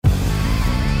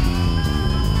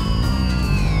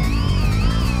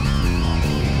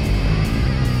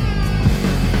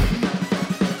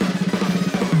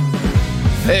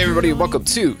Hey everybody, welcome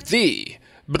to the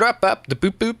Bonsai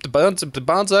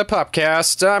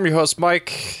Popcast. I'm your host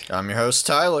Mike. I'm your host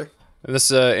Tyler. And this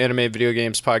is an anime video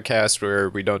games podcast where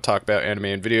we don't talk about anime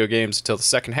and video games until the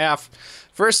second half.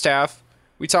 First half,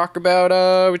 we talk about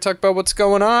what's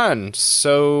going on.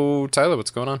 So Tyler, what's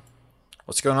going on?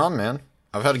 What's going on, man?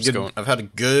 I've had a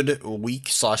good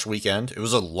week/weekend. It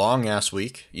was a long ass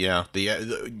week. Yeah,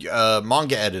 the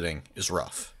manga editing is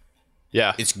rough.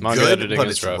 Yeah, It's manga good, editing but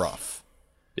is it's rough.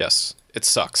 Yes, it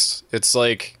sucks. It's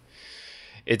like,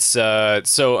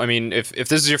 so I mean, if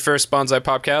this is your first Bonsai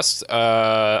podcast,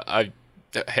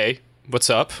 hey, what's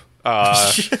up?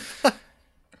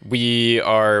 We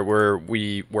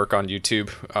work on YouTube.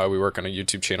 We work on a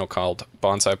YouTube channel called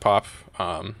Bonsai Pop.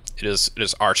 It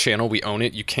is our channel. We own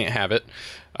it. You can't have it.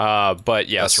 But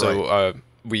yeah, That's so right.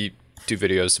 We do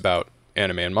videos about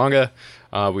anime and manga.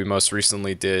 We most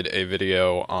recently did a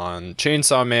video on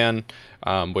Chainsaw Man,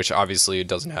 which obviously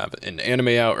doesn't have an anime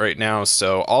out right now.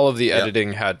 So all of the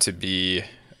editing had to be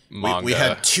manga. We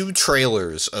had 2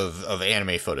 trailers of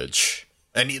anime footage.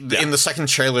 And in the second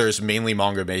trailer is mainly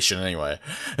manga-mation anyway.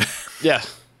 Yeah,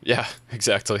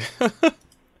 exactly.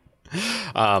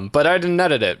 But I didn't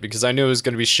edit it because I knew it was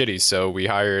going to be shitty. So we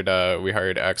hired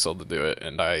Axel to do it,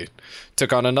 and I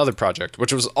took on another project,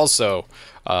 which was also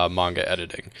manga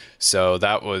editing. So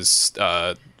that was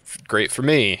great for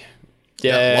me.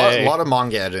 Yeah, a lot of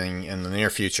manga editing in the near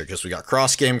future because we got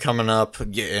Cross Game coming up,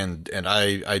 and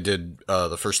I did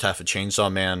the first half of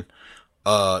Chainsaw Man.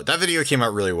 That video came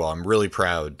out really well. I'm really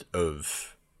proud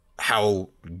of how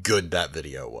good that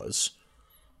video was.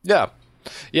 Yeah.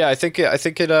 I think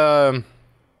it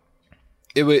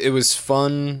was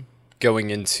fun going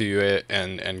into it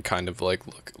and kind of like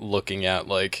looking at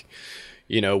like,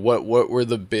 you know, what were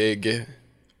the big,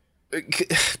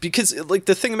 because like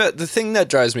the thing that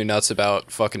drives me nuts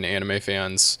about fucking anime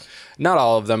fans, not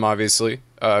all of them obviously,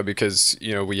 because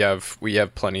you know we have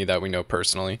plenty that we know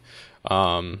personally,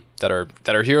 that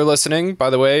are here listening. By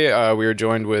the way, we are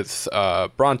joined with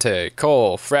Bronte,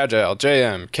 Cole, Fragile,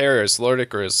 JM, Karis, Lord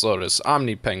Icarus, Lotus,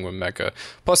 Omni, Penguin, Mecha,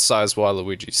 plus Size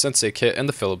Waluigi, Sensei Kit, and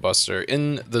the Filibuster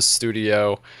in the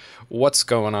studio. What's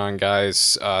going on,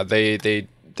 guys?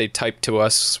 They type to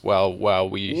us while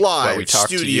we talk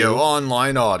studio to you.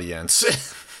 online audience.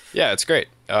 Yeah, it's great.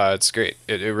 It's great.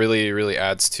 It really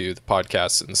adds to the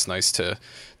podcast, and it's nice to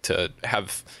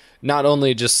have not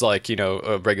only just like, you know,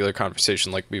 a regular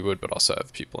conversation like we would, but also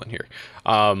have people in here.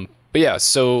 But yeah,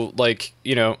 so like,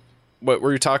 you know, what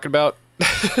were you talking about?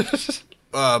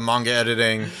 Manga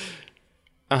editing.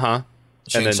 And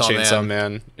then Chainsaw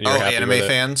Man. And you're happy anime with it.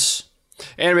 fans.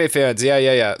 Anime fans,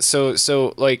 yeah.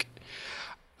 So like,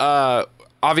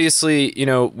 obviously, you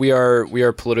know, we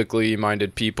are politically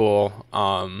minded people.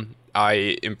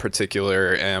 I in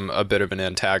particular am a bit of an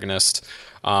antagonist.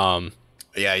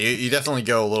 Yeah, you definitely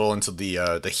go a little into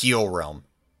the heel realm.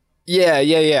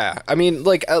 Yeah. I mean,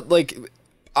 like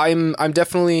I'm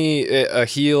definitely a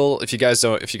heel. If you guys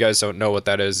don't know what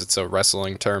that is, it's a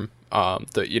wrestling term.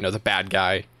 The bad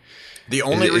guy. The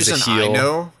only is a reason I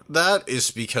know that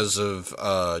is because of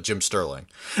Jim Sterling.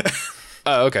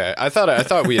 Oh, okay. I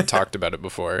thought we had talked about it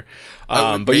before.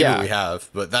 But maybe yeah, we have.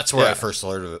 But that's where I first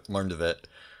learned of it.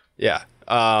 Yeah.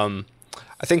 I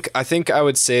think I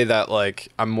would say that like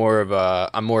I'm more of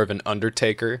an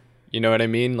Undertaker. You know what I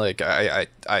mean? Like you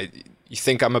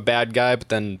think I'm a bad guy, but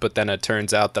then it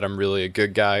turns out that I'm really a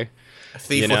good guy. A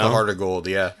thief with a heart of gold.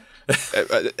 Yeah.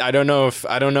 I don't know if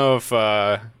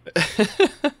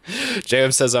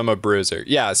JM says I'm a bruiser.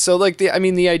 Yeah. So like the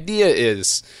idea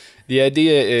is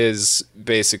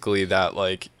basically that,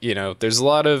 like, you know, there's a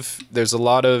lot of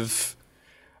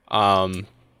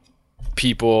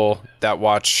people that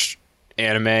watch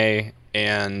anime,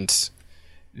 and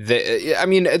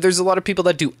there's a lot of people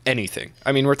that do anything.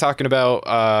 I mean, we're talking about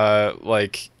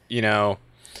like, you know,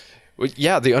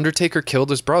 yeah, the Undertaker killed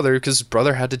his brother because his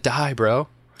brother had to die, bro.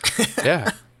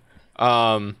 Yeah.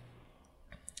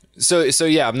 So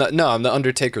yeah, I'm the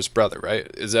Undertaker's brother, right?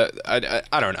 Is that I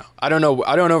don't know. I don't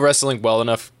know wrestling well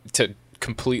enough to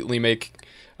completely make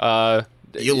You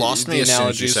lost me as soon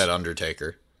as you analogies. said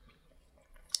Undertaker.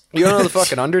 You don't know the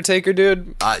fucking Undertaker,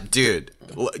 dude? Dude,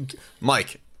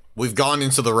 Mike, we've gone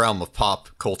into the realm of pop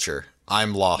culture.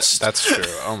 I'm lost. That's true.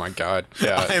 Oh my god.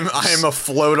 Yeah. I'm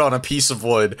afloat on a piece of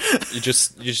wood. You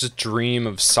just dream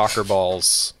of soccer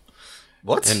balls.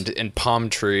 What? And palm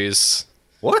trees.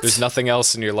 What? There's nothing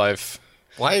else in your life.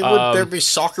 Why would there be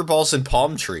soccer balls and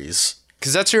palm trees?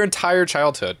 Because that's your entire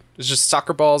childhood. It's just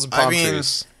soccer balls and palm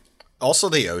trees. Also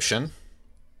the ocean.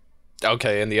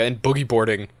 Okay, and boogie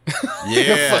boarding. Yeah.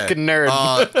 You're a fucking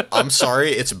nerd. I'm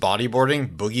sorry, it's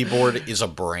bodyboarding. Boogie board is a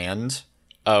brand.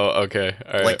 Oh, okay.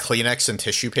 All right. Like Kleenex and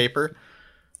tissue paper.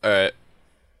 All right.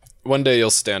 One day you'll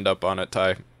stand up on it,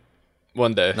 Ty.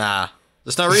 One day. Nah,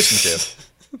 there's no reason to.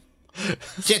 You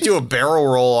can't do a barrel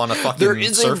roll on a fucking There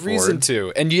is surfboard. a reason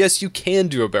to. And yes, you can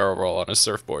do a barrel roll on a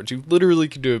surfboard. You literally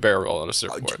can do a barrel roll on a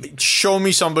surfboard. Show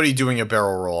me somebody doing a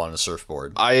barrel roll on a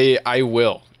surfboard. I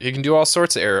will. You can do all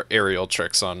sorts of aerial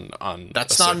tricks on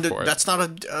That's a not surfboard. that's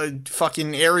not a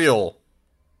fucking aerial.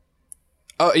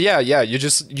 Oh yeah. You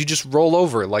just roll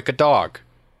over like a dog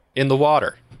in the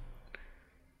water.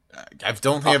 I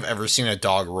don't think I've ever seen a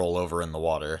dog roll over in the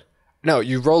water. No,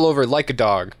 you roll over like a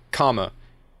dog, comma,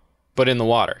 but in the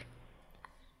water.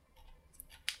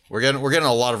 We're getting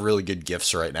a lot of really good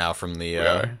gifts right now from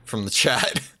the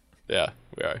chat. Yeah,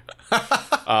 we are.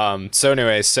 So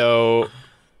anyway,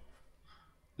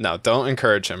 no, don't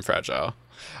encourage him, Fragile.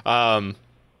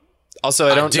 Also,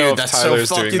 I don't know if that's Tyler's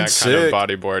so doing that sick. kind of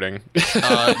bodyboarding.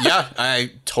 Yeah,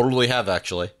 I totally have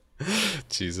actually.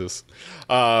 Jesus.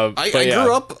 I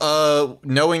grew up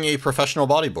knowing a professional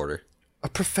bodyboarder. A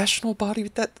professional body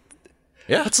with that.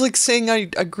 Yeah, That's like saying I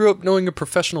grew up knowing a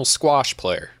professional squash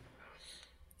player.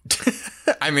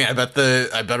 I mean, I bet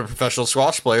a professional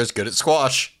squash player is good at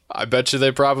squash. I bet you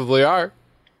they probably are.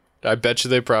 So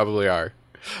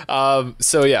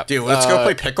yeah, Dude, let's go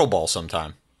play pickleball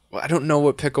sometime. I don't know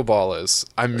what pickleball is.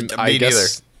 I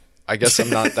guess I'm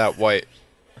not that white.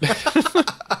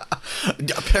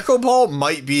 Pickleball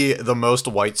might be the most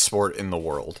white sport in the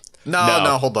world.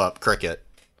 No, hold up. Cricket.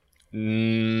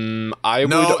 I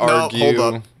would argue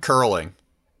hold up. Curling.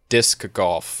 disc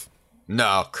golf.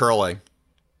 No, curling.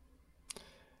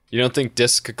 You don't think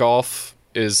disc golf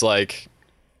is like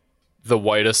the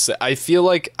whitest? I feel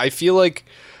like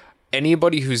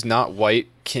anybody who's not white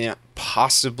can't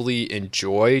possibly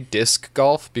enjoy disc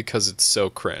golf because it's so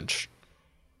cringe.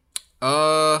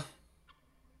 I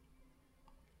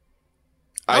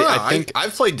think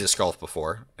I've played disc golf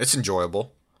before. It's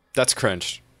enjoyable. that's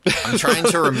cringe. I'm trying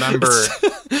to remember.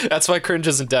 That's why cringe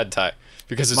isn't dead, Ty,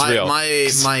 because it's real.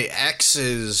 My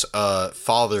ex's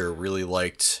father really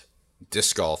liked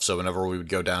disc golf, so whenever we would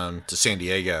go down to San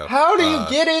Diego, How do you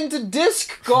get into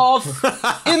disc golf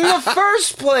in the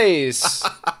first place?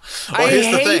 I here's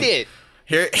the hate thing.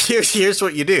 it. Here's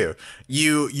what you do.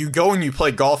 You go and you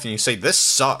play golf and you say, this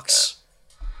sucks.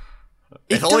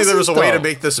 If only there was a way to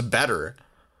make this better.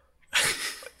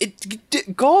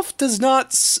 Golf does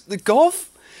not golf.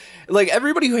 Like,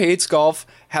 everybody who hates golf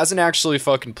hasn't actually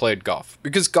fucking played golf,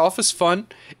 because golf is fun.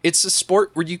 It's a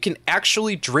sport where you can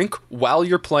actually drink while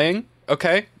you're playing.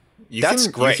 Okay, that's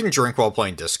great. You can drink while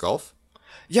playing disc golf.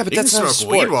 Yeah, but You can that's not a smoke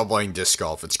sport. weed while playing disc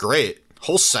golf. It's great.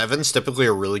 Hole 7's typically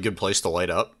a really good place to light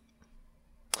up.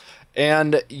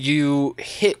 And you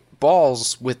hit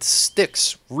balls with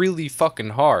sticks really fucking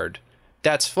hard.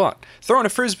 That's fun. Throwing a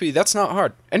frisbee, that's not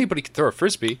hard. Anybody can throw a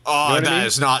frisbee. Oh, you know that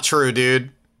is not true,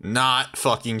 dude. Not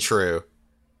fucking true.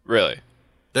 Really?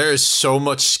 There is so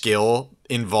much skill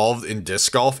involved in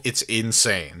disc golf. It's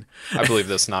insane. I believe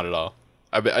this not at all.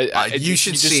 You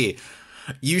should see.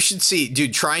 You should see,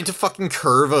 dude. Trying to fucking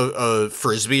curve a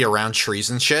frisbee around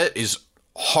trees and shit is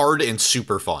hard and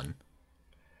super fun.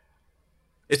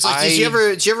 It's like,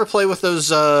 did you ever play with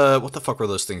those? What the fuck were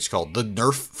those things called? The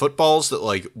Nerf footballs that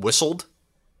like whistled.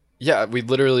 Yeah, we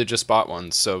literally just bought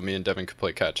one, so me and Devin could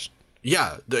play catch.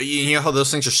 Yeah, you know how those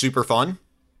things are super fun.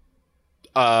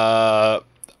 I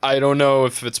don't know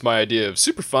if it's my idea of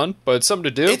super fun, but it's something to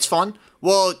do. It's fun.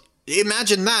 Well,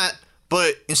 imagine that,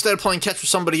 but instead of playing catch with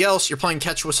somebody else, you're playing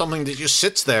catch with something that just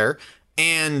sits there,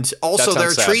 and also there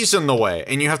are trees in the way,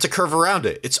 and you have to curve around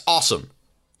it. It's awesome.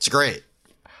 It's great.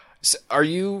 So are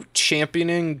you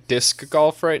championing disc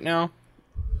golf right now?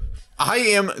 I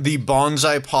am the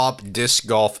Bonsai Pop disc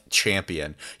golf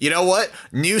champion. You know what?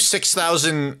 New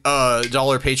 $6,000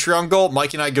 Patreon goal.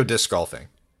 Mike and I go disc golfing.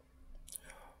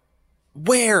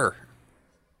 Where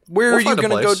are you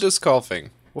going to go disc golfing?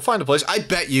 We'll find a place. I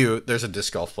bet you there's a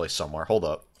disc golf place somewhere. Hold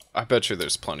up. I bet you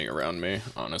there's plenty around me,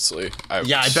 honestly. I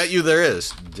bet you there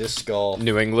is. Disc golf.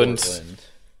 New England. Portland.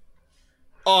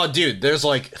 Oh, dude, there's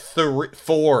like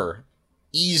 4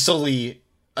 easily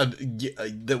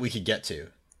that we could get to.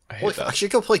 I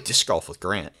should go play disc golf with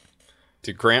Grant.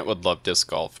 Dude, Grant would love disc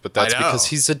golf, but that's because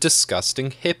he's a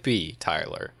disgusting hippie,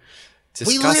 Tyler.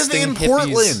 Disgusting we live in hippies.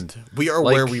 Portland. We are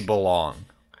where we belong.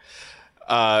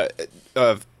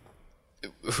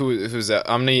 Who's that?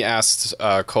 Omni asked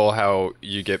Cole how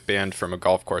you get banned from a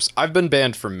golf course. I've been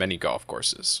banned from many golf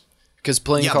courses because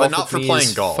playing golf but not for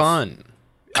playing golf. Fun.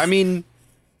 I mean,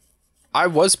 I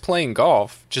was playing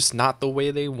golf, just not the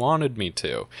way they wanted me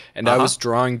to, and I was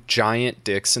drawing giant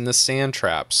dicks in the sand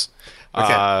traps.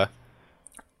 Okay.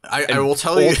 I will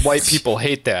tell you, old white people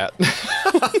hate that.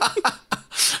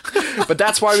 But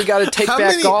that's why we got to take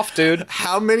back golf, dude.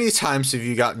 How many times have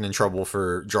you gotten in trouble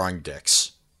for drawing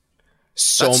dicks?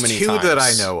 That's many two times. That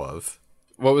I know of.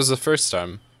 What was the first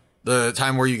time? The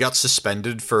time where you got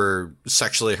suspended for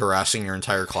sexually harassing your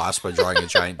entire class by drawing a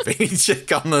giant veiny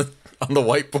chick on the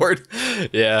whiteboard.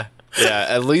 Yeah,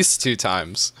 at least 2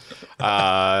 times.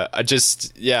 I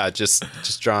just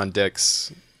drawing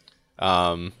dicks.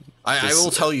 I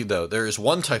will tell you though, there is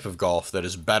one type of golf that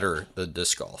is better than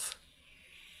disc golf.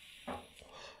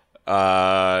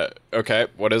 Okay,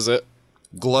 what is it?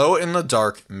 Glow in the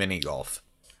dark mini golf.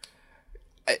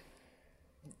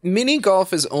 Mini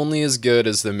golf is only as good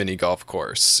as the mini golf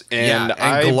course, and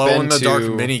glow in the dark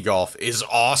mini golf is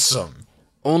awesome.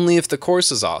 Only if the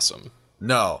course is awesome.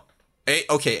 No.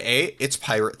 It's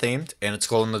pirate themed and it's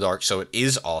glow in the dark, so it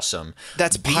is awesome.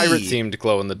 That's pirate themed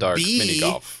glow in the dark mini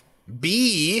golf.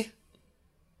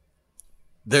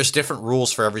 There's different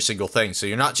rules for every single thing, so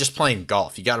you're not just playing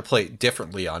golf. You got to play it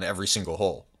differently on every single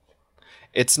hole.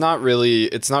 It's not really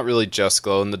just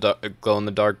glow in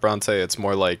the dark, Bronte. It's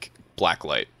more like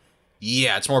blacklight.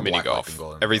 Yeah, it's more mini blacklight golf. Than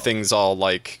glow in the Everything's dark. all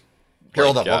like. Here,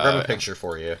 hold up. I'll grab a picture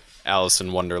for you. Alice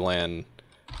in Wonderland.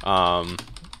 I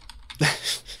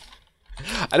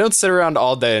don't sit around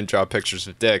all day and draw pictures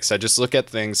of dicks. I just look at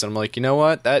things and I'm like, you know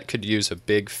what? That could use a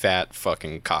big fat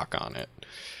fucking cock on it.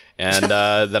 And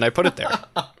then I put it there.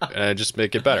 And I just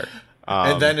make it better.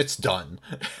 And then it's done.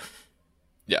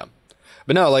 Yeah.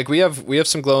 But no, like we have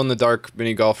some glow in the dark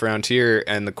mini golf around here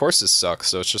and the courses suck,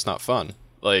 so it's just not fun.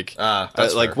 Like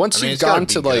once you've gone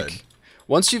to like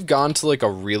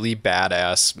a really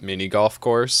badass mini golf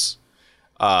course,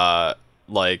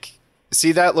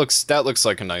 see that looks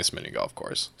like a nice mini golf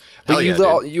course. But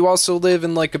you also live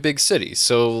in like a big city,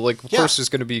 so like of course there's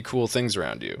going to be cool things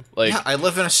around you. Like I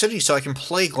live in a city, so I can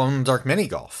play glow in the dark mini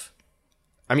golf.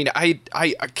 I mean, I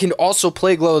can also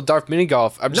play glow in the dark mini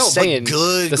golf. I'm just saying, but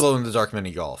good glow in the dark mini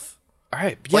golf. All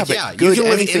right, good. You can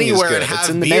live anywhere and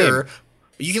have beer. Name.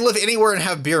 You can live anywhere and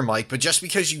have beer, Mike. But just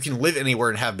because you can live anywhere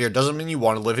and have beer doesn't mean you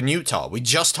want to live in Utah. We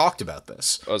just talked about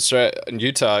this. That's right. In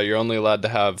Utah, you're only allowed to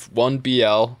have 1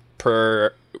 BL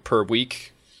per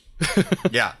week.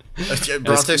 Yeah.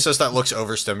 Bronte says that looks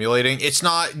overstimulating. It's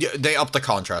not. They up the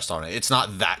contrast on it. It's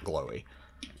not that glowy.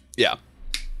 Yeah.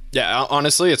 Yeah,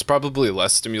 honestly, it's probably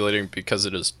less stimulating because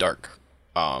it is dark.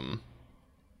 For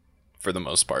the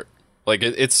most part. Like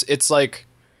it's like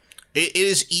it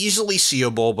is easily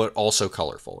seeable but also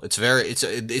colorful. It's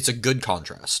a good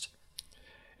contrast.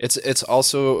 It's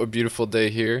also a beautiful day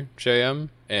here, JM,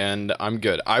 and I'm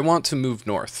good. I want to move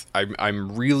north.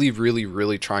 I'm really, really,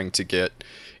 really trying to get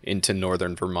into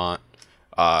northern Vermont,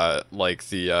 like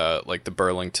the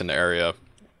Burlington area,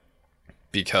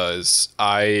 because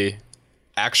I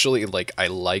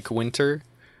like winter.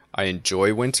 I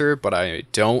enjoy winter, but I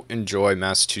don't enjoy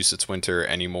Massachusetts winter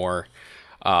anymore.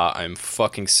 I'm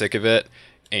fucking sick of it.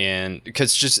 And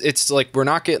because it's like we're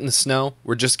not getting the snow,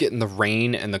 we're just getting the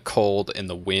rain and the cold and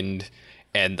the wind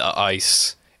and the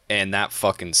ice, and that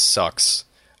fucking sucks.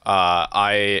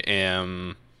 I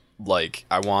am like,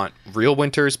 I want real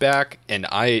winters back, and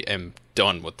I am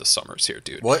done with the summers here,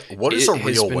 dude. What is a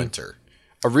real winter?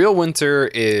 A real winter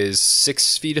is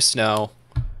 6 feet of snow,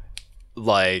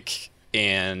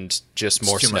 and just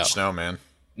more snow. Too much snow, man.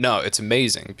 No, it's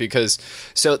amazing because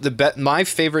my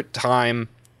favorite time.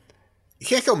 You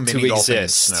can't go mini golfing in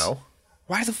snow.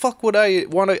 Why the fuck would I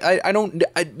want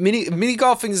to? Mini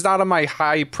golfing is not on my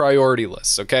high priority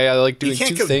list. Okay, I like doing 2 things.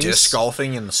 You can't go disc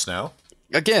golfing in the snow.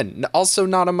 Again, also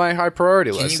not on my high priority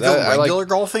list. Can you go regular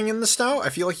golfing in the snow? I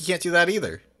feel like you can't do that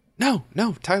either. No,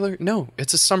 Tyler, no.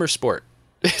 It's a summer sport.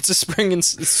 It's a spring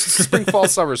fall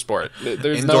summer sport.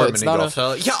 There's indoor mini golf.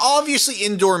 Yeah, obviously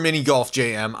indoor mini golf,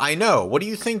 JM. I know. What do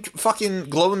you think fucking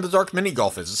glow in the dark mini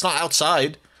golf is? It's not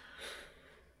outside.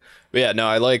 But yeah, no,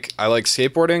 I like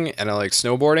skateboarding and I like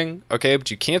snowboarding. Okay, but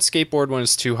you can't skateboard when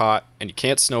it's too hot, and you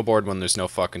can't snowboard when there's no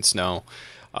fucking snow.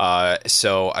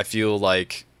 So I feel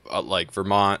like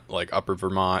Vermont, like Upper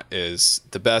Vermont, is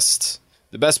the best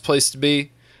place to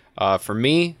be for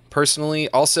me personally.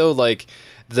 Also, like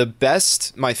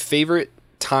my favorite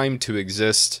time to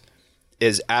exist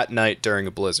is at night during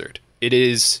a blizzard. It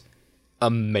is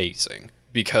amazing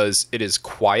because it is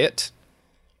quiet.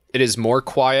 It is more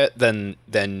quiet than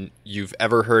you've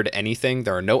ever heard anything.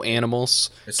 There are no animals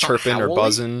chirping or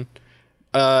buzzing.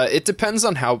 It depends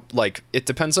on it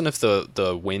depends on if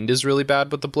the wind is really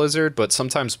bad with the blizzard, but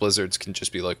sometimes blizzards can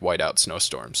just be like whiteout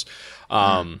snowstorms.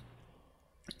 And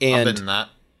I've been in that.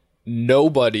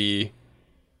 Nobody's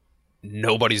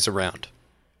around.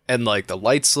 and like the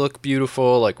lights look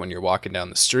beautiful, like when you're walking down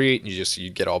the street and you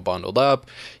get all bundled up,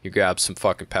 you grab some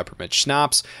fucking peppermint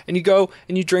schnapps and you go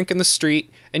and you drink in the street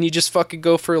and you just fucking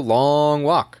go for a long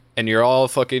walk. And you're all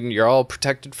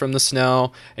protected from the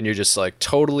snow, and you're just like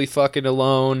totally fucking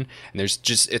alone. And there's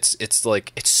just it's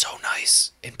so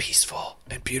nice and peaceful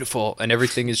and beautiful, and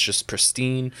everything is just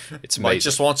pristine. It's amazing. Mike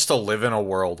just wants to live in a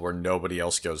world where nobody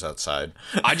else goes outside.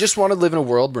 I just want to live in a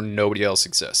world where nobody else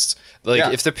exists.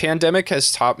 Like, if the pandemic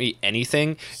has taught me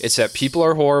anything, it's that people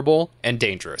are horrible and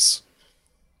dangerous.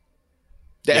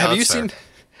 Yeah,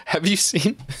 Have you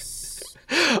seen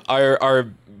our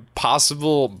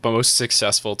possible most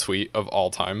successful tweet of all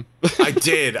time? I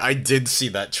did see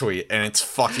that tweet, and it's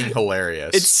fucking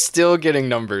hilarious. It's still getting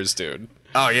numbers, dude.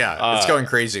 Oh yeah, it's going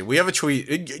crazy. We have a tweet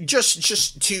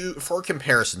for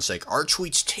comparison's sake. Our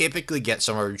tweets typically get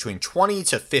somewhere between 20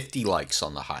 to 50 likes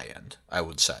on the high end, I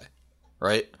would say.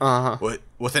 Right?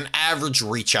 With an average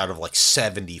reach out of like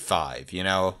 75, you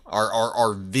know?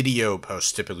 Our video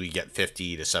posts typically get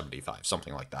 50 to 75,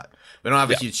 something like that. We don't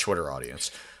have a huge Twitter audience.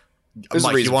 There's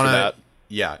a reason for that.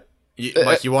 Yeah.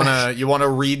 Mike, you wanna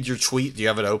read your tweet? Do you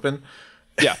have it open?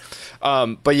 Yeah.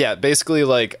 But yeah, basically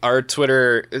like our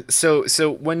Twitter. So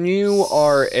when you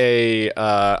are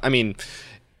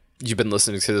you've been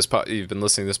listening to this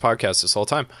podcast this whole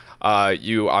time.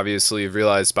 You obviously have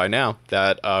realized by now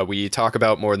that we talk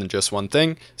about more than just one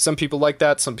thing. Some people like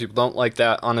that. Some people don't like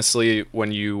that. Honestly,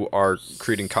 when you are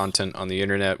creating content on the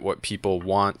internet, what people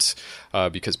want,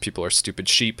 because people are stupid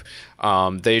sheep,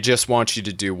 they just want you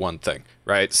to do one thing,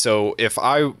 right? So if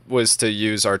I was to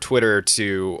use our Twitter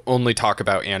to only talk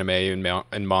about anime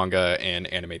and manga and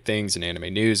anime things and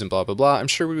anime news and blah, blah, blah, I'm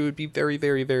sure we would be very,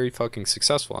 very, very fucking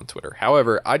successful on Twitter.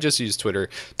 However, I just use Twitter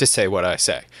to say what I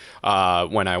say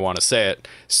when I want to say it.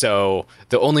 So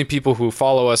the only people who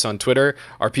follow us on Twitter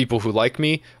are people who like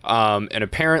me. And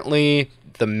apparently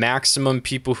the maximum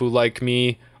people who like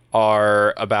me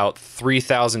are about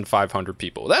 3,500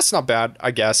 people. That's not bad,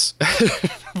 I guess.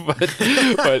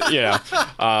 but you know,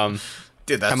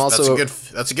 dude, that's a good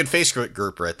Facebook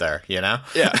group right there, you know?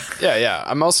 Yeah.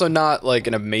 I'm also not like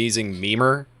an amazing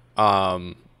memer.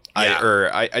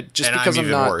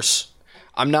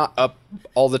 I'm not up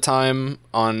all the time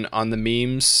on the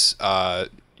memes,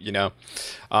 you know.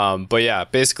 But yeah,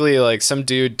 basically like some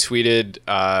dude tweeted,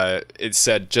 it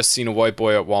said, "Just seen a white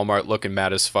boy at Walmart looking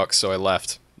mad as fuck, so I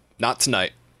left. Not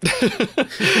tonight."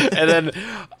 And then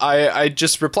I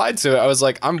just replied to it. I was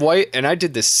like, "I'm white and I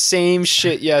did the same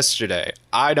shit yesterday.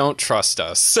 I don't trust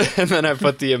us." And then I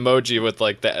put the emoji with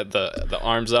like the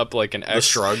arms up like an X. The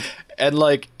shrug. And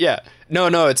like, yeah. No,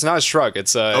 it's not a shrug.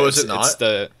 It's is it not?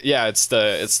 It's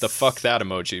the fuck that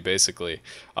emoji basically.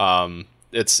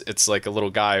 It's like a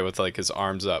little guy with like his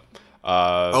arms up.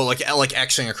 Like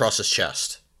Xing across his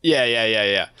chest.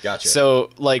 Yeah. Gotcha.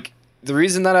 So like the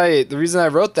reason I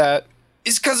wrote that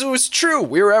is because it was true.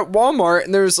 We were at Walmart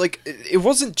and there was like, it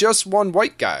wasn't just one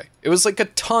white guy. It was like a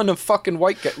ton of fucking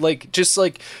white guys. Like, just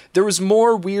like, there was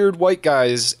more weird white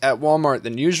guys at Walmart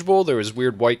than usual. There was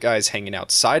weird white guys hanging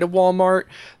outside of Walmart.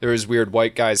 There was weird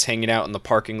white guys hanging out in the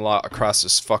parking lot across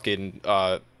this fucking,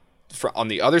 on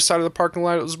the other side of the parking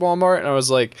lot, it was Walmart. And I was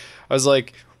like,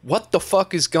 what the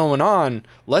fuck is going on?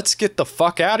 Let's get the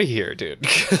fuck out of here, dude.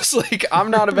 Because, like,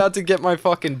 I'm not about to get my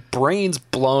fucking brains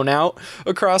blown out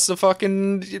across the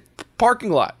fucking parking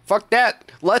lot. Fuck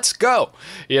that. Let's go.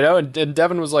 You know, and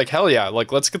Devin was like, hell yeah.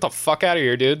 Like, let's get the fuck out of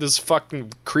here, dude. This is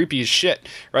fucking creepy as shit,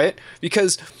 right?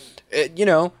 Because, you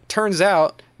know, turns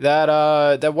out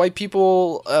that white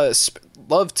people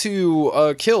love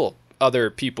to kill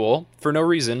other people for no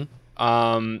reason.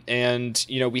 And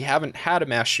you know, we haven't had a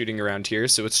mass shooting around here,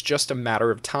 so it's just a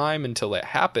matter of time until it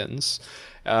happens.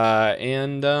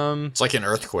 It's like an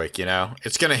earthquake, you know,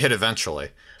 it's going to hit eventually.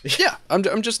 Yeah. I'm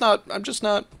just not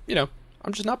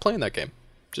playing that game.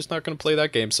 Just not going to play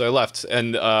that game. So I left.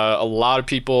 And, a lot of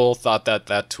people thought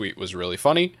that tweet was really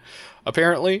funny.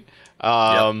 Apparently,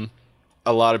 a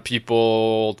lot of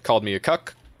people called me a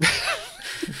cuck.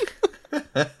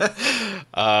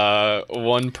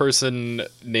 One person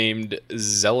named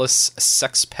Zealous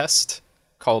Sex Pest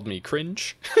called me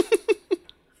cringe.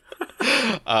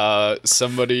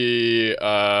 Somebody,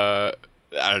 I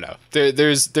don't know.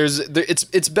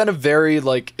 It's been a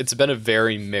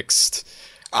very mixed.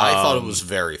 I thought it was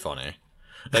very funny.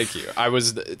 Thank you.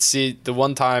 The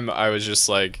one time I was just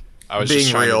trying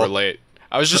to relate.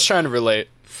 I was just trying to relate.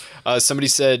 Somebody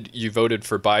said you voted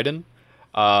for Biden.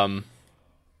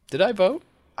 Did I vote?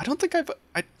 I don't think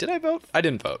did I vote? I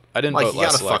didn't vote. I didn't vote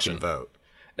last election. You gotta fucking vote.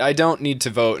 I don't need to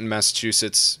vote in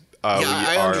Massachusetts.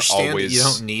 I understand that you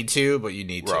don't need to, but you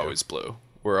need to.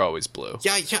 We're always blue.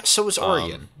 Yeah, so is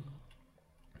Oregon.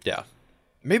 Yeah.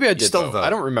 Maybe I did still vote. I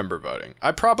don't remember voting.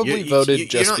 I probably voted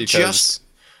just because...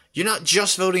 You're not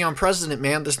just voting on president,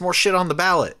 man. There's more shit on the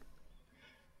ballot.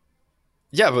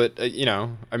 Yeah, but,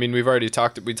 I mean, we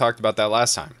talked about that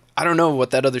last time. I don't know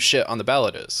what that other shit on the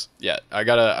ballot is yet. I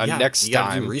gotta, next you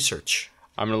gotta time... do research.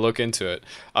 I'm gonna look into it.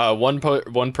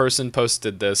 One person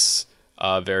posted this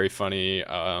very funny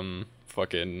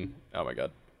fucking... Oh my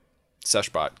god.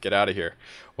 Seshbot, get out of here.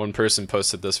 One person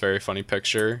posted this very funny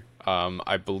picture.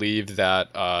 I believe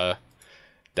that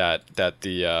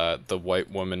the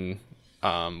white woman,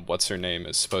 what's her name,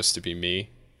 is supposed to be me.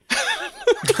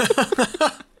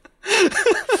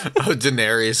 Oh,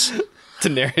 Daenerys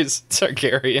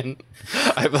Targaryen.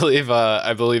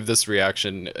 I believe this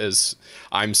reaction is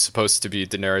I'm supposed to be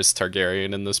Daenerys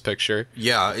Targaryen in this picture.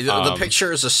 Yeah, the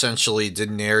picture is essentially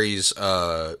Daenerys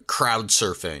crowd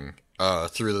surfing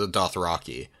through the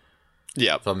Dothraki.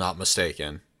 Yeah, if I'm not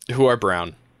mistaken. Who are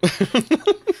brown.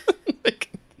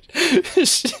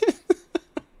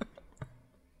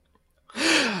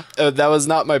 That was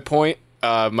not my point.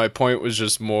 My point was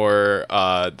just more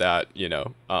that,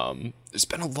 there's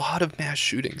been a lot of mass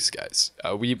shootings, guys.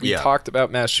 We talked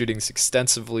about mass shootings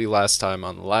extensively last time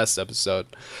on the last episode.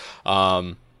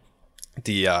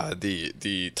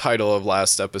 The title of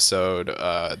last episode,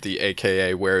 the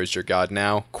AKA Where Is Your God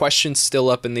Now? Question's still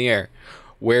up in the air.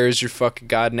 Where is your fucking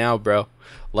God now, bro?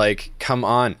 Like, come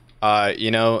on.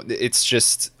 It's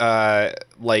just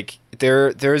like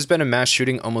there has been a mass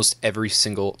shooting almost every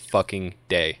single fucking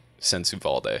day since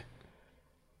Uvalde.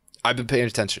 I've been paying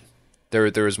attention. There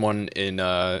was one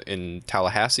in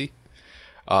Tallahassee.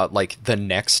 Like the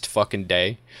next fucking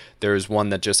day, there was one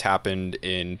that just happened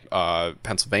in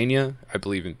Pennsylvania, I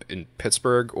believe in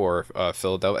Pittsburgh or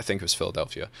Philadelphia. I think it was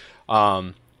Philadelphia.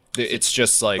 It's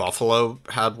just like Buffalo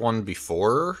had one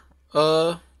before.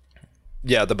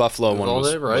 Yeah, the Buffalo one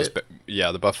was right.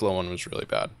 The Buffalo one was really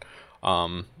bad.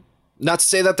 Not to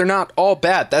say that they're not all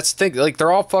bad. That's the thing. Like,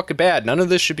 they're all fucking bad. None of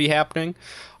this should be happening.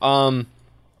 So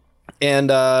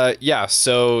that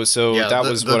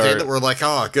was the day that we're like,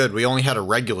 oh, good, we only had a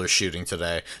regular shooting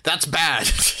today. That's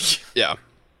bad. Yeah.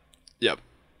 Yep.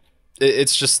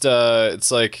 It's just I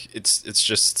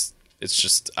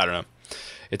don't know.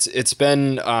 It's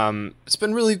been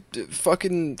really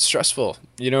fucking stressful.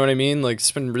 You know what I mean? Like,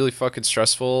 it's been really fucking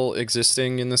stressful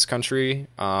existing in this country.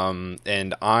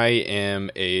 And I am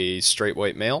a straight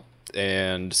white male,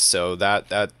 and so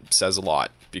that says a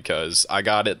lot because I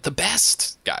got it the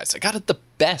best, guys. I got it the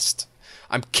best.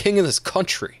 I'm king of this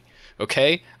country.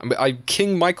 Okay,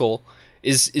 King Michael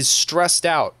is stressed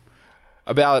out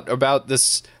about the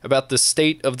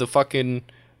state of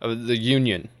the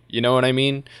union. You know what I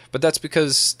mean? But that's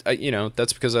because I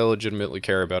legitimately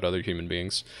care about other human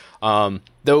beings.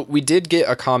 Though we did get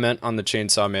a comment on the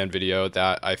Chainsaw Man video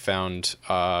that I found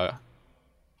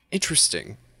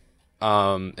interesting.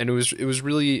 And it was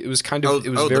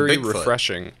very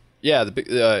refreshing. Yeah,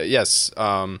 yes.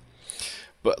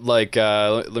 But like,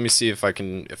 let me see if I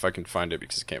can find it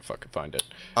because I can't fucking find it.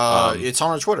 It's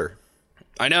on our Twitter.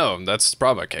 I know, that's the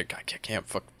problem. I can't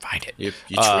fucking find it. You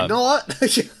tweeting a lot?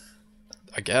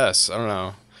 I guess. I don't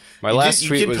know. My last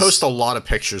tweet was... You did post a lot of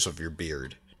pictures of your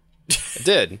beard. I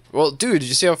did. Well, dude, did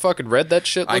you see how fucking red that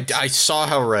shit looked? I saw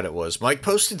how red it was. Mike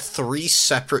posted 3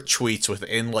 separate tweets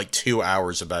within, 2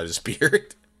 hours about his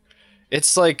beard.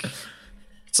 It's like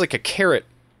a carrot.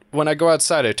 When I go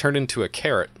outside, I turn into a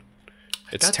carrot.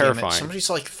 It's God terrifying. Somebody's,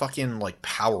 fucking,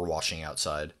 power washing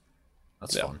outside.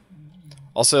 That's fun.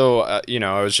 Also, I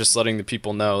was just letting the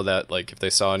people know that, if they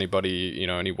saw anybody,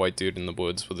 any white dude in the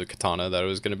woods with a katana, that it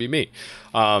was going to be me.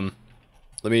 Let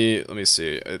me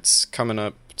see. It's coming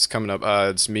up.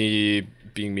 It's me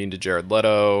being mean to Jared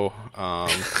Leto.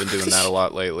 Been doing that a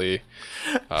lot lately.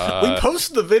 We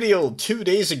posted the video 2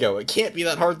 days ago. It can't be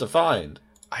that hard to find.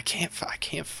 I can't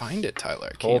find it, Tyler.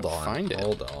 I can't find it.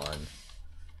 Hold on.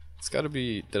 It's got to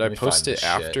be... Did I post it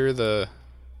after the...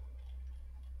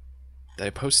 Did I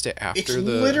post it after it's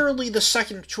literally the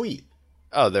second tweet.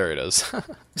 Oh, there it is.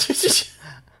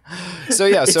 So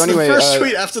yeah. So anyway, the first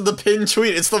tweet after the pinned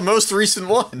tweet. It's the most recent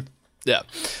one. Yeah.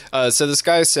 So this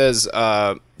guy says,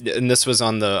 and this was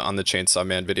on the Chainsaw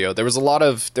Man video. There was a lot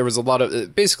of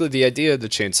basically the idea of the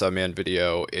Chainsaw Man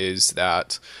video is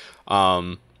that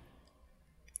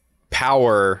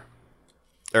power,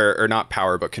 or not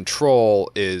power, but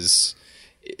control is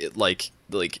like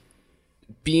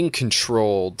being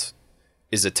controlled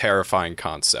is a terrifying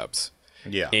concept.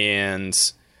 Yeah. And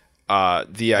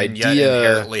the idea yet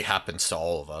inherently happens to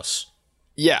all of us.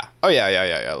 Yeah. Oh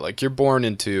yeah. Like, you're born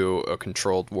into a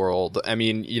controlled world. I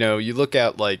mean, you look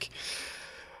at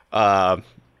I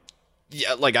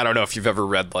don't know if you've ever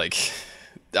read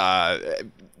nah,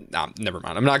 never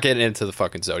mind. I'm not getting into the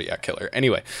fucking Zodiac Killer.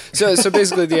 Anyway, so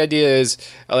basically the idea is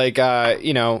like,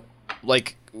 you know,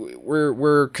 like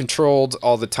we're controlled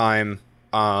all the time.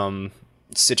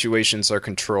 Situations are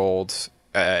controlled.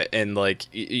 And like,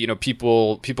 you know,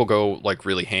 people go like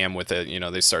really ham with it. You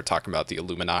know, they start talking about the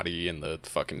Illuminati and the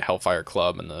fucking Hellfire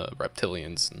Club and the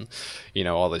reptilians and, you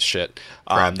know, all this shit.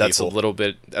 That's a little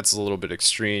bit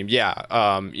extreme.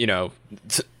 Yeah. You know,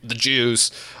 the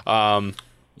Jews.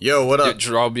 Yo, what up?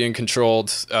 They're all being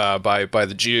controlled by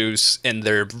the Jews and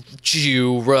their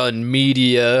Jew-run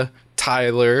media,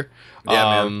 Tyler.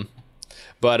 Yeah, man.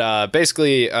 But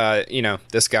basically, you know,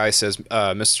 this guy says,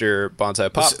 Mr.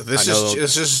 Bonsai Pop. This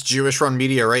is Jewish-run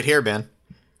media right here, man.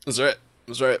 That's right.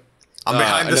 I'm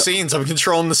behind the scenes. I'm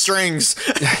controlling the strings.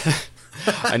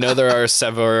 I know there are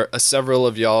several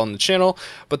of y'all on the channel,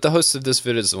 but the host of this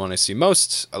vid is the one I see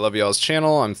most. I love y'all's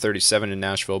channel. I'm 37 in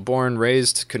Nashville, born,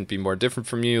 raised. Couldn't be more different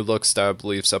from you. Look, style,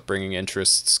 beliefs, upbringing,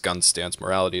 interests, gun stance,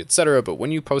 morality, etc. But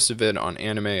when you post a vid on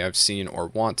anime I've seen or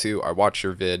want to, I watch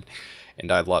your vid,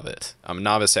 and I love it. I'm a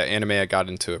novice at anime. I got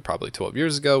into it probably 12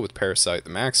 years ago with Parasite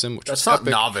the Maxim, which That's was not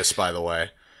epic. novice, by the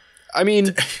way. I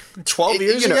mean, 12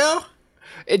 years ago?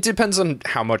 It depends on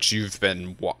how much you've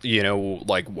been, you know,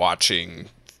 like watching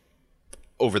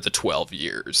over the 12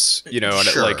 years, you know, and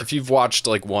Sure. like if you've watched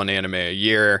like one anime a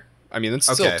year, I mean, that's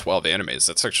still Okay. 12 animes.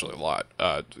 That's actually a lot.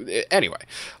 Anyway,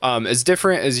 as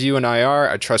different as you and I are,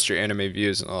 I trust your anime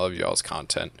views and I love y'all's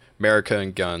content. America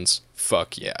and guns.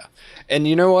 Fuck yeah. And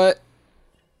you know what?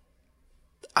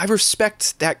 I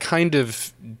respect that kind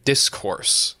of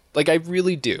discourse. Like, I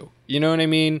really do. You know what I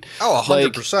mean? Oh,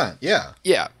 100%. Yeah.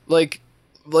 Yeah, like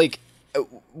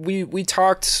we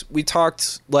talked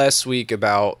last week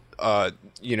about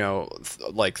you know,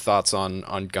 like thoughts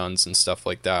on guns and stuff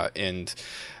like that, and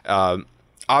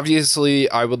obviously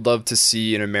I would love to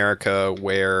see in America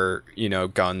where, you know,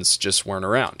 guns just weren't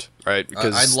around, right?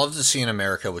 Because I'd love to see in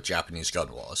America what Japanese gun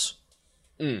laws.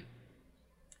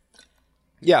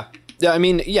 yeah, I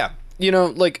mean, yeah, you know,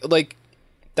 like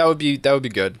that would be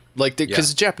good, like, because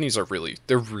the Japanese are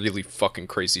they're really fucking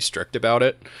crazy strict about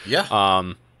it.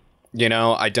 Yeah. You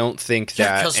know, I don't think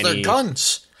that because they're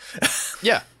guns.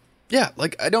 Yeah,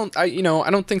 like I don't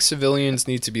think civilians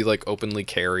need to be like openly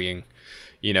carrying,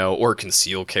 you know, or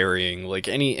conceal carrying, like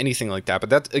anything like that. But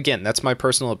that's my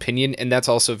personal opinion, and that's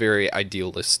also very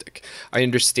idealistic. I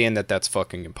understand that that's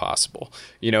fucking impossible.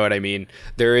 You know what I mean?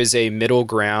 There is a middle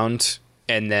ground,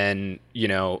 and then, you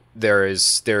know,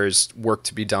 there's work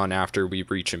to be done after we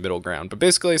reach a middle ground. But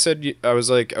basically, I was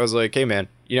like, hey man,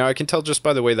 you know, I can tell just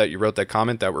by the way that you wrote that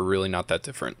comment that we're really not that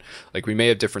different. Like, we may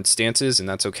have different stances, and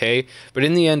that's okay. But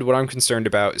in the end, what I'm concerned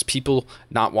about is people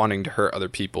not wanting to hurt other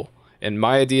people. And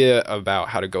my idea about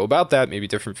how to go about that may be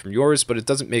different from yours, but it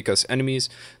doesn't make us enemies.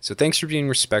 So thanks for being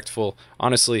respectful.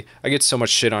 Honestly, I get so much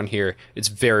shit on here. It's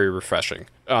very refreshing.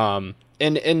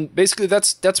 And basically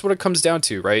that's what it comes down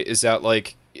to, right? Is that,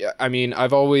 like, I mean,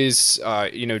 I've always,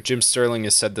 you know, Jim Sterling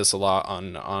has said this a lot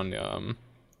on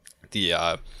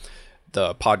the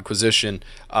Podquisition.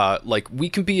 Like, we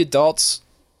can be adults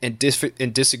and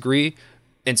disagree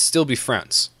and still be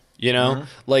friends. You know,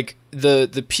 like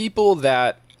the people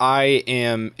that I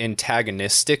am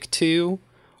antagonistic to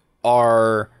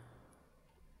are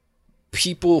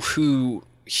people who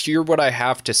hear what I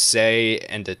have to say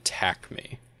and attack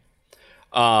me.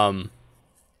 And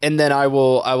then I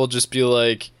will just be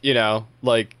like, you know,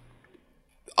 like,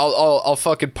 I'll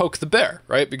fucking poke the bear,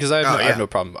 right? Because I have no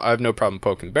problem. I have no problem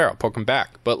poking the bear. I'll poke him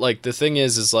back. But, like, the thing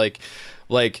is like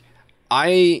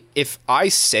if I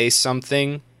say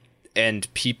something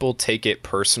and people take it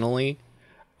personally,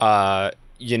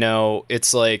 you know,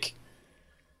 it's like,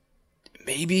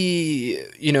 maybe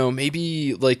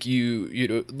like you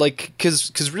know, like,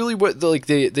 cause really what like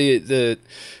the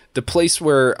place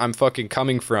where I'm fucking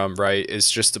coming from, right, is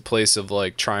just a place of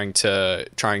like trying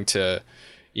to,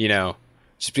 you know,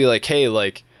 just be like, hey,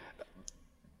 like,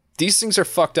 these things are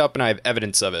fucked up and I have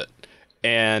evidence of it.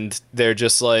 And they're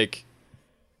just like,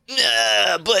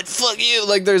 nah, but fuck you.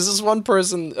 Like, there's this one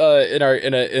person in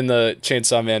the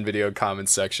Chainsaw Man video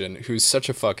comments section who's such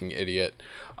a fucking idiot,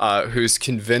 who's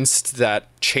convinced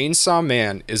that Chainsaw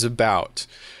Man is about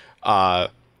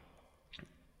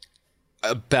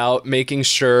making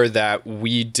sure that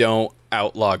we don't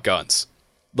outlaw guns.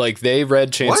 Like, they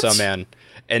read Chainsaw Man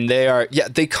and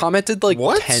they commented like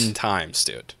 10 times,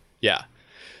 dude. Yeah.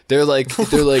 They're like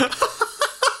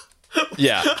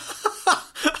yeah.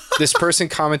 This person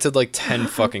commented like 10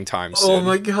 fucking times. Dude. Oh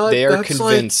my god. They are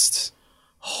convinced. Like,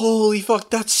 holy fuck,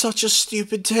 that's such a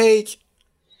stupid take.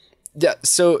 Yeah,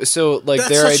 so like, that's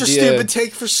their such idea, a stupid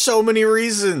take for so many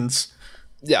reasons.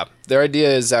 Yeah, their idea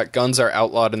is that guns are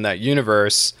outlawed in that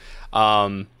universe,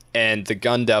 and the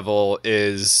Gun Devil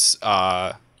is,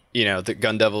 the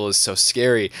Gun Devil is so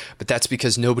scary. But that's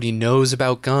because nobody knows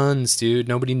about guns, dude.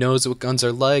 Nobody knows what guns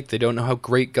are like. They don't know how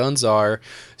great guns are.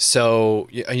 So,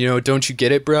 don't you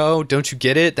get it, bro? Don't you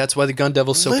get it? That's why the Gun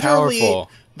Devil's so Literally,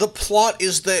 powerful. The plot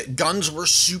is that guns were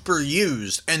super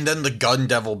used, and then the Gun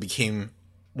Devil became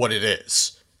what it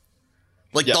is.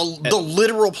 Like, the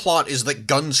literal plot is that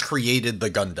guns created the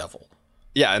Gun Devil.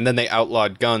 Yeah, and then they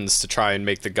outlawed guns to try and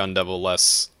make the Gun Devil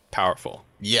less powerful.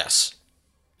 Yes.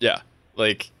 Yeah,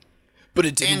 like... But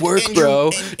it didn't work,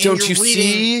 bro. Don't you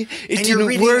see? It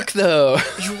didn't work, though.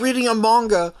 You're reading a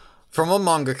manga from a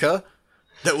mangaka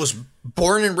that was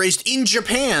born and raised in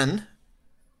Japan,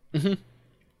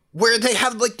 where they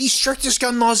have, like, the strictest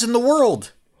gun laws in the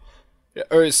world.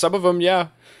 Or some of them, yeah.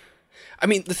 I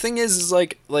mean, the thing is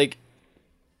like a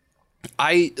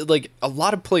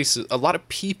lot of places, a lot of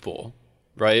people,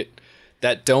 right,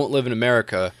 that don't live in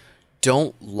America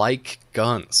don't like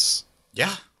guns.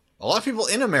 Yeah. A lot of people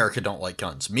in America don't like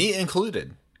guns, me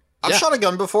included. I've shot a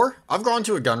gun before. I've gone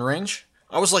to a gun range.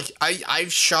 I was like,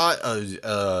 I've shot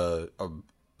a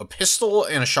pistol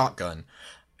and a shotgun,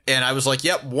 and I was like,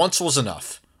 yep, once was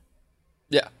enough.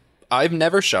 Yeah, I've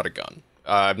never shot a gun.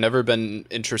 I've never been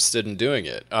interested in doing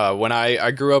it. When I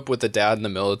grew up with a dad in the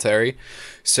military,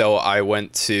 so I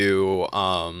went to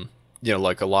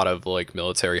like a lot of like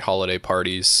military holiday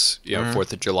parties,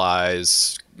 4th of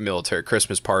July's, military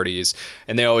Christmas parties,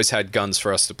 and they always had guns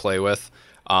for us to play with.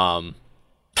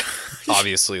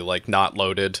 Obviously, like, not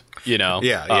loaded,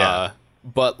 Yeah.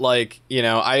 But like,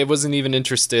 I wasn't even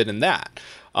interested in that.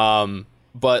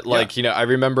 But like, I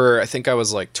remember, I think I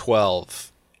was like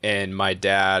 12, and my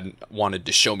dad wanted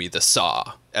to show me the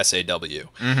SAW, SAW,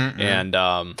 and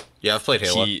I've played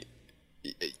Halo. I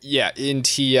mean,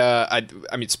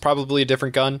 it's probably a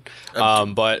different gun,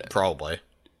 but probably.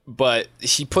 But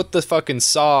he put the fucking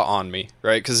SAW on me,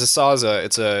 right? Because the SAW is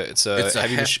it's a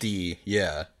heavy hefty,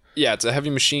 yeah, it's a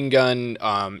heavy machine gun.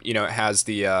 It has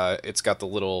it's got the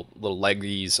little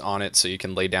leggies on it, so you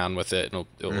can lay down with it, and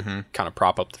it'll kind of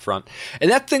prop up the front.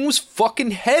 And that thing was fucking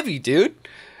heavy, dude.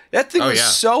 That thing was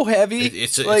so heavy.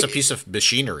 It's a piece of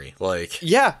machinery, like.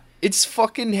 Yeah, it's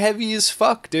fucking heavy as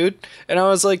fuck, dude. And I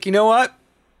was like, you know what?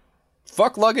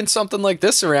 Fuck lugging something like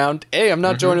this around. A, I'm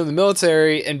not joining the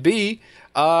military, and B,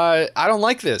 I don't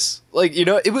like this. Like,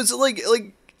 it was like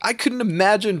I couldn't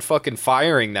imagine fucking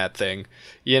firing that thing,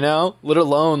 let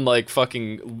alone like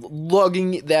fucking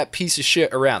lugging that piece of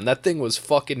shit around. That thing was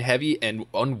fucking heavy and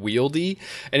unwieldy,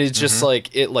 and it's just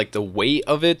like the weight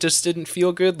of it just didn't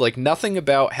feel good. Like, nothing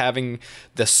about having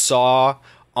the SAW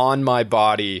on my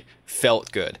body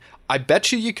felt good. I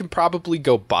bet you can probably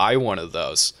go buy one of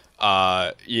those,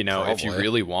 if you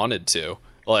really wanted to.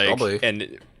 Like, probably.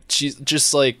 And she's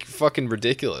just like fucking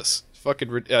ridiculous.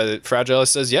 Fucking Fragile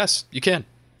says yes, you can.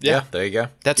 Yeah, there you go.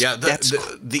 That's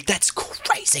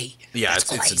crazy. Yeah,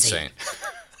 it's insane.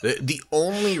 The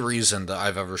only reason that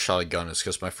I've ever shot a gun is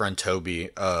because my friend Toby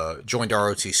joined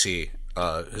ROTC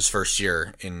his first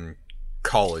year in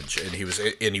college, and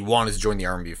he wanted to join the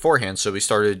army beforehand, so he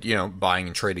started buying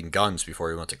and trading guns before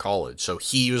he went to college. So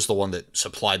he was the one that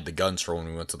supplied the guns for when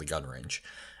we went to the gun range,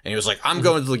 and he was like, "I'm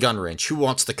going to the gun range. Who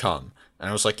wants to come?" And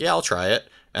I was like, "Yeah, I'll try it."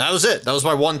 And that was it. That was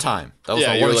my one time. That was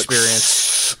my one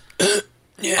experience.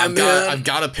 Yeah, I've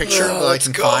got a picture that I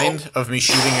can find of me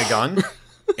shooting a gun,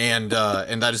 and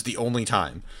that is the only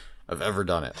time I've ever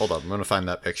done it. Hold up, I'm gonna find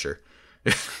that picture.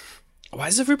 Why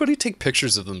does everybody take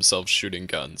pictures of themselves shooting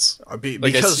guns?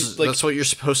 Because that's what you're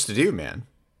supposed to do, man.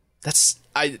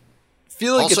 I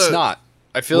feel like also, it's not.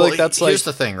 I feel like that's here's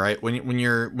the thing, right? When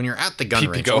you're at the gun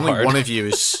range, only one of you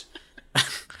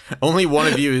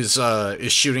is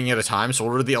shooting at a time. So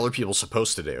what are the other people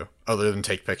supposed to do other than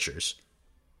take pictures?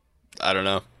 I don't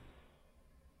know.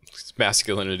 It's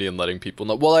masculinity and letting people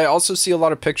know. Well, I also see a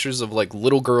lot of pictures of like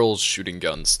little girls shooting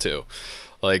guns too.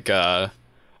 Like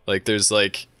there's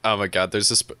like, oh my God, there's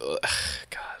this, God,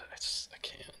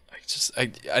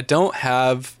 I don't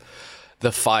have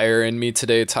the fire in me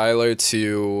today, Tyler, or at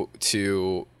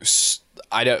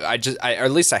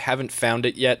least I haven't found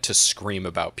it yet to scream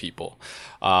about people.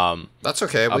 That's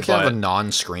okay. We can have a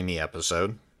non-screamy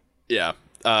episode. Yeah.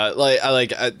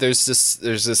 There's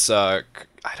this I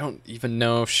don't even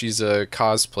know if she's a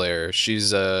cosplayer.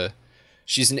 She's an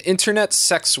internet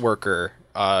sex worker,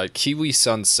 Kiwi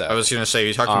Sunset. I was gonna say,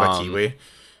 you're talking about Kiwi?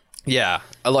 Yeah.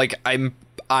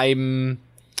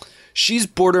 She's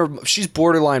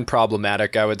borderline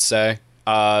problematic, I would say.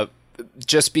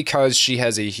 Just because she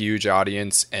has a huge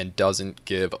audience and doesn't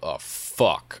give a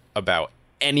fuck about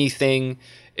anything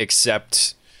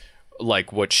except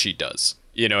like what she does.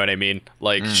 You know what I mean?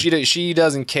 Like she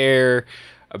doesn't care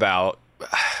about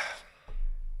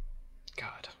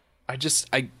God.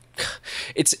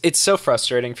 It's so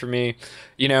frustrating for me,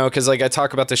 you know, because like I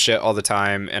talk about this shit all the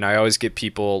time, and I always get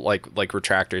people like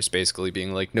retractors basically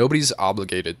being like, nobody's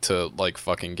obligated to like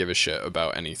fucking give a shit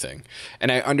about anything,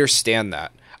 and I understand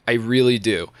that. I really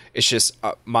do. It's just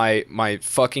my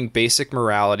fucking basic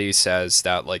morality says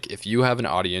that like if you have an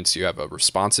audience, you have a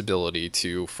responsibility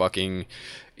to fucking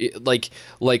like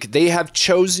they have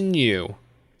chosen you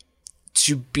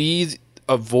to be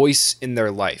a voice in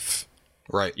their life,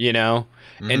 right? You know.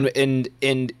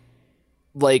 And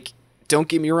like, don't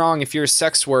get me wrong, if you're a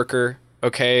sex worker,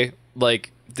 okay,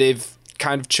 like they've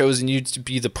kind of chosen you to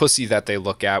be the pussy that they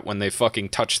look at when they fucking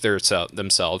touch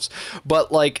themselves.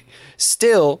 But like,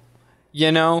 still,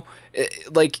 you know,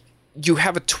 like you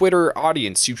have a Twitter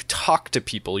audience, you talk to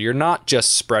people. You're not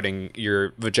just spreading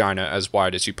your vagina as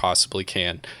wide as you possibly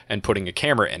can and putting a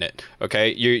camera in it.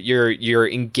 Okay, you're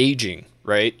engaging.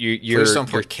 Right? Please don't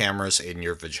put cameras in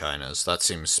your vaginas. That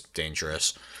seems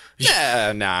dangerous.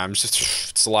 Yeah, nah.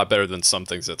 It's a lot better than some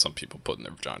things that some people put in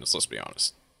their vaginas. Let's be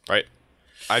honest, right?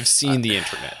 I've seen the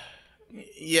internet.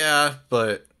 Yeah,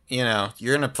 but you know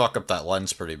you're gonna fuck up that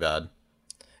lens pretty bad.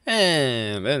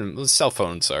 And cell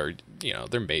phones are, you know,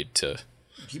 they're made to.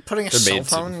 You putting a cell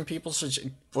phone in people's?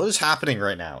 What is happening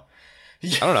right now?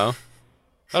 I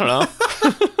don't know.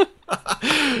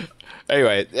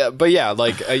 Anyway, but yeah,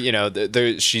 like you know,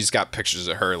 she's got pictures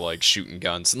of her like shooting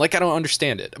guns, and like I don't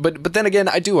understand it, but then again,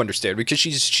 I do understand because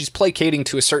she's placating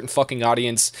to a certain fucking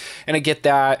audience, and I get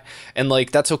that, and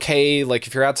like that's okay. Like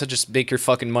if you're out to just make your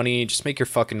fucking money, just make your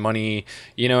fucking money.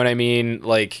 You know what I mean?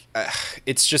 Like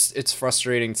it's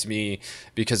frustrating to me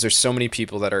because there's so many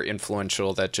people that are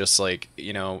influential that just like,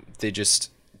 you know, they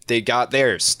got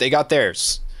theirs.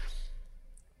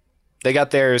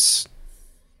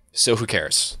 So who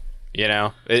cares? You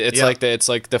know, it's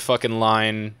like the fucking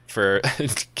line for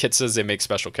Kit says they make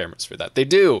special cameras for that. They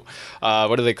do.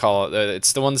 What do they call it?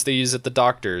 It's the ones they use at the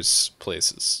doctor's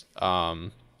places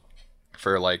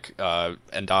for like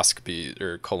endoscopy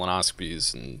or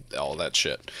colonoscopies and all that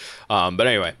shit. But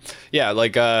anyway, yeah,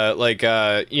 like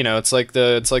you know, it's like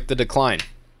the decline.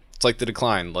 It's like the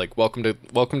decline. Like welcome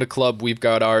to club. We've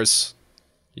got ours.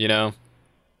 You know,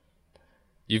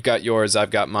 you've got yours. I've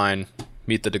got mine.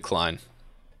 Meet the decline.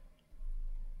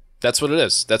 That's what it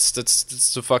is. That's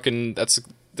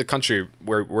the country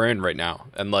we're in right now.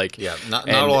 And like, yeah, not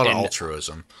a lot of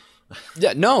altruism.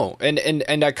 Yeah, no.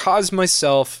 And I caused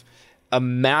myself a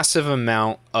massive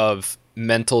amount of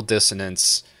mental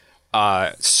dissonance,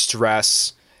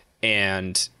 stress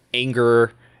and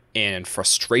anger and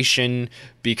frustration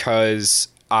because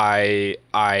I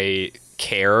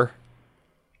care.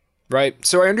 Right?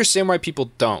 So I understand why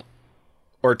people don't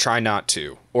or try not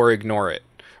to or ignore it.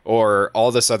 Or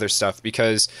all this other stuff,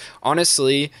 because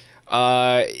honestly,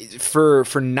 for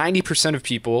 90% of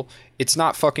people, it's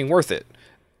not fucking worth it.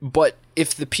 But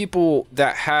if the people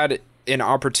that had an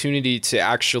opportunity to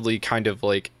actually kind of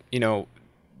like, you know,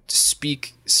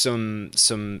 speak some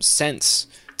sense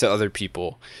to other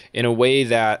people in a way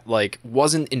that like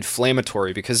wasn't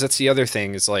inflammatory, because that's the other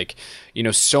thing is like, you know,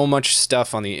 so much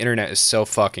stuff on the internet is so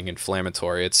fucking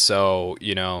inflammatory. It's so,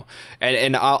 you know,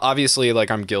 and obviously like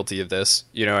I'm guilty of this,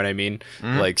 you know what I mean?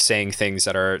 Like saying things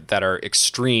that are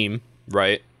extreme,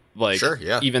 right? Like, sure,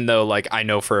 yeah. Even though like I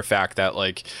know for a fact that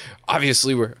like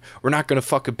obviously we're not gonna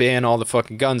fucking ban all the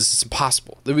fucking guns. It's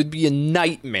impossible. It would be a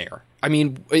nightmare. I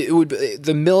mean,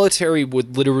 the military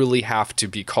would literally have to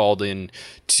be called in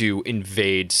to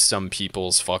invade some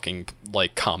people's fucking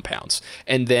like compounds,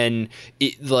 and then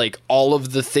like all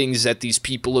of the things that these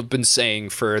people have been saying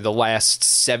for the last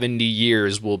 70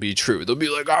 years will be true. They'll be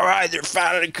like, all right, they're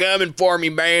finally coming for me,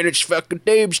 man. It's fucking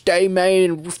doomsday,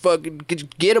 man. We're fucking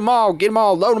get them all,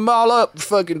 load them all up.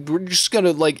 We're just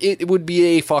gonna like it would be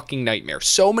a fucking nightmare.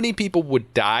 So many people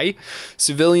would die,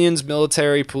 civilians,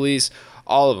 military, police,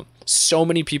 all of them. So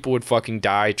many people would fucking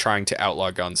die trying to outlaw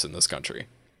guns in this country.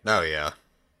 Oh, yeah.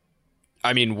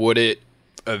 I mean, would it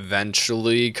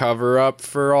eventually cover up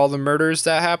for all the murders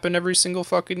that happen every single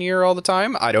fucking year all the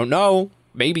time? I don't know.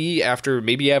 Maybe after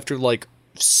like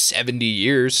 70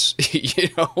 years, you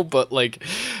know, but like,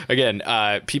 again,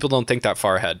 people don't think that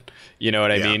far ahead. You know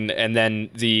what I mean? And then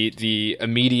the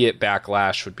immediate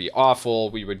backlash would be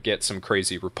awful. We would get some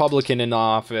crazy Republican in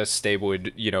office. They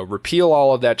would, you know, repeal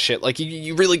all of that shit. Like,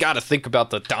 you really got to think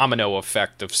about the domino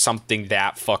effect of something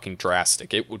that fucking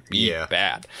drastic. It would be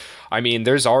bad. I mean,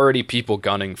 there's already people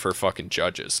gunning for fucking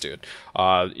judges, dude.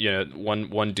 You know,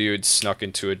 one dude snuck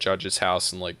into a judge's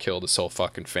house and like killed his whole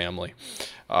fucking family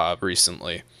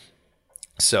recently.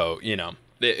 So,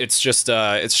 it's just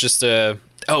a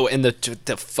oh, and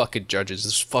the fucking judges,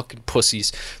 those fucking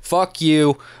pussies. Fuck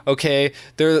you. Okay,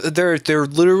 they're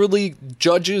literally,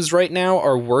 judges right now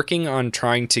are working on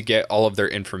trying to get all of their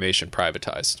information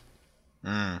privatized.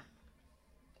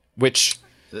 Which,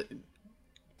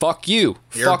 fuck you.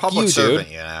 You're fuck a public you, servant,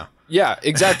 dude. you know. Yeah,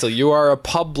 exactly. You are a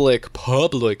public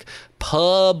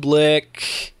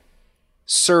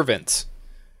servant.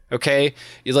 Okay?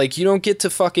 You don't get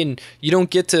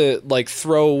to like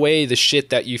throw away the shit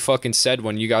that you fucking said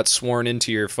when you got sworn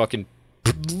into your fucking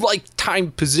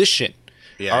lifetime position.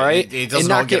 Yeah, all right? it doesn't and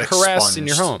not all get harassed in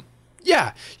your expunged. home.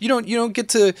 Yeah, you don't get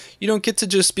to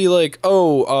just be like,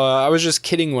 oh, I was just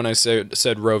kidding when I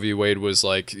said Roe v. Wade was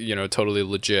like, totally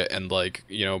legit and like,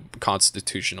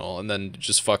 constitutional, and then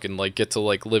just fucking like get to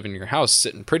like live in your house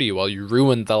sitting pretty while you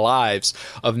ruin the lives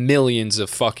of millions of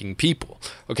fucking people.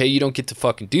 Okay, you don't get to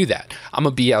fucking do that. I'm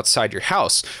gonna be outside your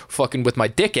house, fucking with my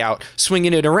dick out,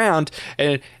 swinging it around,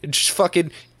 and just fucking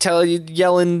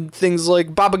yelling things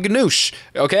like Baba Ganoush.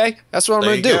 Okay, that's what I'm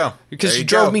gonna do. Because you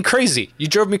drove me crazy. You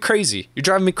drove me crazy. You're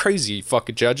driving me crazy, you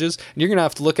fucking judges. And you're gonna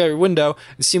have to look out your window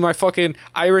and see my fucking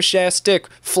Irish ass dick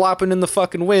flopping in the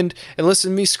fucking wind and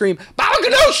listen to me scream Baba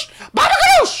Ganoush, Baba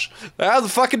Ganoush, out the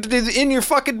fucking in your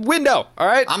fucking window. All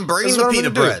right, I'm bringing the pita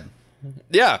bread.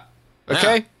 Yeah.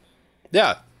 Okay.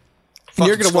 Yeah. Fucking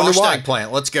You're gonna wonder why.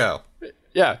 Eggplant. Let's go.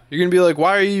 Yeah, you're gonna be like,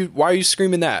 why are you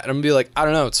screaming that? And I'm gonna be like, I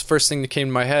don't know, it's the first thing that came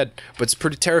to my head, but it's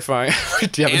pretty terrifying.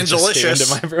 And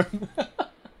delicious. Into my room.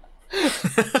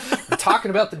 I'm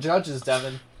talking about the judges,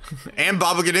 Devin. And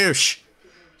Baba Ganoush.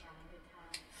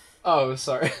 Oh,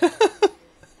 sorry.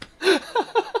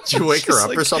 Did you wake her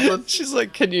up or something? She's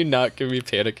like, can you not give me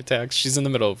panic attacks? She's in the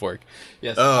middle of work.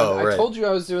 Yes. Oh, I right. told you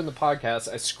I was doing the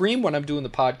podcast. I scream when I'm doing the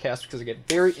podcast because I get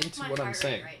very into what I'm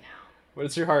saying. Right now. What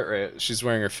is your heart rate? She's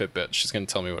wearing her Fitbit. She's gonna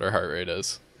tell me what her heart rate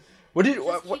is. What did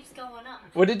Keeps going up.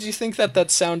 what did you think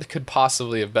that sound could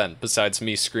possibly have been besides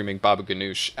me screaming Baba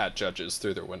Ganoush at judges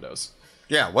through their windows?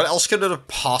 Yeah, what else could it have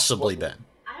possibly been?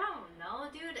 I don't know,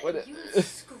 dude. What- You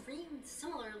screamed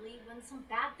similarly when some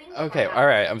bad things. Okay, were all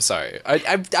right. I'm sorry.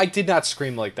 I did not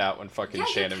scream like that when fucking Yeah,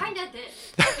 Shannon. you kinda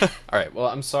did. All right. Well,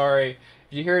 I'm sorry.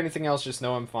 If you hear anything else, just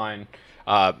know I'm fine.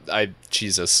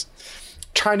 Jesus,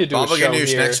 trying to do Baba a show Ganoush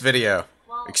here. next video.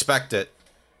 Well- Expect it.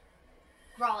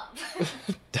 Roll up.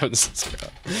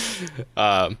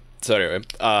 So anyway,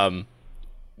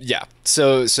 yeah.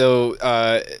 So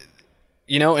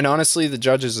and honestly, the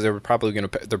judges they're probably gonna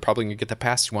get the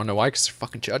pass. You want to know why? Because they're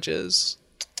fucking judges,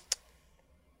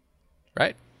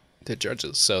 right? They're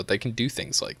judges, so they can do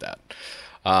things like that.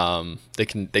 They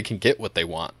can get what they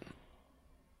want,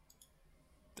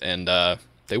 and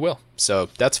they will. So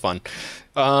that's fun.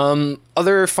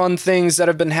 Other fun things that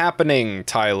have been happening,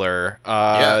 Tyler.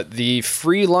 The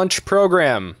free lunch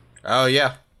program. Oh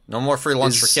yeah, no more free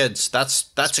lunch for kids.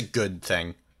 That's a good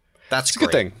thing. That's It's a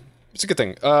good thing. It's a good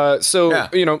thing.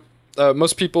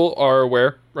 Most people are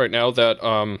aware right now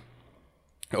that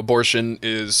abortion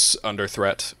is under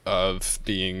threat of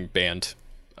being banned,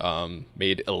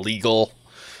 made illegal.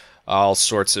 All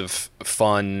sorts of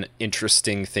fun,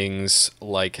 interesting things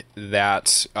like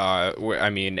that.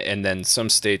 And then some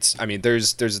states. I mean,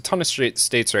 there's a ton of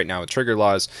states right now with trigger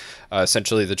laws.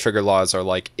 Essentially, the trigger laws are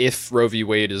like, if Roe v.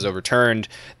 Wade is overturned,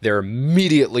 they're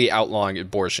immediately outlawing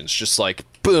abortions. Just like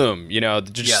boom, they're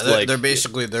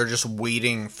just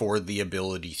waiting for the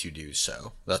ability to do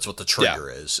so. That's what the trigger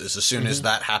is. As soon as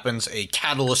that happens, a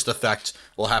catalyst effect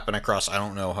will happen across. I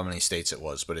don't know how many states it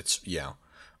was, but it's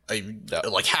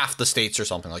like half the states or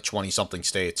something, like 20-something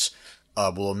states,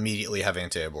 will immediately have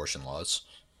anti-abortion laws.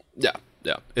 Yeah.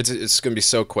 It's gonna be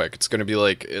so quick. It's gonna be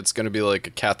like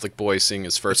a Catholic boy seeing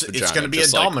his first vagina. It's gonna be a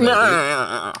just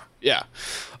domino. Yeah.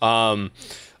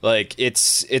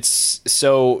 It's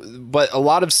so, but a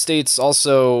lot of states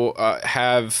also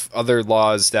have other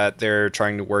laws that they're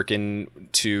trying to work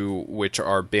into, which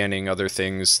are banning other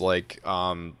things like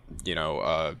fucking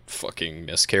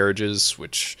miscarriages,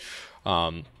 which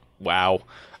wow.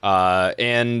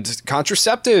 And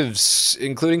contraceptives,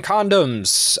 including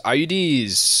condoms,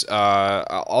 IUDs,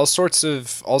 all sorts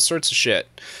of shit.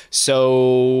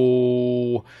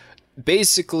 So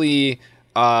basically,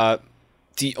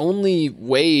 the only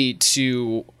way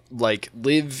to like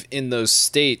live in those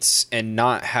states and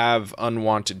not have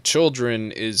unwanted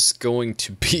children is going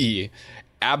to be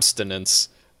abstinence,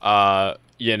 or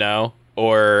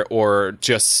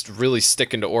just really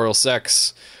sticking to oral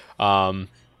sex.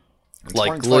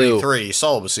 Like 2023,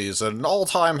 celibacy is at an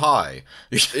all-time high.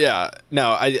 Yeah,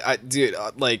 no, I dude,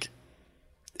 like,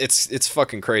 it's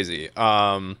fucking crazy.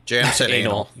 Jam said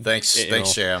anal. Thanks,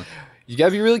 Jam. You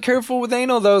gotta be really careful with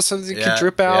anal though. Something can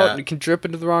drip out and it can drip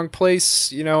into the wrong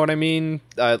place. You know what I mean?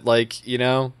 Like, you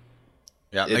know.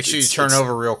 Yeah, make sure you turn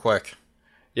over real quick.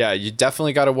 Yeah, you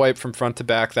definitely got to wipe from front to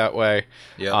back that way.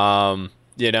 Yeah.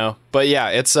 You know, but yeah,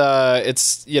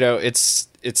 it's you know, it's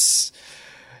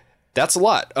that's a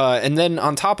lot. And then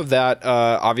on top of that,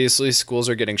 obviously schools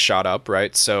are getting shot up,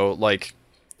 right? So like,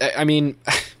 I mean,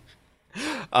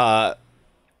 I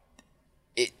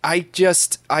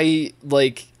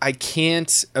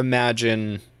can't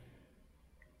imagine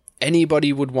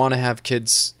anybody would want to have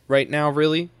kids right now,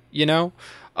 really, you know?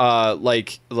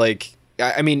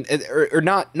 I mean, or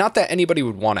not that anybody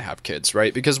would want to have kids,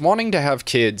 right? Because wanting to have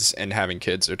kids and having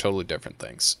kids are totally different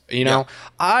things. You know,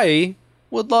 I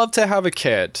would love to have a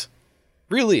kid.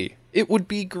 Really, it would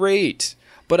be great.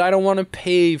 But I don't want to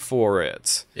pay for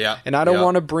it. Yeah. And I don't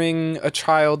want to bring a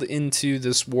child into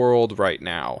this world right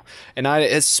now. And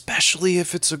especially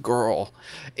if it's a girl,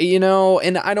 you know,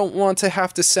 and I don't want to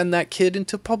have to send that kid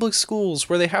into public schools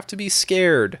where they have to be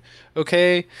scared.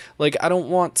 Okay. Like, I don't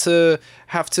want to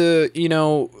have to, you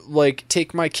know, like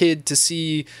take my kid to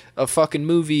see a fucking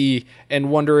movie and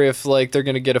wonder if like they're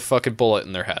going to get a fucking bullet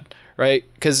in their head. Right?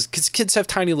 Because kids have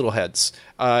tiny little heads.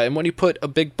 And when you put a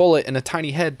big bullet in a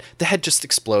tiny head, the head just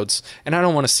explodes. And I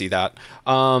don't want to see that.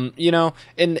 You know,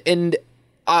 and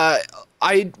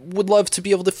I would love to be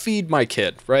able to feed my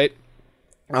kid, right?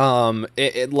 And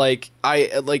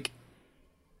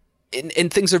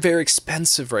things are very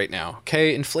expensive right now.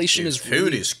 Okay. Inflation is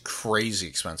food is crazy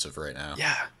expensive right now.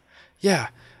 Yeah. Yeah.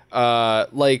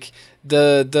 Like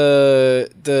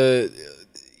the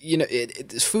you know,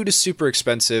 food is super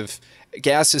expensive.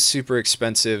 Gas is super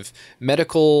expensive.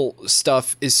 Medical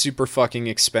stuff is super fucking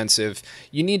expensive.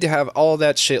 You need to have all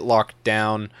that shit locked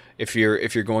down if you're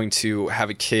going to have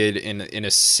a kid in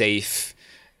a safe.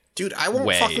 Dude, I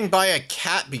won't fucking buy a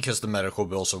cat because the medical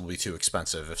bills will be too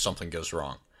expensive if something goes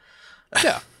wrong.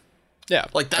 Yeah. Yeah.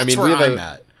 Like, that's where I'm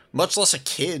at. Much less a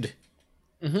kid.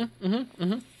 And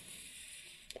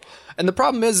the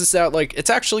problem is that, like, it's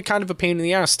actually kind of a pain in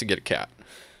the ass to get a cat.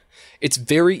 It's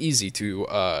very easy to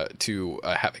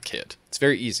have a kid. It's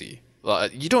very easy.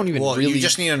 You don't even really... you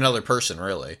just need another person,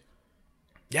 really.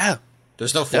 Yeah.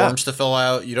 There's no forms to fill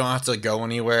out. You don't have to go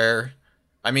anywhere.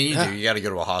 I mean, you do. You got to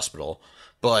go to a hospital.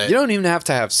 But you don't even have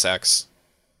to have sex.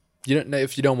 You don't,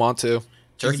 if you don't want to.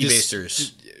 Turkey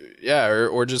basters. Yeah,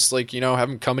 or just, like, you know, have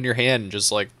them come in your hand and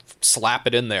just, like, slap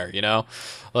it in there, you know?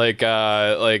 Like,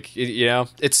 you know,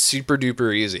 it's super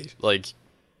duper easy. Like,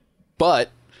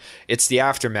 but... it's the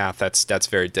aftermath that's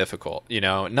very difficult, you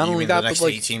know. Not only that, the next but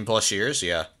like 18 plus years,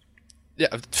 yeah,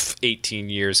 18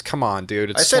 years. Come on,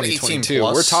 dude. It's I said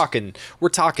 2022. We're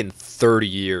talking 30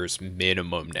 years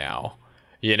minimum now.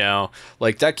 You know,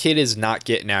 like that kid is not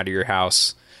getting out of your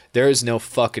house. There is no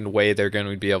fucking way they're going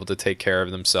to be able to take care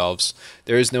of themselves.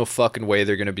 There is no fucking way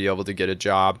they're going to be able to get a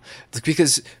job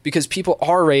because people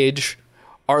our age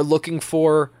are looking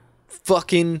for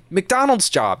fucking McDonald's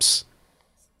jobs.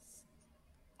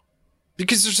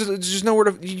 Because there's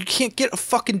nowhere to... you can't get a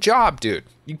fucking job, dude.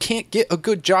 You can't get a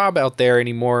good job out there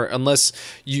anymore unless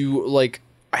you, like,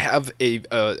 have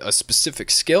a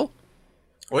specific skill.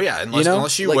 Well, yeah,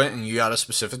 unless you like, went and you got a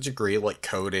specific degree, like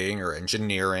coding or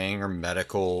engineering or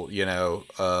medical, you know,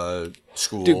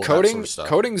 school, dude, coding, that sort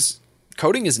of stuff.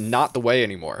 Coding is not the way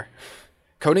anymore.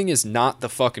 Coding is not the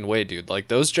fucking way, dude. Like,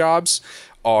 those jobs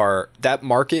are... that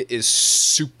market is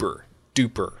super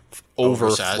duper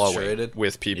overflowing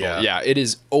with people. Yeah, it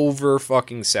is over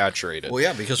fucking saturated. Well,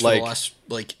 yeah, because for the last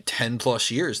like 10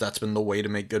 plus years, that's been the way to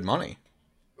make good money.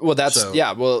 Well,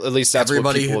 well, at least that's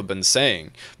what people have been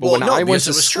saying. But when I went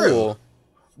to school,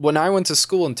 when I went to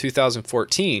school in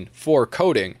 2014 for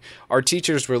coding, our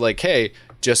teachers were like, "Hey,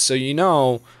 just so you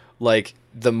know, like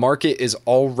the market is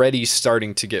already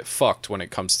starting to get fucked when it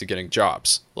comes to getting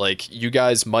jobs. Like, you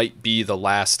guys might be the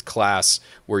last class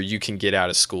where you can get out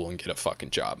of school and get a fucking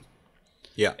job."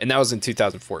 Yeah. And that was in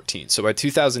 2014. So by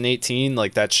 2018,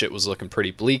 like, that shit was looking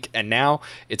pretty bleak. And now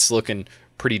it's looking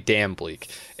pretty damn bleak.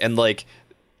 And, like,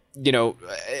 you know,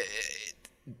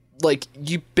 like,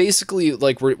 you basically,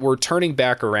 like, we're turning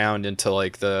back around into,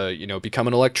 like, the, you know, become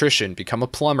an electrician, become a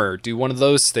plumber, do one of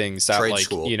those things that, trade like,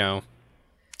 school. You know,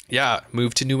 yeah,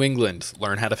 move to New England,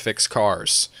 learn how to fix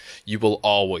cars. You will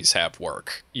always have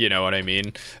work. You know what I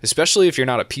mean? Especially if you're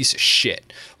not a piece of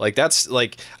shit. Like, that's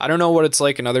like, I don't know what it's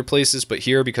like in other places, but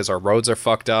here, because our roads are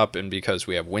fucked up and because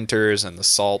we have winters and the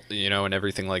salt, you know, and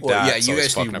everything like that. Yeah, you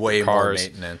guys need way more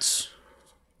maintenance.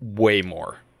 Way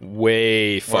more.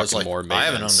 Way fucking more maintenance. I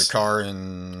haven't owned a car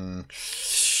in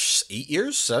 8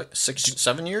 years,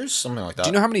 7 years, something like that. Do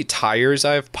you know how many tires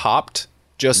I've popped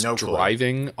just No clue.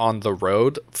 driving on the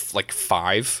road, like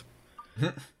 5.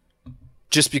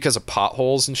 Just because of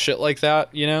potholes and shit like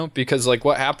that, you know? Because like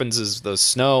what happens is the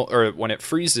snow, or when it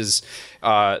freezes,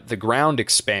 the ground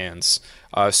expands.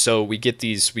 So we get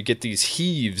these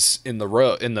heaves in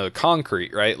the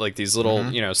concrete, right? Like these little,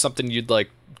 you know, something you'd like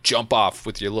jump off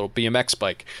with your little BMX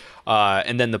bike.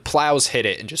 And then the plows hit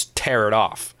it and just tear it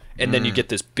off. And then you get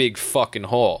this big fucking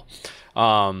hole.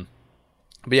 But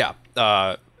yeah,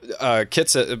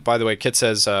 Kit by the way, Kit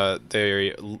says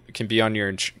they can be on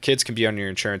your kids can be on your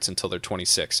insurance until they're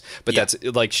 26. But that's,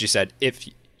 like she said, if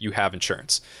you have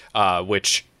insurance,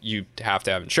 which you have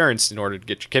to have insurance in order to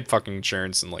get your kid fucking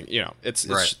insurance, and like, you know, it's a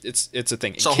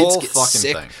thing. It's a kids whole get fucking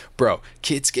sick, thing, bro.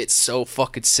 Kids get so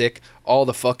fucking sick all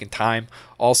the fucking time,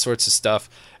 all sorts of stuff,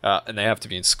 and they have to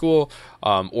be in school,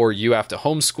 or you have to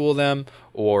homeschool them,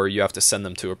 or you have to send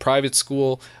them to a private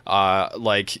school.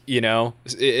 Like, you know,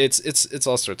 it's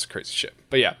all sorts of crazy shit.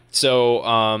 But yeah,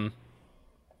 so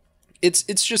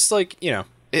it's just like, you know,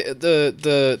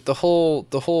 the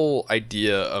whole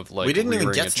idea of like, we didn't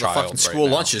even get to the fucking school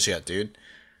lunches yet, dude.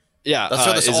 Yeah, that's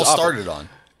what this all started on.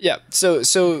 Yeah, so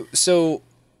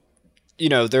you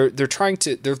know, they're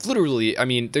literally, I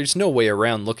mean, there's no way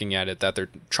around looking at it that they're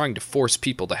trying to force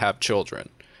people to have children,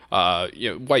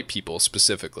 you know, white people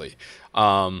specifically.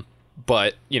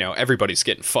 But, you know, everybody's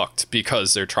getting fucked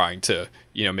because they're trying to,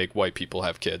 you know, make white people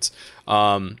have kids.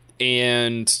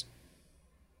 And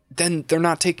then they're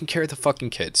not taking care of the fucking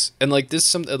kids. And like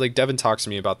this, like Devin talks to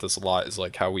me about this a lot, is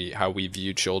like how we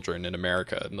view children in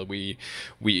America. And we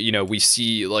you know, we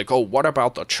see like, oh, what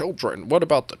about the children? What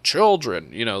about the children?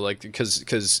 You know, like,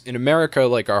 because in America,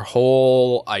 like our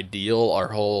whole ideal, our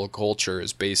whole culture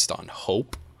is based on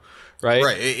hope, right?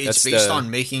 Right. It's based on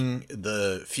making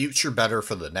the future better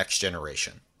for the next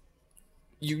generation.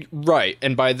 Right,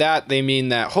 and by that they mean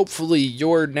that hopefully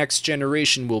your next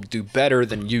generation will do better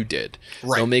than you did.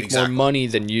 Right, they'll make more money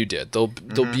than you did. They'll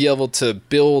be able to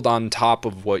build on top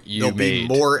of what you made. They'll be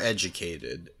more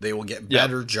educated. They will get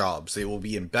better jobs. They will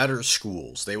be in better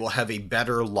schools. They will have a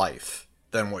better life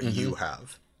than what you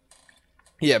have.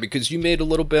 Yeah, because you made a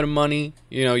little bit of money.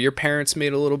 You know, your parents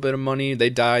made a little bit of money.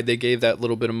 They died. They gave that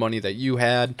little bit of money that you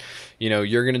had. You know,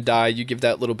 you're going to die. You give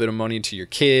that little bit of money to your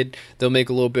kid. They'll make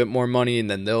a little bit more money, and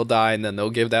then they'll die, and then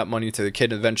they'll give that money to the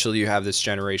kid. Eventually, you have this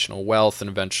generational wealth, and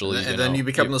eventually... And then you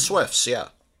become the Swifts, yeah.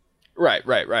 Right.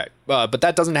 But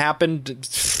that doesn't happen.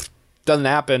 Doesn't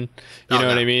happen. You know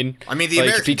what I mean? I mean, the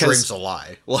American dream's a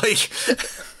lie. Like...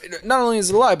 Not only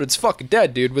is it a lie, but it's fucking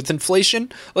dead, dude. With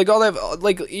inflation, like all that,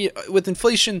 like with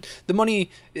inflation, the money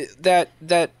that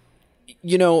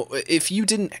you know, if you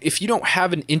don't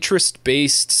have an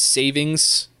interest-based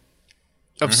savings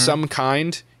of some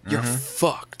kind, you're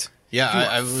fucked. Yeah,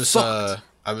 I was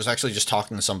actually just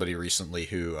talking to somebody recently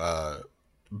who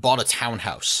bought a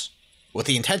townhouse with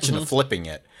the intention of flipping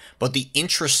it, but the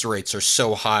interest rates are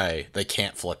so high they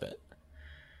can't flip it.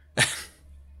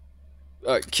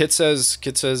 Kit says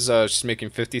she's making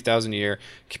 $50,000 a year,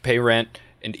 can pay rent,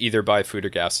 and either buy food or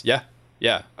gas. Yeah.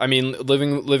 I mean,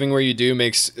 living where you do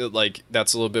makes like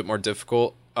that's a little bit more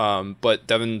difficult. But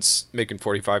Devin's making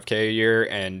 $45K a year,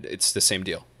 and it's the same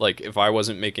deal. Like if I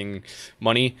wasn't making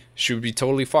money, she would be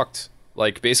totally fucked.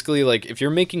 Like basically, like if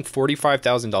you're making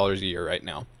 $45,000 a year right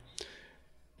now,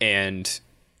 and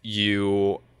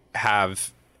you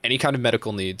have any kind of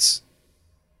medical needs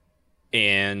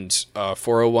and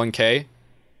 401k,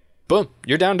 boom,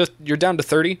 you're down to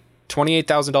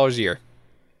 $28,000 a year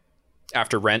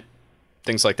after rent,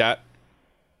 things like that.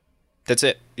 That's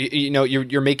it. You know,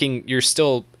 you're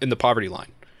still in the poverty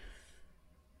line,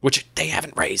 which they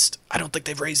haven't raised. I don't think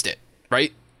they've raised it,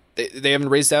 right? They haven't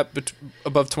raised that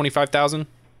above 25,000.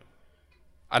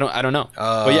 I don't know.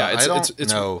 But yeah,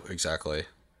 it's know exactly.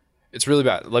 It's really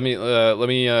bad. Let me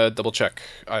double check.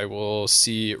 I will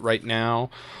see right now.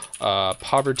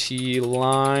 Poverty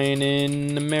line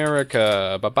in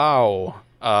America. Ba-bow.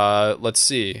 Let's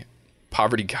see.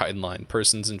 Poverty guideline.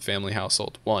 Persons and family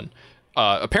household. 1.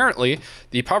 Apparently,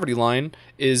 the poverty line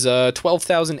is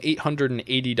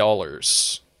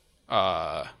 $12,880.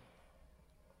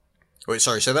 Wait,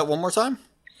 sorry. Say that one more time.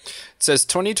 It says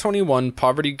 2021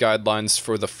 poverty guidelines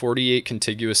for the 48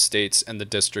 contiguous states and the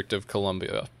District of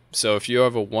Columbia. So if you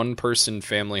have a one-person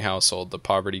family household, the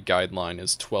poverty guideline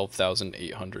is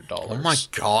 $12,800. Oh my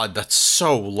god, that's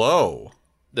so low.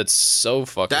 That's so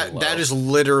fucking low. That is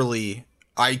literally...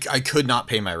 I could not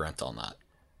pay my rent on that.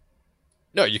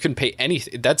 No, you couldn't pay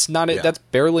anything. That's not it. Yeah. That's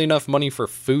barely enough money for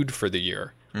food for the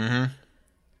year. Mm-hmm.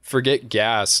 Forget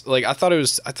gas. Like I thought it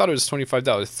was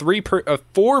 $25. A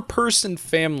 4-person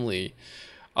family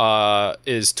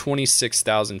is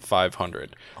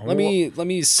 26,500. Let me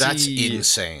see. That's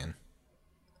insane.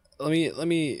 Let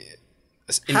me.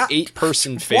 An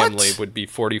 8-person family would be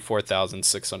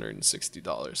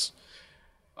 $44,660.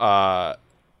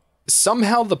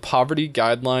 Somehow the poverty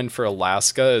guideline for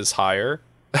Alaska is higher.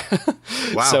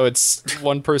 Wow. So it's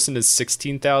one person is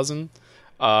 16,000.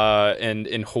 And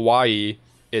in Hawaii,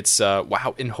 it's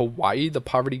in Hawaii the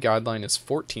poverty guideline is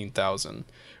 14,000,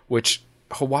 which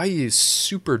Hawaii is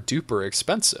super duper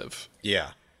expensive. Yeah.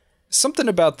 Something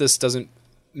about this doesn't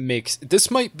make this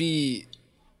might be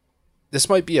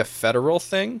a federal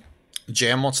thing.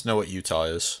 Jam wants to know what Utah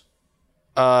is.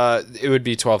 It would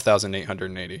be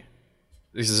 12,880.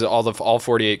 This is all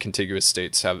 48 contiguous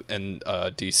states have, and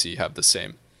DC have the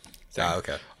same thing.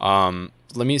 Okay.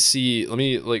 Let me see.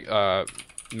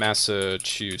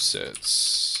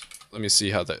 Massachusetts. Let me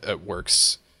see how that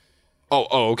works.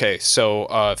 Okay.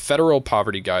 So, federal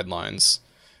poverty guidelines,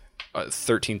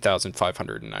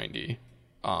 13,590.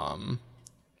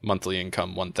 Monthly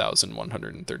income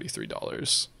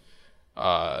 $1,133.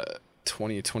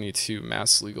 2022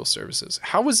 mass legal services.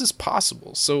 How is this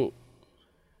possible? So,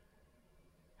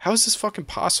 how is this fucking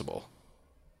possible?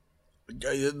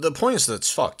 The point is that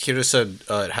it's fucked. Kira said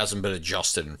it hasn't been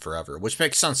adjusted in forever, which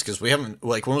makes sense because we haven't.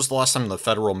 Like, when was the last time the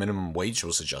federal minimum wage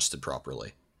was adjusted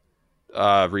properly?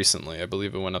 Recently, I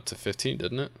believe it went up to 15,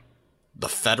 didn't it? The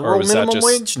federal minimum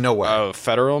wage? No way. Oh,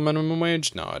 federal minimum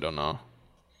wage? No, I don't know.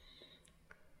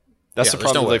 That's the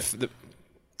problem.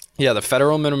 No the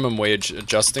federal minimum wage,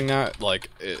 adjusting that,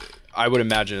 I would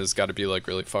imagine it's got to be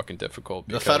really fucking difficult.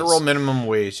 The federal minimum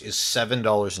wage is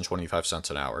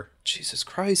 $7.25 an hour. Jesus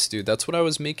Christ, dude, that's what I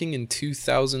was making in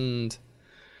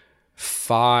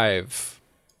 2005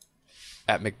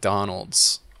 at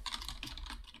McDonald's.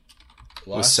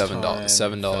 Was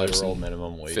 $7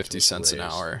 minimum wage 50 cents an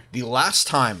hour. The last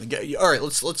time, all right,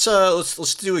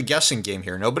 let's do a guessing game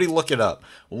here. Nobody look it up.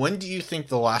 When do you think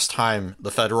the last time the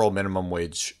federal minimum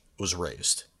wage was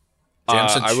raised? Jam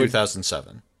said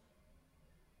 2007.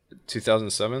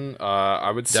 2007.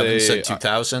 I would Devin say said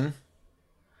 2000.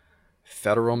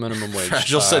 Federal minimum wage.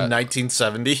 Fragile said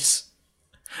 1970s.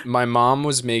 My mom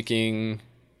was making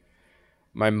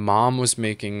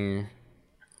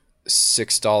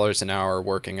 $6 an hour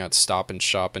working at Stop and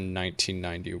Shop in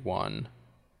 1991.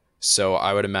 So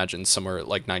I would imagine somewhere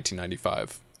like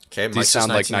 1995. Okay, these sound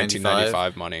like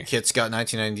 1995 money. Kit's got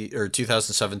 1990 or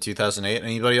 2007, 2008.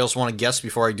 Anybody else want to guess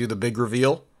before I do the big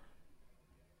reveal?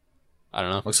 I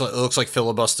don't know. It looks like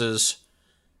filibusters.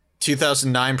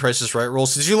 2009 Price is Right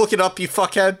rules. Did you look it up, you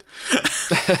fuckhead?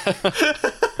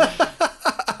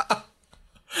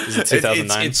 Is it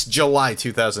 2009? It's July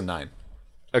 2009.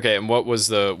 Okay, and what was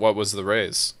the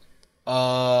raise?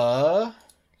 Let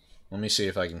me see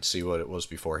if I can see what it was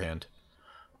beforehand.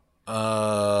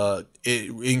 It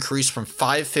increased from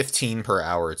 $5.15 per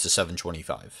hour to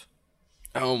 $7.25.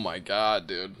 Oh my god,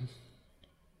 dude.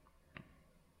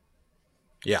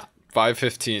 Yeah.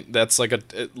 $5.15. That's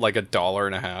like a dollar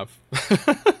and a half.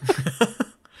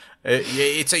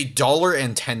 It's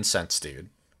 $1.10, dude.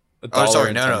 No,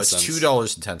 it's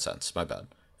 $2.10. My bad.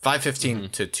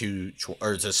 $5.15 to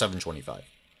 $7.25.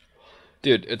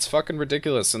 Dude, it's fucking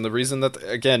ridiculous. And the reason that,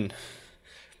 again,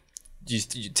 you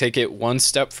take it one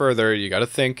step further, you got to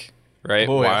think, right?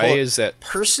 Why is that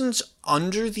persons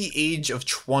under the age of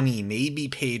 20 may be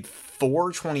paid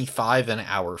 $4.25 an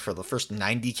hour for the first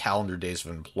 90 calendar days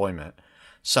of employment,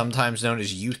 sometimes known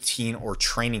as youth, teen, or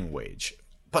training wage.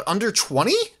 But under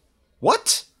 20?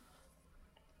 What?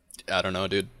 I don't know,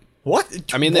 dude.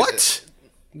 What? I mean, what?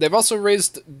 They've also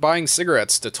raised buying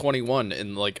cigarettes to 21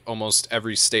 in almost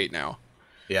every state now.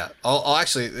 Yeah. I'll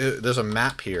actually, there's a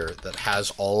map here that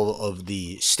has all of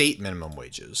the state minimum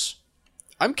wages.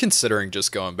 I'm considering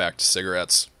just going back to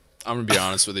cigarettes. I'm going to be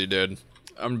honest with you, dude.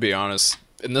 I'm going to be honest.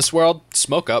 In this world,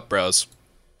 smoke up, bros.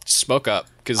 Smoke up.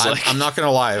 Because I'm not going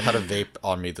to lie. I've had a vape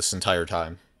on me this entire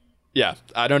time. Yeah.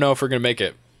 I don't know if we're going to make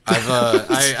it.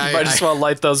 I just want to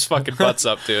light those fucking butts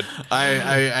up, dude. I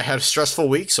had a stressful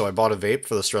week, so I bought a vape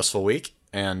for the stressful week.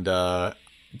 And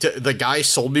the guy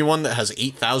sold me one that has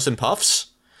 8,000 puffs.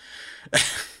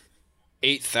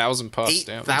 8,000 puffs.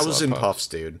 8,000 puffs,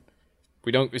 dude.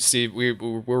 We don't see.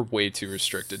 We're way too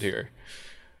restricted here.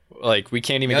 We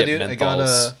can't even get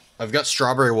menthols. I've got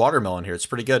strawberry watermelon here. It's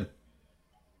pretty good.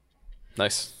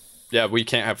 Nice. Yeah, we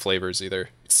can't have flavors either.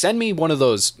 Send me one of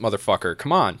those, motherfucker.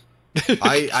 Come on.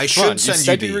 I should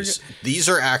send you these. These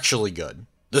are actually good.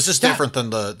 This is different than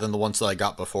the ones that I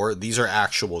got before. These are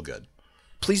actual good.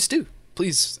 Please do.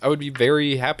 Please. I would be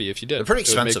very happy if you did. They're pretty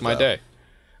expensive. It would make my day.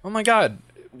 Oh my god.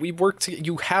 We work together.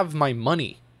 You have my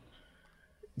money.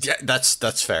 Yeah,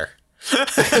 that's fair.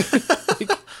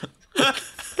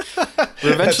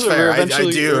 That's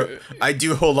fair. I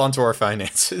do hold on to our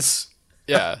finances.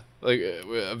 Yeah, like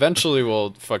eventually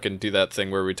we'll fucking do that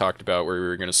thing where we talked about where we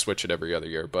were gonna switch it every other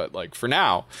year. But like for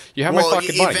now, you have my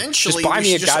fucking money. Eventually, just buy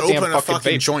me a goddamn open a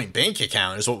fucking vape. joint bank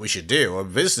account is what we should do. A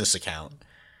business account.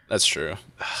 That's true.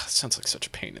 It sounds like such a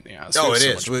pain in the ass. Oh, There's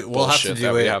it so is. much We'll have to bullshit do that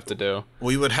it. We have to do.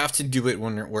 We would have to do it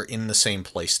when we're in the same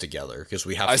place together because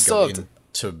we have I to still go have in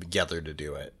together to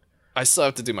do it. I still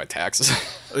have to do my taxes.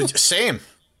 Same.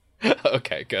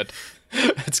 Okay, good.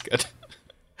 That's good.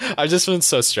 I've just been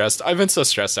so stressed. I've been so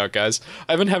stressed out, guys.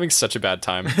 I've been having such a bad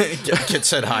time. Kit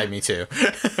said hi. Me too.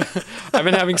 I've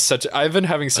been having such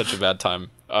a bad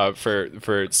time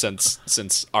for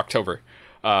since October.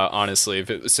 Honestly,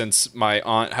 since my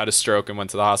aunt had a stroke and went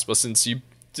to the hospital,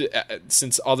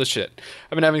 since all this shit,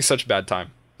 I've been having such a bad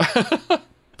time.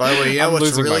 By the way, you know what's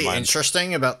losing my really mind.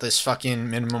 interesting about this fucking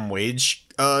minimum wage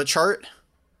chart?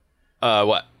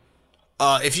 What?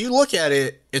 If you look at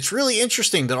it, it's really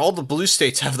interesting that all the blue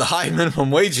states have the high minimum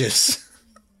wages.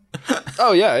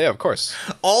 Oh yeah, of course.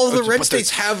 All of the red but states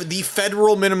have the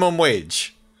federal minimum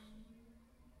wage.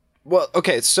 Well,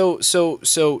 okay, so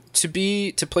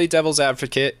to play devil's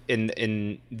advocate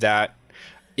in that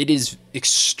it is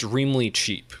extremely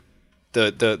cheap.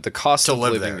 The cost of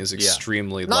live living there, is yeah.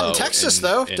 extremely low. Not in Texas,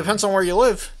 though. Depends on where you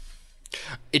live.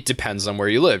 It depends on where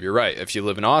you live. You're right. If you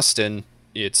live in Austin,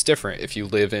 it's different. If you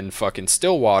live in fucking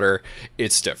Stillwater,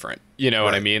 it's different. You know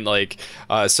what I Right. mean? Like,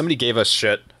 somebody gave us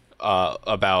shit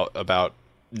about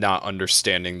not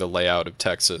understanding the layout of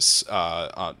Texas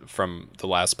from the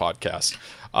last podcast.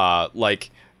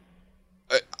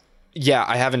 Yeah,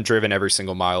 I haven't driven every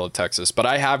single mile of Texas, but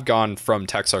I have gone from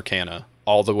Texarkana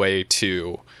all the way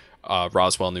to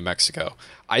Roswell, New Mexico.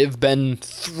 I have been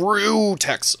through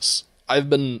Texas. I've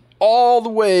been all the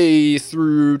way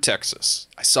through Texas.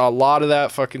 I saw a lot of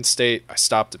that fucking state. I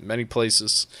stopped at many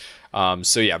places.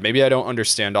 So yeah, maybe I don't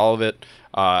understand all of it.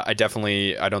 I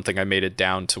don't think I made it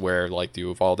down to where like the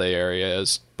Uvalde area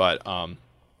is, but I'm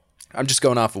just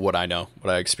going off of what I know,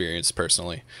 what I experienced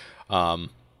personally.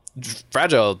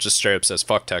 Fragile just straight up says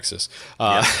fuck Texas.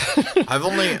 I've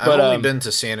only been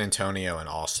to San Antonio and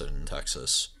Austin,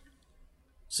 Texas.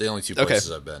 It's the only two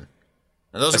places I've been,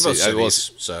 and those are both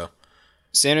cities. So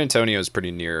San Antonio is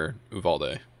pretty near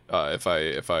Uvalde, if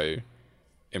I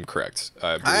am correct.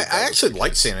 I actually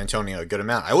liked San Antonio a good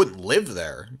amount. I wouldn't live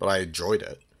there, but I enjoyed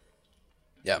it.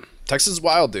 Yeah, Texas is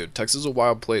wild, dude. Texas is a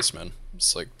wild place, man.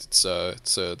 It's like it's a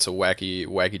wacky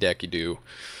dacky do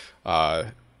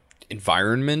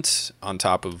environment on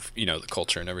top of the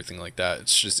culture and everything like that.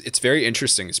 It's very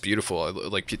interesting. It's beautiful.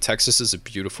 Like Texas is a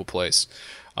beautiful place.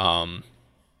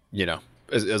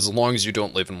 As long as you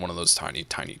don't live in one of those tiny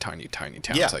towns,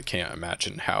 Yeah. I can't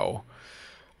imagine how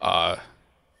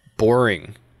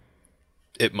boring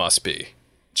it must be.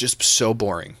 Just so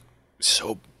boring,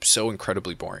 so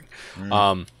incredibly boring,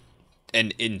 and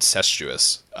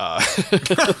incestuous.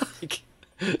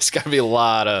 It's got to be a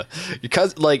lot of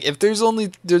because if there's only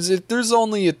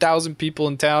 1,000 people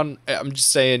in town, I'm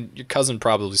just saying your cousin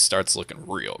probably starts looking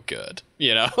real good.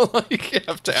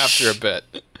 After a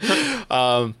bit.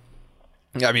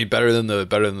 I mean, better than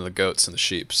the goats and the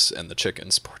sheeps and the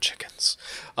chickens. Poor chickens.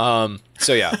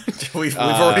 So yeah, we've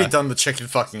already done the chicken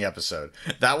fucking episode.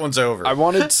 That one's over. I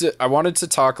wanted to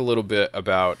talk a little bit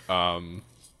about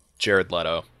Jared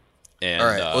Leto. And, all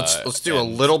right, let's do a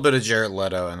little bit of Jared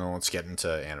Leto and then let's get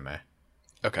into anime.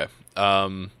 Okay.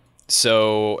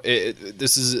 So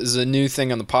this is a new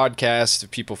thing on the podcast. If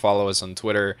people follow us on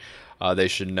Twitter, they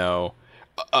should know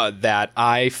that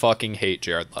I fucking hate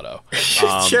Jared Leto.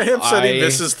 JM said he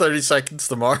misses 30 Seconds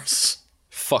to Mars.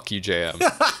 Fuck you, JM.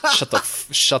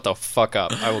 Shut the fuck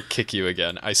up. I will kick you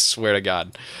again. I swear to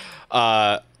God.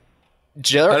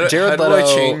 Jared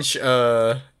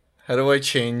Leto. How do I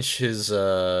change his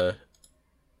name?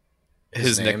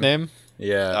 Nickname?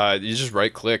 Yeah. You just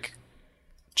right click,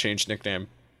 change nickname.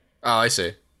 Oh, I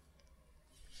see.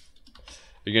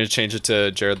 You're gonna change it to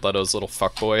Jared Leto's little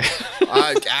fuckboy.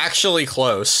 Actually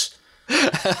close. Changed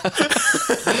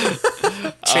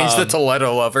it to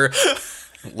Leto Lover.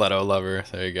 Leto Lover.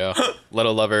 There you go.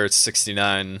 Leto Lover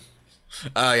 69.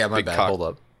 Oh yeah, my bad. Hold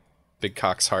up. Big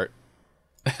cock's heart.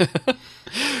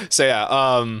 So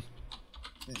yeah,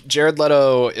 Jared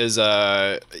Leto is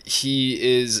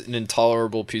he is an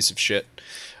intolerable piece of shit.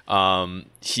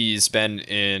 He's been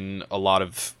in a lot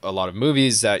of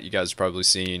movies that you guys have probably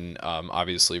seen.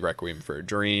 Obviously Requiem for a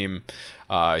Dream.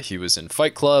 He was in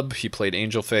Fight Club. He played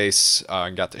Angel Face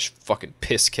and got the fucking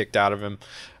piss kicked out of him,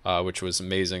 which was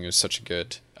amazing. It was such a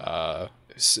good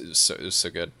so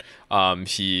good.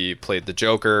 He played the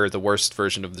Joker, the worst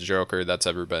version of the Joker that's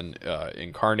ever been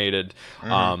incarnated.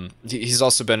 He's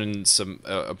also been in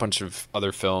a bunch of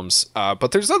other films,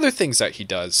 but there's other things that he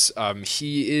does.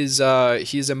 He is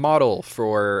a model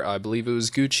for, I believe it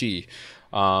was Gucci.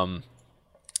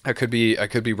 I could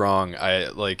be wrong.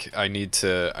 I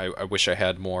wish I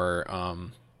had more.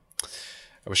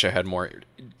 I wish I had more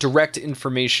direct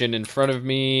information in front of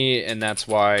me, and that's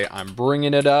why I'm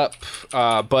bringing it up.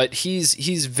 But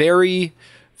he's very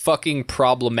fucking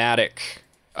problematic,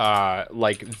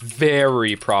 like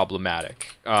very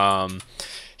problematic.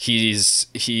 He's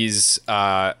he's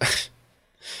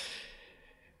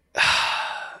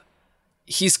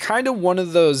kind of one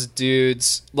of those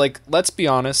dudes. Like, let's be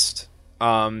honest.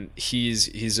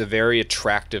 He's a very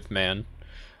attractive man.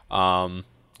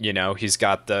 You know, he's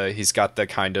got the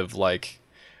kind of like,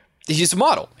 he's a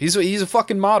model. He's a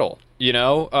fucking model. You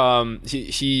know,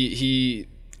 he's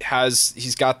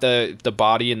got the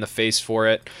body and the face for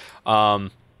it.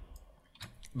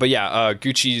 But yeah,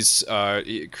 Gucci's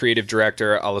creative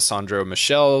director Alessandro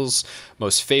Michel's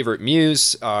most favorite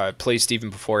muse, placed even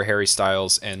before Harry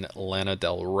Styles and Lana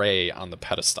Del Rey on the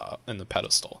pedestal.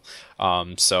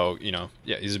 So, you know,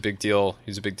 yeah, he's a big deal.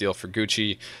 He's a big deal for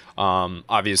Gucci.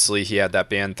 Obviously, he had that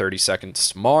band 30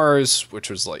 Seconds to Mars, which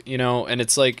was like, you know, and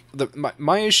it's like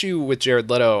my issue with Jared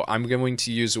Leto. I'm going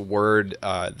to use a word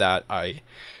that I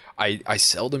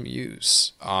seldom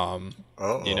use.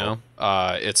 You know,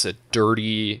 it's a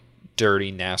dirty,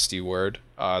 nasty word.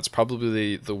 It's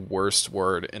probably the worst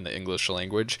word in the English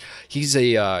language. He's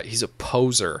a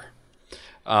poser.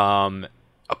 A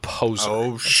poser.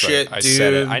 Oh shit, right. dude. I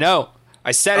said it. I know.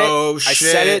 I said it. Oh shit. I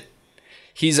said it.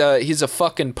 He's a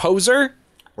fucking poser.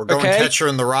 We're going Catcher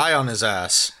in the Rye on his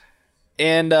ass.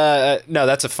 And no,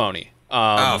 that's a phony.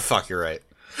 Oh fuck, you're right.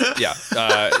 Yeah.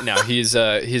 No, he's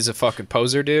a fucking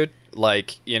poser, dude.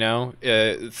 Like, you know,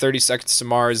 30 Seconds to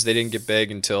Mars, they didn't get big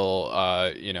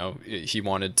until, you know, he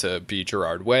wanted to be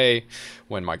Gerard Way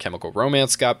when My Chemical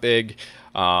Romance got big.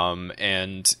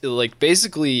 And, like,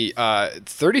 basically,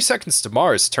 30 Seconds to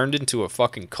Mars turned into a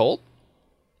fucking cult.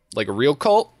 Like, a real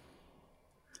cult.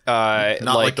 Not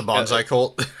like the Bonsai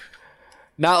Cult.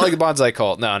 Not like a bonsai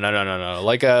cult. No.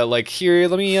 Like here,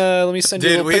 let me send you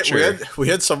a little picture. We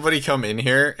had somebody come in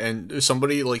here, and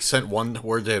somebody like sent one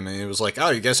word to him, and it was like, "Oh,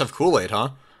 you guys have Kool-Aid, huh?"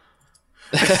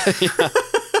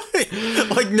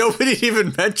 Like nobody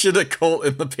even mentioned a cult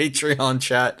in the Patreon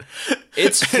chat.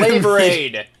 It's Flavor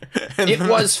Aid. It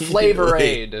was Flavor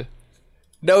Aid.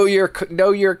 Know your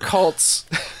cults.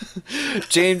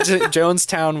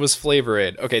 Jonestown was Flavor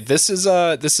Aid. Okay, this is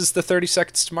the 30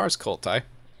 Seconds to Mars cult, Ty.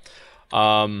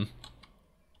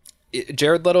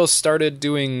 Jared Leto started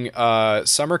doing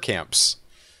summer camps.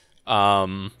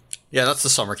 Yeah, that's the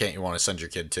summer camp you want to send your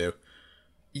kid to.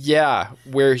 Yeah,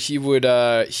 where he would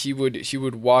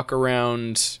walk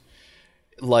around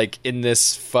like in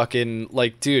this fucking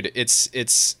like, dude,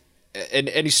 it's and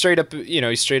he straight up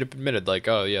admitted like,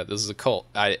 oh yeah, this is a cult.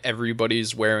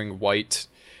 Everybody's wearing white.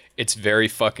 It's very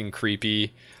fucking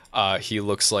creepy. He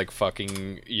looks like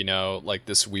fucking, you know, like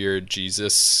this weird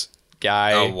Jesus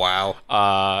guy. Oh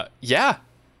wow. Yeah,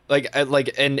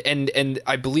 and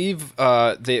I believe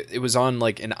it was on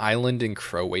like an island in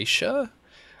Croatia,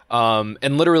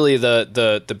 and literally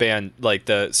the band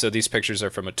so these pictures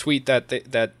are from a tweet that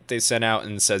they sent out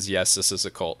and says, yes, this is a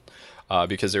cult,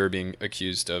 because they were being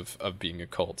accused of being a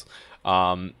cult.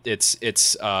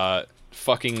 It's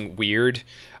fucking weird.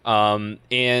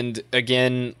 And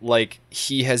again, like,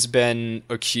 he has been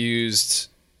accused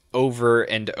over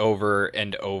and over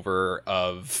and over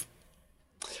of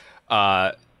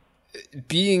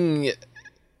being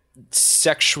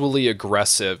sexually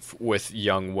aggressive with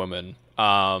young women,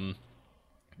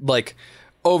 like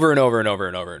over and over and over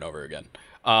and over and over again.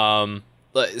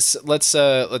 Let's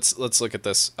look at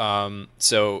this.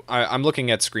 So I'm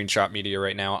looking at Screenshot Media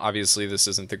right now. Obviously, this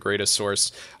isn't the greatest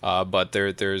source, but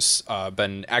there's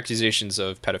been accusations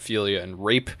of pedophilia and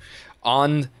rape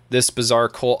on this bizarre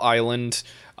cult island,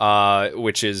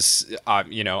 which is,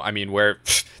 you know, I mean, where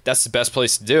that's the best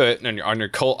place to do it on your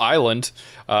cult island,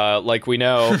 like we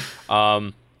know.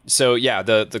 So yeah,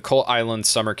 the cult island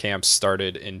summer camps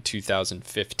started in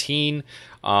 2015.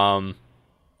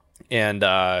 And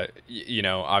you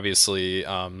know, obviously,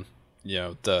 you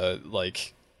know, the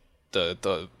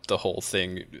whole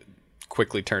thing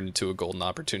quickly turned into a golden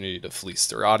opportunity to fleece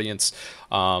their audience.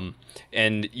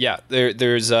 And yeah,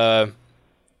 there's the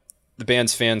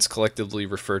band's fans collectively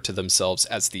refer to themselves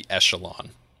as the Echelon.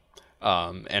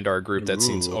 and our group that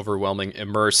seems overwhelming,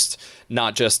 immersed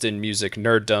not just in music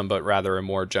nerddom, but rather a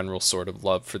more general sort of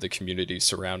love for the community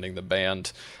surrounding the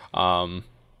band.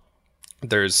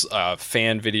 There's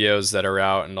fan videos that are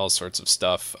out and all sorts of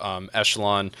stuff.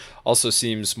 Echelon also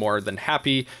seems more than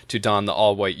happy to don the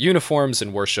all-white uniforms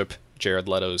and worship Jared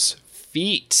Leto's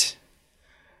feet,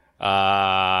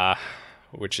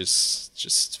 which is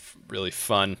just really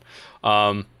fun.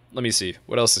 Let me see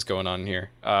what else is going on here.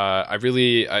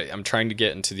 I'm trying to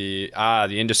get into the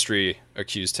industry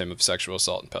accused him of sexual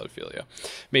assault and pedophilia.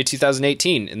 May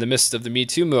 2018, in the midst of the Me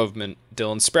Too movement,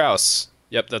 Dylan Sprouse.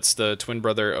 Yep, that's the twin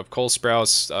brother of Cole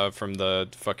Sprouse from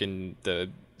the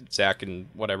Zach and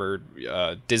whatever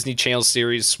Disney Channel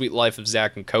series, Sweet Life of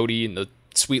Zach and Cody, and the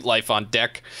Sweet Life on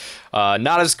Deck.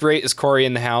 Not as great as Corey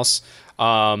in the House,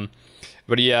 but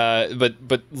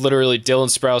literally Dylan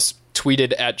Sprouse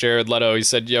tweeted at Jared Leto. He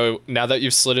said, "Yo, now that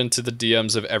you've slid into the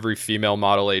DMs of every female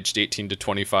model aged 18 to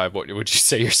 25, what would you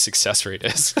say your success rate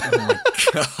is?" Oh my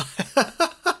god!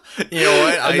 You know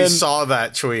what? I saw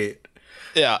that tweet.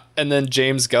 Yeah, and then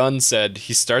James Gunn said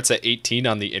he starts at 18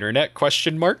 on the internet, ?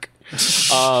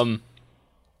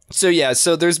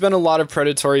 So there's been a lot of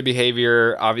predatory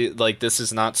behavior. Like, this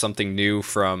is not something new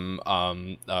from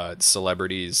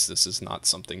celebrities. This is not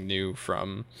something new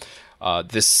from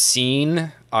this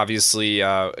scene. Obviously,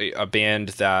 a band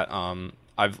that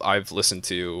I've listened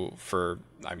to for,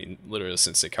 literally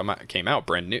since they came out,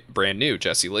 brand new.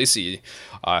 Jesse Lacey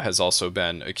has also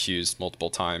been accused multiple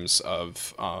times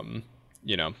of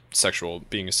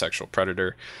being a sexual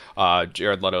predator.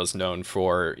 Jared Leto is known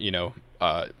for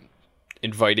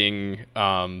inviting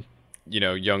young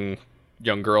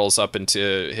girls up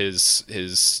into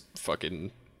his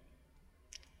fucking,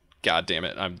 god damn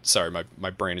it, I'm sorry,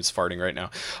 my brain is farting right now,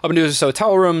 up into his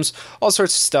hotel rooms, all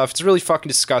sorts of stuff. It's really fucking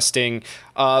disgusting.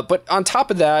 But on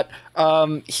top of that,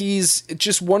 he's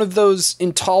just one of those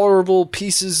intolerable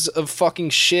pieces of fucking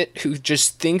shit who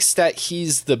just thinks that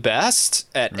he's the best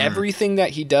at everything that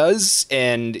he does.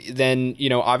 And then,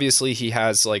 obviously he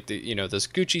has like this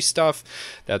Gucci stuff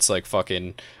that's like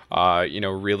fucking,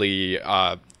 really,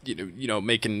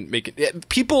 making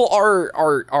people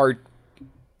are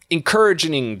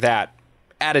encouraging that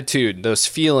attitude, those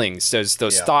feelings, those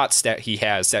thoughts that he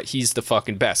has, that he's the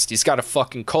fucking best. He's got a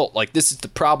fucking cult. Like, this is the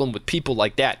problem with people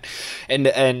like that.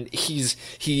 And he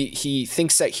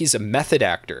thinks that he's a method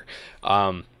actor,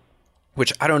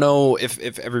 which I don't know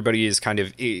if everybody is kind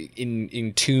of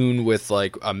in tune with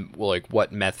like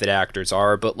what method actors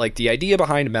are, but like the idea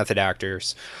behind method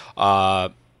actors,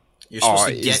 you're supposed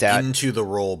to get into the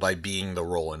role by being the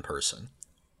role in person,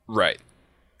 right?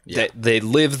 Yeah. They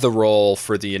live the role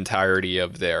for the entirety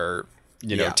of their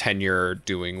tenure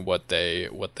doing what they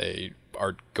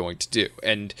are going to do.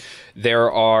 And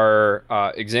there are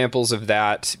examples of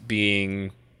that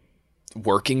being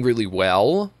working really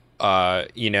well,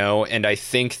 and I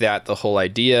think that the whole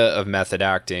idea of method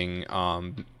acting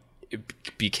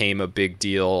it became a big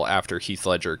deal after Heath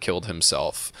Ledger killed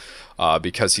himself,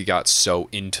 because he got so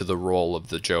into the role of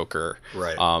the Joker,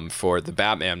 right, for the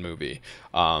Batman movie.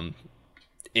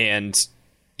 And,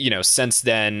 since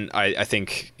then, I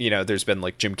think, there's been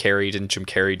like Jim Carrey. Didn't Jim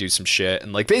Carrey do some shit?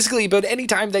 And like basically, but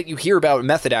anytime that you hear about a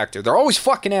method actor, they're always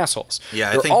fucking assholes.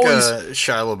 Yeah, I think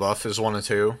Shia LaBeouf is one or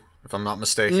two, if I'm not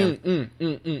mistaken.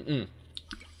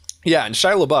 Yeah, and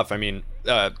Shia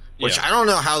LaBeouf, which I don't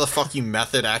know how the fuck you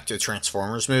method act a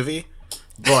Transformers movie,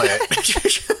 but...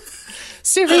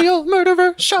 Serial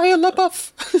murderer Shia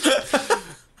LaBeouf.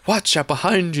 Watch out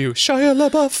behind you, Shia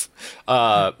LaBeouf.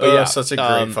 Such a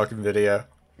great fucking video.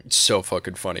 So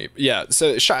fucking funny. Yeah,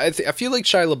 so I feel like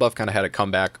Shia LaBeouf kind of had a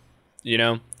comeback. He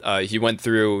went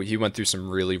through some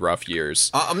really rough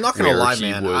years. I'm not gonna lie,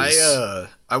 man.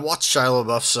 I watched Shia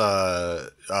LaBeouf's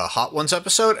Hot Ones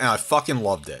episode, and I fucking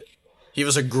loved it. He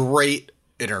was a great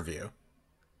interview.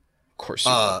 Of course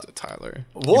you loved it, Tyler.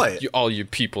 What? All you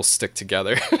people stick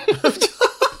together.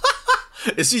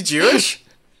 Is he Jewish?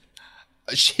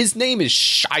 His name is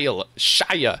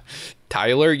Shia.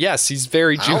 Tyler, yes, he's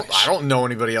very Jewish. I don't know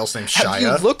anybody else named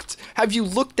Shia. Have you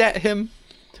looked at him,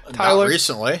 Tyler? Not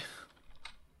recently.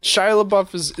 Shia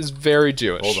LaBeouf is very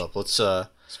Jewish. Hold up, let's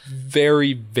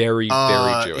very, very,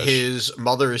 very Jewish. His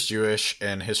mother is Jewish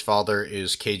and his father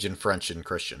is Cajun, French, and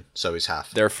Christian, so he's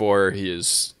half. Therefore, he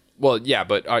is... Well, yeah,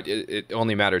 but it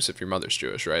only matters if your mother's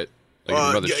Jewish, right? Like, if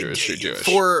your mother's Jewish, you're Jewish.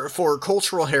 For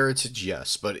cultural heritage,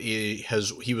 yes, but he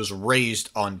was raised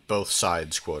on both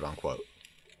sides, quote unquote.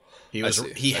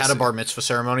 He had a bar mitzvah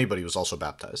ceremony, but he was also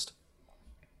baptized.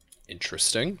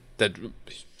 Interesting. That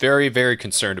very, very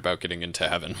concerned about getting into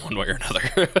heaven one way or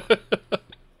another.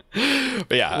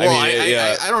 But yeah, Well, I mean,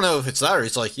 yeah, I don't know if it's that or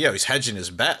it's like, he's hedging his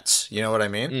bets. You know what I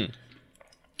mean?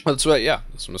 that's what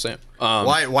I'm saying.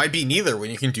 Why be neither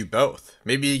when you can do both?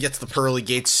 Maybe he gets the pearly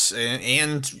gates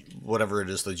and whatever it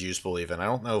is the Jews believe in. I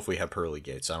don't know if we have pearly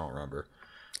gates. I don't remember.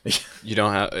 You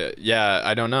don't have,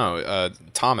 I don't know.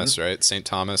 Thomas, right? St.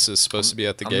 Thomas is supposed to be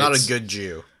at the gates. I'm not a good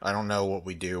Jew. I don't know what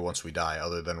we do once we die,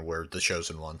 other than we're the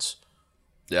chosen ones.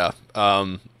 Yeah.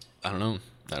 I don't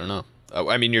know.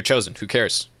 I mean, you're chosen. Who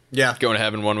cares? Yeah, Going to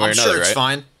heaven one way or I'm another, sure it's right?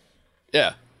 fine.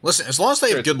 Yeah. Listen, as long as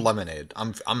they have good lemonade,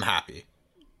 I'm happy.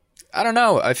 I don't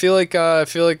know. I feel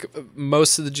like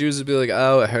most of the Jews would be like,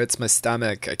 "Oh, it hurts my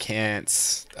stomach. I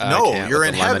can't." No, you're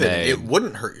in heaven. Lemonade. It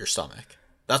wouldn't hurt your stomach.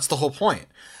 That's the whole point.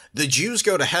 The Jews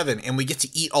go to heaven, and we get to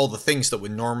eat all the things that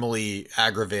would normally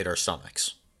aggravate our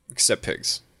stomachs. Except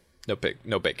pigs. No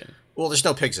bacon. Well, there's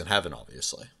no pigs in heaven,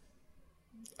 obviously.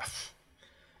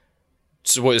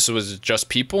 So was it just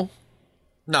people,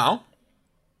 No,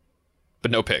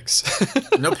 but no pigs?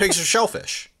 no pigs or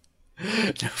shellfish.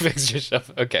 No pigs, just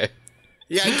okay.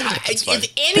 Yeah, fine.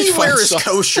 if anywhere is Some-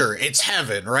 kosher, it's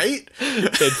heaven, right?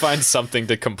 They'd find something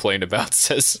to complain about.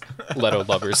 Says Leto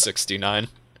Lover 69.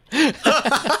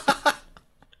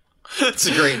 That's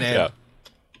a great name. Yeah.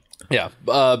 Yeah,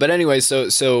 but anyway, so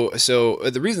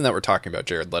the reason that we're talking about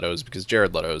Jared Leto is because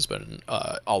Jared Leto has been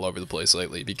all over the place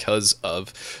lately because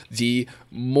of the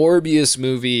Morbius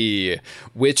movie,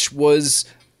 which was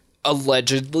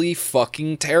allegedly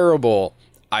fucking terrible.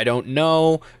 I don't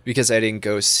know because I didn't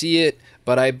go see it,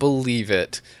 but I believe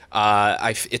it.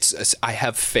 I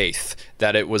have faith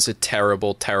that it was a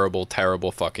terrible, terrible,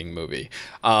 terrible fucking movie,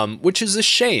 which is a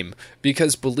shame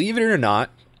because believe it or not,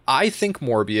 I think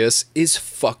Morbius is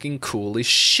fucking cool as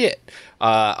shit.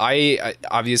 I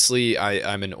obviously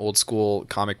I'm an old school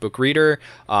comic book reader.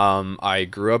 I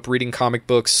grew up reading comic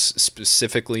books,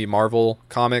 specifically Marvel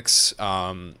comics.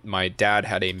 My dad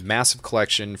had a massive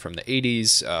collection from the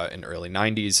 80s and early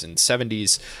 90s and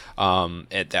 70s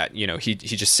that he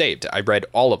just saved. I read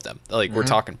all of them. Like we're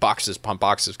talking boxes upon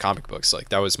boxes of comic books. Like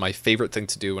that was my favorite thing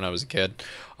to do when I was a kid.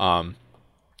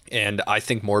 And I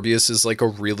think Morbius is like a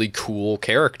really cool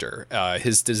character.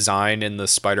 His design in the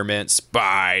Spider-Man.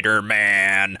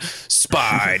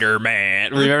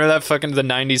 Remember that fucking the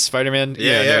 90s Spider-Man?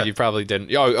 Yeah. No, you probably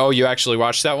didn't. Oh, you actually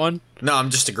watched that one? No, I'm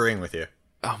just agreeing with you.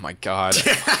 Oh my God.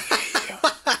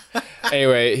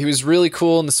 Anyway, he was really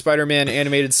cool in the Spider-Man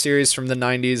animated series from the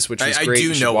 90s, which was great. I You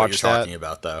do should know what watch you're that. talking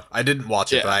about, though. I didn't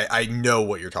watch it, Yeah. but I know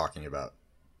what you're talking about.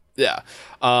 Yeah.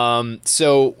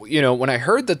 So, when I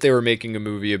heard that they were making a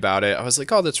movie about it, I was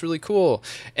like, oh, that's really cool.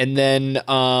 And then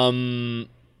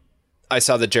I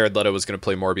saw that Jared Leto was going to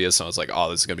play Morbius, and I was like,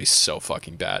 oh, this is going to be so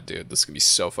fucking bad, dude. This is going to be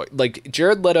so like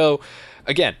Jared Leto,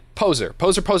 again, poser.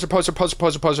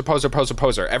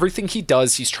 Everything he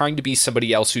does, he's trying to be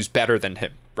somebody else who's better than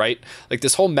him, right? Like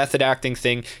this whole method acting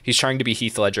thing, he's trying to be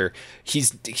Heath Ledger.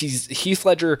 Heath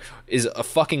Ledger is a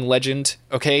fucking legend,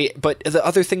 okay? But the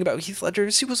other thing about Heath Ledger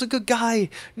is he was a good guy.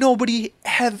 Nobody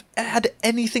have had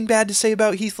anything bad to say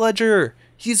about Heath Ledger.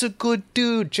 He's a good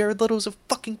dude. Jared Leto's a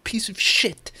fucking piece of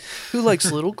shit who likes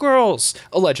little girls,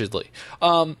 allegedly.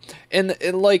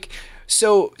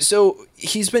 So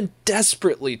he's been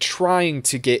desperately trying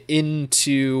to get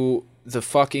into the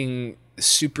fucking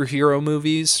superhero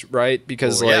movies, right?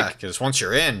 Because because once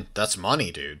you're in, that's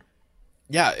money, dude.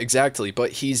 Yeah, exactly.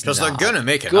 But he's Because not they're gonna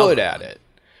make it good at it.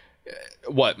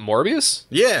 What, Morbius?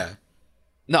 Yeah.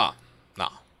 No.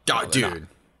 Oh, dude,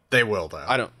 they will though.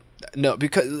 I don't. No,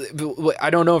 because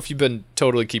I don't know if you've been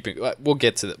totally keeping. We'll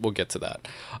get to that.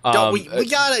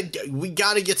 We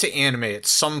gotta get to anime at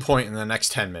some point in the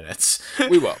next 10 minutes.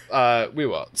 We will.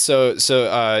 So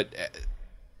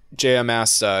JM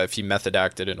asked if he method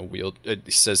acted in a wheel.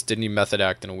 He says, didn't he method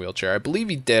act in a wheelchair? I believe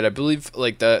he did. I believe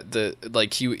like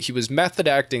he was method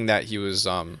acting that he was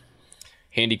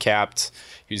handicapped.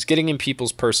 He was getting in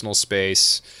people's personal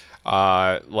space.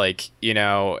 And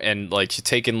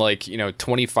taking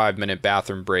 25-minute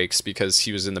bathroom breaks because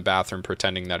he was in the bathroom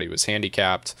pretending that he was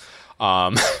handicapped.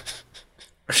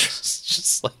 It's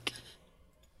just like,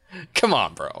 come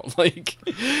on, bro. Like,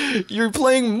 you're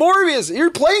playing Morbius,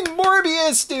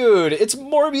 dude. It's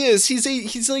Morbius.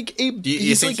 He's like a. Do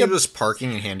you think he was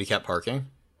parking in handicap parking?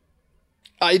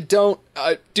 I don't,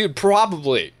 dude.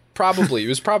 Probably. He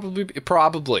was probably.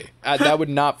 That would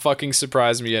not fucking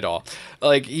surprise me at all.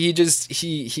 Like this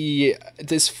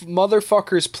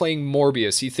motherfucker's playing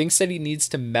Morbius. He thinks that he needs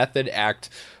to method act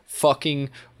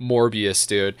fucking Morbius,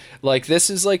 dude. Like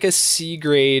this is like a C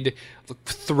grade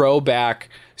throwback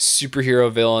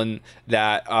superhero villain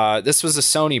that this was a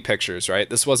Sony Pictures, right?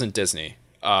 This wasn't Disney,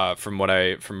 from what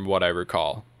I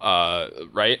recall,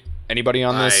 right? Anybody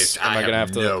on this? I Am I gonna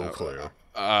have to? no clue.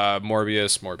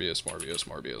 Morbius.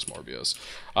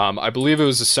 I believe it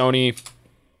was a Sony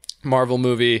Marvel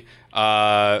movie.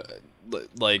 Fragile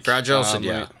said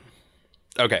yeah.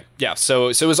 Okay, yeah. So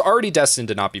it was already destined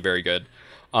to not be very good.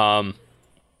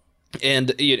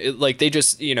 And like they're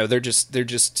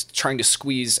just trying to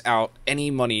squeeze out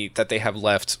any money that they have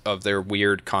left of their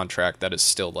weird contract that is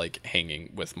still like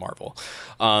hanging with Marvel.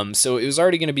 So it was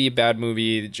already going to be a bad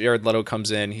movie. Jared Leto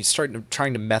comes in. He's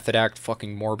trying to method act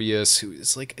fucking Morbius, who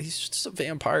is like, he's just a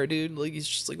vampire, dude. Like he's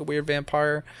just like a weird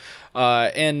vampire.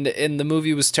 And the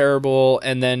movie was terrible.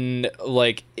 And then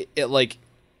like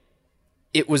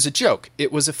it was a joke.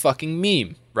 It was a fucking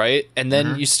meme, right? And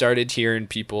then you started hearing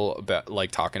people about like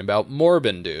talking about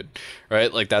Morbin, dude,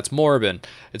 right? Like that's Morbin.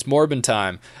 It's Morbin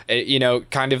time.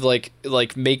 Kind of like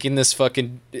making this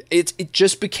fucking. It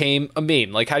just became a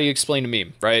meme. Like how do you explain a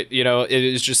meme, right? It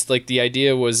is just like the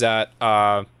idea was that.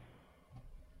 The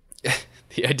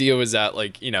idea was that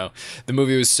like the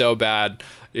movie was so bad.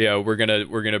 We're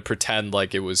gonna pretend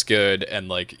like it was good and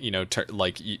like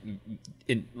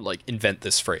invent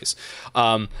this phrase,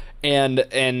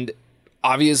 and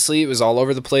obviously it was all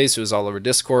over the place. It was all over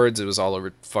Discords. It was all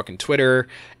over fucking Twitter,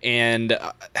 and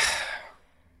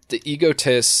the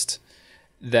egotist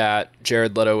that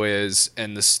Jared Leto is,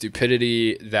 and the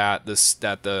stupidity that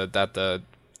the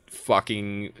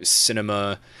fucking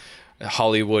cinema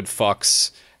Hollywood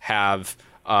fucks have.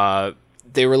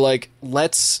 They were like,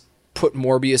 let's put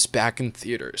Morbius back in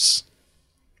theaters.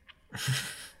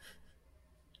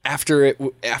 After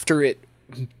it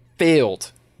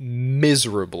failed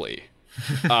miserably.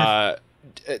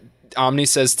 Omni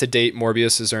says to date,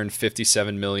 Morbius has earned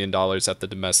 $57 million at the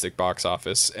domestic box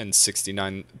office and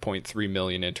 $69.3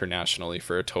 million internationally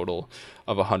for a total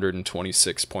of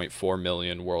 $126.4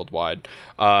 million worldwide.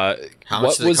 How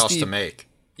much did it cost to make?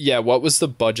 Yeah, what was the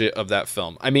budget of that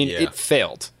film? I mean, It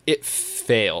failed. It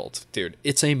failed, dude.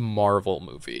 It's a Marvel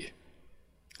movie,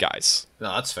 guys.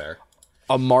 No, that's fair.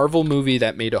 A Marvel movie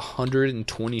that made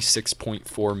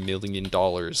 $126.4 million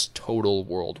total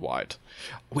worldwide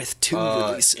with two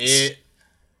releases.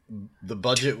 The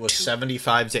budget was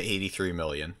 75 to 83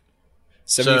 million.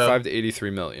 75 to 83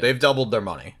 million. They've doubled their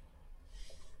money.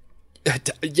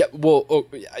 Yeah, well,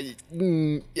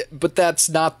 but that's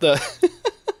not the...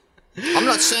 I'm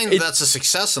not saying that's a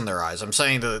success in their eyes. I'm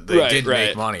saying that they did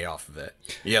make money off of it.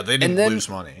 Yeah, they didn't lose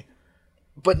money.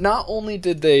 But not only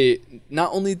did they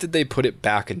put it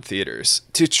back in theaters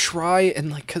to try and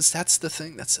like, because that's the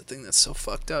thing that's so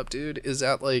fucked up, dude, is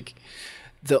that like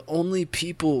the only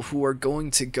people who are going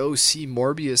to go see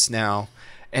Morbius now,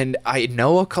 and I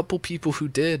know a couple people who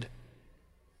did,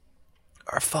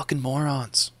 are fucking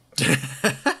morons.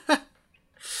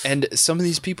 And some of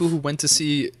these people who went to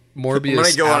see Morbius, I'm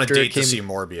gonna go on a date to see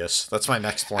Morbius. That's my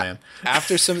next plan.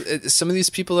 After some of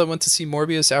these people that went to see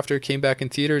Morbius after it came back in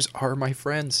theaters are my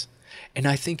friends, and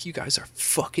I think you guys are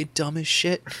fucking dumb as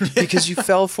shit because you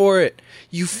fell for it.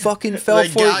 You fucking fell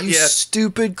for it, you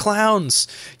stupid clowns.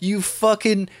 You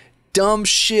fucking dumb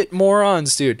shit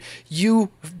morons, dude. You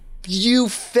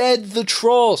fed the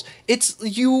trolls. It's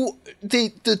you.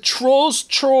 The trolls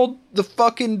trolled the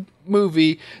fucking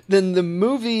movie, then the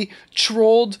movie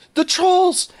trolled the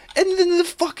trolls, and then the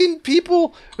fucking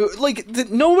people like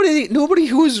nobody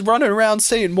who was running around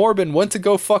saying Morbin went to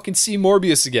go fucking see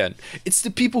Morbius again. It's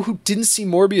the people who didn't see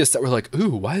Morbius that were like,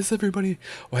 ooh, why is everybody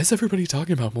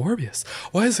talking about Morbius?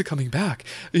 Why is it coming back?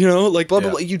 Like blah blah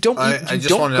blah. You don't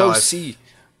go see.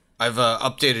 I've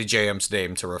updated JM's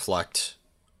name to reflect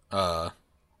that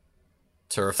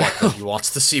he wants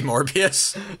to see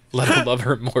Morbius. Let her love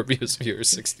her Morbius viewer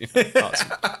 69.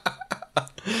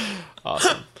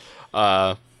 Awesome.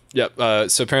 Yep.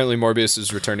 So apparently Morbius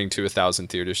is returning to 1,000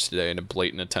 theaters today in a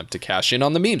blatant attempt to cash in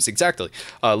on the memes. Exactly.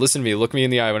 Listen to me. Look me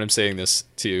in the eye when I'm saying this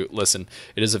to you. Listen,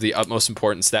 it is of the utmost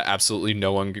importance that absolutely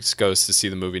no one goes to see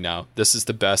the movie now. This is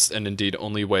the best and indeed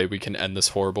only way we can end this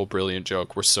horrible, brilliant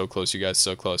joke. We're so close, you guys.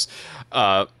 So close.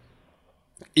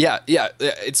 Yeah,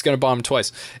 it's gonna bomb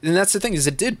twice, and that's the thing is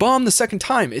it did bomb the second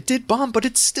time. It did bomb, but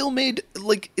it still made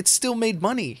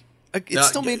money. It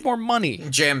still made more money.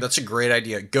 Jam, that's a great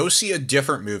idea. Go see a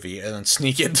different movie and then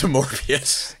sneak into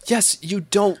Morbius. Yes, you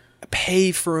don't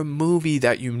pay for a movie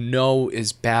that you know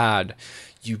is bad.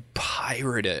 You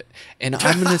pirate it. And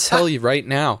I'm going to tell you right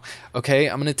now, okay?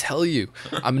 I'm going to tell you.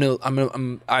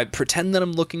 I pretend that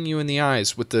I'm looking you in the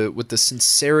eyes with the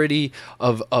sincerity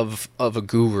of a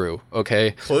guru,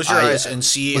 okay? Close your eyes and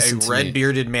see a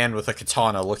red-bearded man with a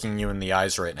katana looking you in the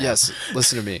eyes right now. Yes,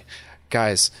 listen to me.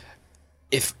 Guys,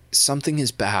 if something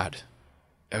is bad,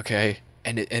 okay?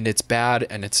 And it's bad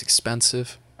and it's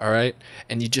expensive, all right?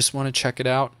 And you just want to check it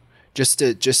out, just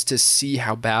to see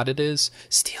how bad it is.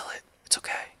 Steal it. It's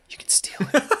okay. You can steal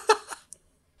it.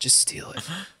 Just steal it.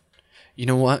 You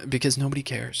know what? Because nobody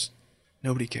cares.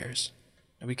 Nobody cares.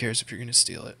 Nobody cares if you're going to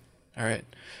steal it. All right?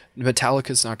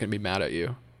 Metallica's not going to be mad at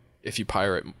you if you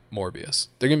pirate Morbius.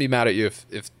 They're going to be mad at you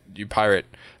if you pirate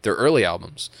their early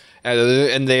albums.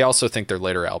 And they also think their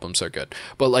later albums are good.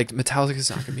 But like Metallica's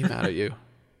not going to be mad at you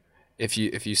if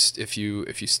you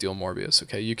steal Morbius,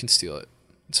 okay? You can steal it.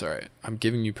 It's all right. I'm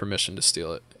giving you permission to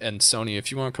steal it. And Sony,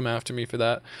 if you want to come after me for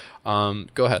that,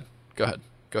 go ahead. Go ahead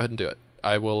and do it.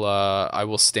 I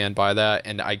will stand by that,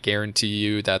 and I guarantee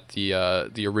you that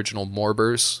the original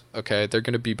Morbers, okay, they're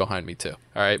gonna be behind me too.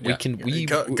 All right, yeah. we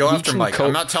go after Mike.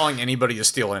 I'm not telling anybody to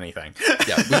steal anything.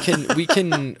 Yeah, we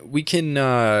can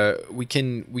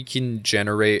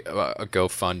generate a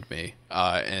GoFundMe,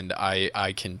 and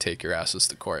I can take your asses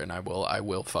to court, and I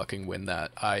will fucking win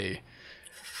that. I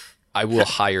will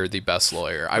hire the best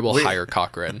lawyer. I will hire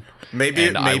Cochran.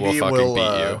 Maybe I will fucking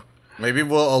beat you. Maybe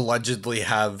we'll allegedly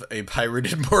have a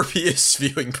pirated Morbius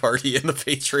viewing party in the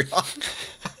Patreon.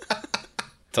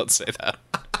 Don't say that.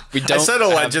 We don't. I said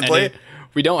allegedly.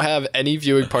 We don't have any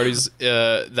viewing parties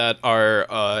that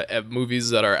are movies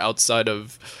that are outside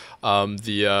of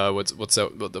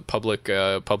the public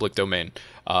domain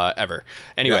ever.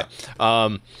 Anyway,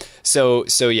 yeah. So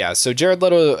Jared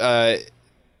Leto,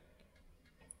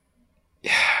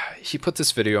 he put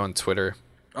this video on Twitter.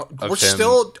 We're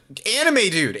still anime,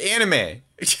 dude. Anime.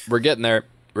 We're getting there.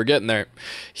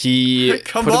 He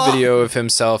put a video of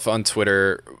himself on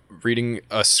Twitter reading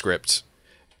a script,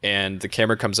 and the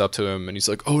camera comes up to him, and he's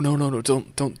like, "Oh no,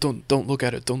 don't look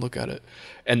at it, don't look at it."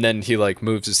 And then he like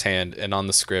moves his hand, and on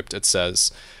the script it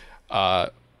says,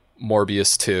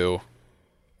 "Morbius 2,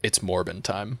 it's Morbin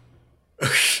time."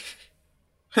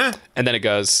 And then it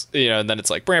goes, and then it's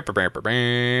like, brr, brr, brr, brr,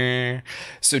 brr.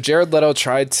 So Jared Leto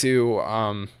tried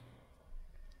to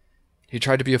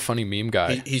be a funny meme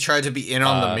guy. He tried to be in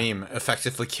on the meme,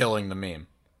 effectively killing the meme.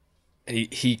 And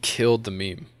he killed the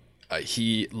meme.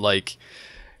 He did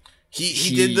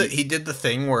the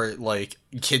thing where like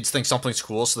kids think something's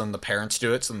cool, so then the parents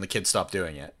do it, so then the kids stop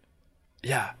doing it.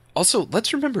 Yeah. Also,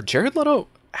 let's remember Jared Leto.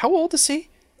 How old is he?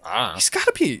 He's got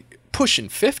to be pushing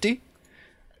 50.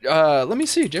 Let me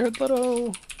see, Jared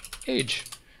Leto age.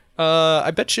 I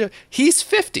bet you he's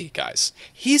 50, guys.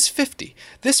 He's 50.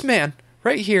 This man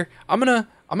right here. I'm gonna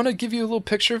give you a little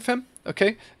picture of him.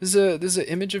 Okay, this is an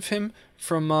image of him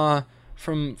from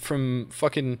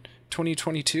fucking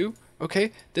 2022.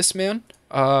 Okay, this man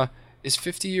is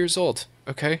 50 years old.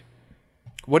 Okay,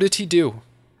 what did he do?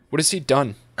 What has he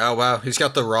done? Oh wow, he's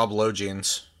got the Rob Lowe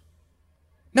genes.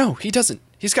 No, he doesn't.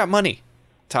 He's got money.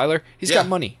 Tyler, he's got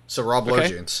money. So Rob Lowe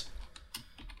jeans.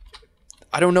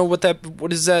 I don't know what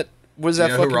is that. What does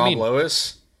that fucking who Rob mean? Lowe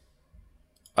is?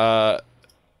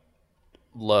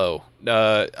 Low.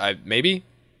 Maybe.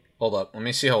 Hold up. Let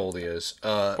me see how old he is. Why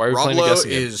are we Rob playing a Lowe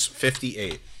guessing game? is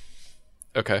 58.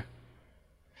 Okay.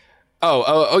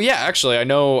 Oh yeah. Actually, I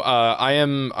know. I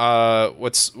am.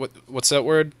 What's that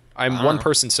word? I'm one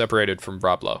person separated from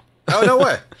Rob Lowe. Oh no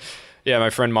way. Yeah, my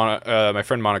friend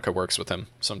Monica works with him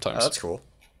sometimes. Oh, that's cool.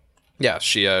 Yeah,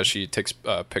 she takes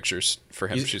pictures for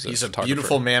him. He's a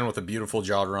beautiful man with a beautiful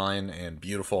jawline and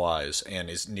beautiful eyes, and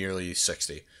is nearly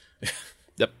 60.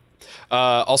 Yep.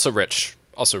 Also rich.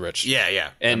 Yeah.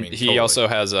 And he also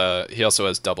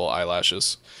has double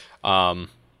eyelashes. How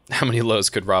many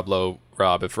lows could Rob Lowe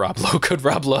rob if Rob Lowe could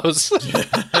rob lows?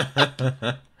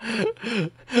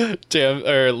 Damn.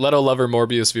 Or Leto Lover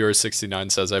Morbius viewer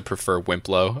 69 says, I prefer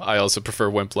Wimplo. I also prefer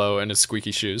Wimplo and his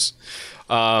squeaky shoes.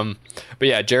 But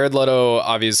yeah, Jared Leto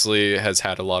obviously has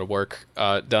had a lot of work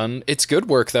done. It's good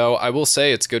work though. I will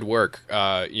say it's good work.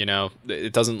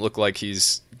 It doesn't look like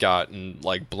he's gotten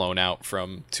like blown out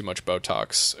from too much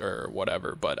Botox or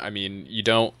whatever, but I mean, you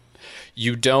don't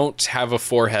have a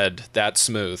forehead that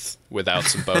smooth without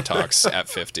some Botox at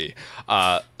 50.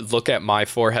 Look at my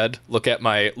forehead. Look at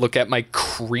my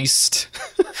creased,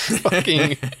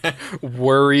 fucking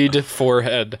worried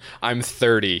forehead. I'm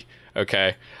 30.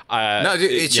 Okay. No,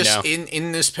 dude, it's just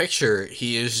in this picture,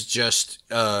 he is just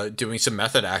doing some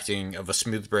method acting of a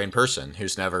smooth brain person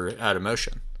who's never had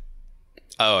emotion.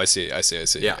 Oh, I see.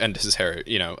 Yeah. And his hair,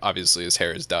 obviously his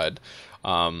hair is dyed.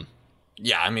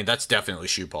 Yeah, I mean that's definitely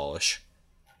shoe polish.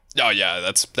 Oh yeah,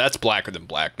 that's blacker than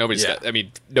black. Nobody's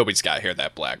got hair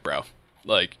that black, bro.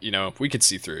 Like, we can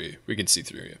see through you.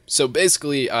 So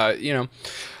basically,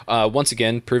 once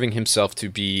again, proving himself to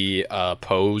be a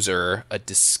poser, a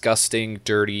disgusting,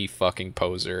 dirty fucking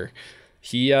poser.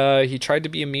 He tried to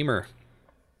be a memer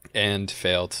and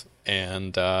failed.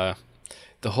 And the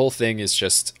whole thing is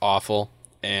just awful.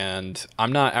 and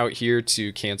I'm not out here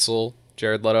to cancel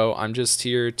Jared Leto. I'm just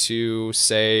here to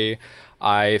say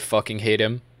I fucking hate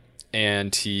him,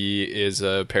 and he is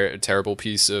a terrible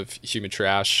piece of human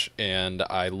trash, and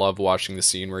I love watching the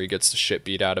scene where he gets the shit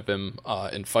beat out of him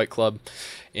in Fight Club.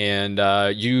 And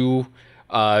you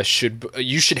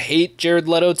should hate Jared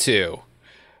Leto too.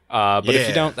 But if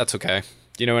you don't, that's okay.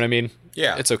 You know what I mean?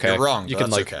 Yeah, it's okay. You're wrong. You can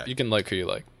like okay. You can like who you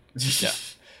like. Yeah,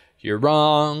 you're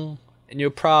wrong, and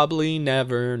you'll probably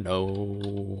never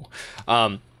know.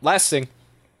 Last thing.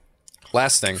 I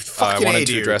wanted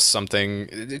to address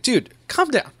something. Dude, calm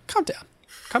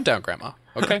down, Grandma.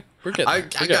 Okay, we're getting. I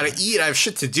gotta eat. I have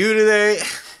shit to do today.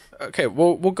 Okay,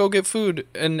 we'll go get food,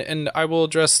 and I will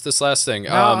address this last thing.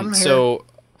 No, I'm here. So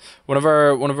one of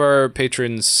our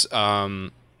patrons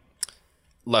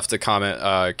left a comment,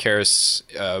 Karis,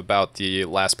 about the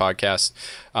last podcast,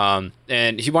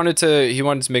 and he wanted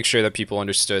to make sure that people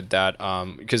understood that,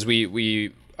 because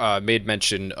we made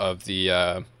mention of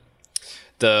the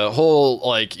whole,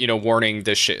 like, you know, warning,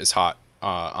 this shit is hot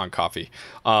on coffee.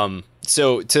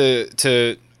 So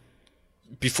to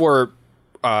before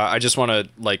I just want to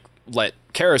like let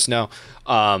Karis know,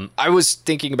 I was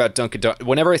thinking about Dunkin' Donuts.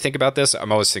 Whenever I think about this,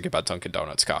 I'm always thinking about Dunkin'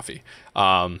 Donuts coffee.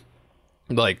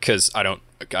 Like, because I don't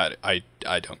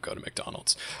go to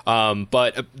McDonald's.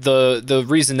 But the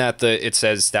reason that it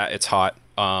says that it's hot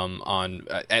on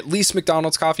at least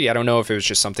McDonald's coffee, I don't know if it was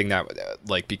just something that,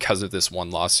 like, because of this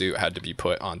one lawsuit, had to be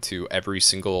put onto every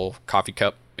single coffee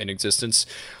cup in existence.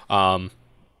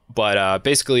 But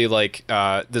basically, like,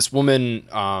 this woman,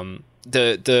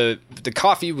 the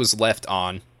coffee was left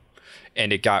on,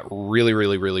 and it got really,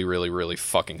 really, really, really, really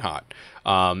fucking hot.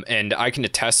 And I can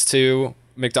attest to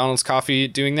McDonald's coffee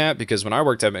doing that, because when I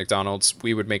worked at McDonald's,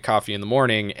 we would make coffee in the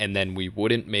morning, and then we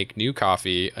wouldn't make new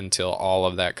coffee until all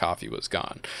of that coffee was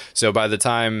gone. So by the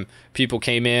time people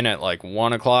came in at like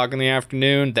 1 o'clock in the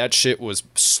afternoon, that shit was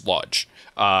sludge.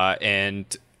 And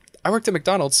I worked at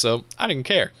McDonald's, so I didn't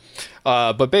care.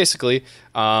 But basically,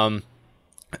 the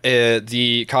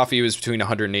coffee was between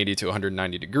 180 to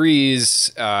 190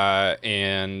 degrees,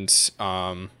 and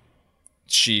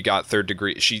she got third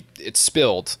degree. It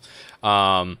spilled,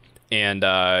 and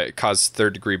caused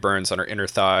third degree burns on her inner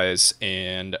thighs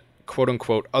and quote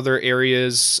unquote other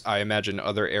areas. I imagine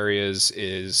other areas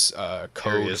is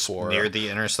code Areas for near the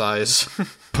inner thighs.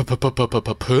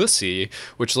 pussy,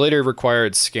 which later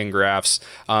required skin grafts.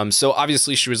 So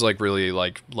obviously she was like really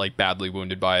like badly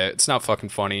wounded by it. It's not fucking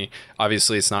funny.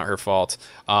 Obviously it's not her fault.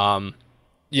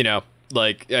 You know,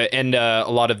 like, and a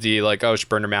lot of the like, oh, she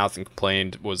burned her mouth and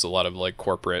complained was a lot of like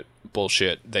corporate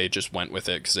bullshit. They just went with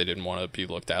it because they didn't want to be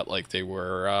looked at like they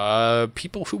were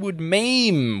people who would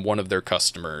maim one of their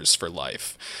customers for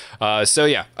life. So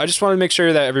yeah, I just wanted to make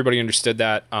sure that everybody understood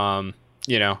that.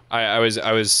 You know, I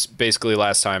was basically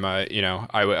last time I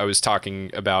was talking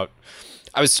about,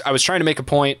 I was trying to make a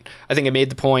point. I think I made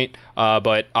the point,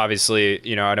 but obviously,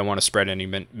 you know, I don't want to spread any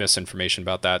misinformation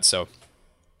about that. So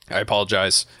I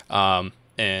apologize.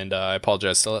 And I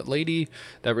apologize to that lady.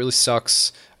 That really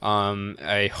sucks.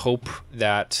 I hope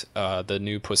that the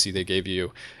new pussy they gave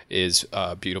you is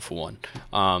a beautiful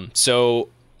one. So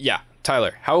yeah,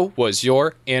 Tyler, how was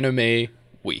your anime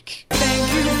week?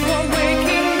 Thank you for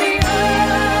waking me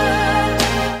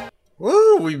up.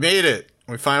 Woo, we made it.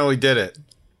 We finally did it.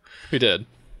 We did.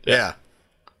 Yeah.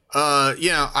 You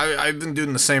know, I've been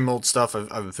doing the same old stuff.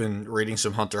 I've been reading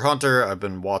some Hunter x Hunter. I've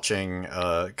been watching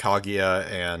Kaguya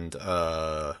and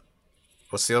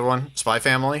what's the other one? Spy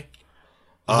Family.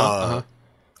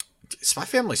 Spy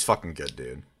Family's fucking good,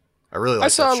 dude. I really like. I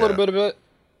saw that a little show. bit of it.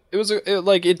 It was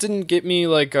like it didn't get me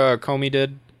like Comey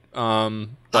did.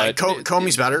 But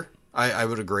Comey's better. I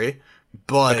would agree,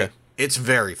 but Okay. it's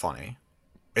very funny.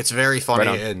 It's very funny,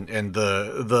 Right and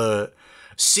the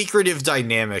secretive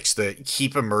dynamics that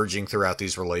keep emerging throughout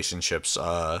these relationships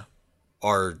are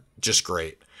just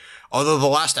great. Although the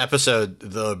last episode,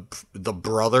 the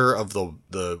brother of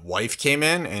the wife came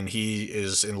in and he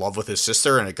is in love with his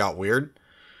sister, and it got weird.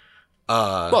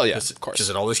 Well, yeah, of course. Because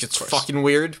it always gets fucking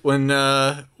weird when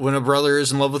a brother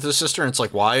is in love with his sister, and it's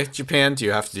like, why, Japan? Do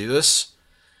you have to do this?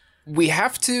 We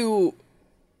have to.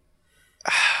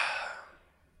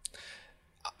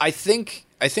 I think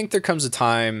there comes a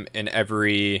time in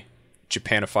every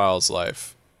Japanophile's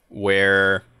life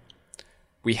where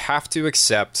we have to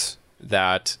accept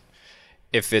that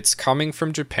if it's coming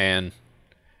from Japan,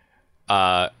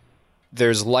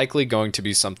 there's likely going to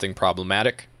be something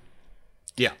problematic.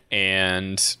 Yeah.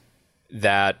 And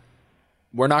that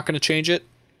we're not going to change it.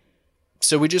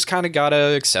 So we just kind of got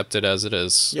to accept it as it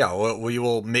is. Yeah, we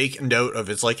will make note of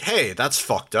it's like, hey, that's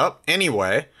fucked up.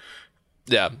 Anyway,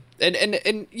 Yeah.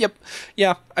 And yep.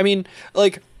 Yeah. I mean,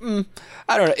 like, I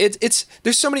don't know. It's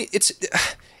there's so many. It's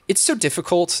so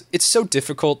difficult. It's so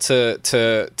difficult to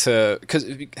because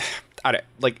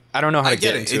I don't know how to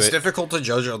get into it. It's difficult to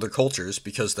judge other cultures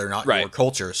because they're not Right. your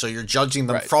culture. So you're judging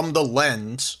them Right. from the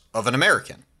lens of an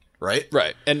American, right?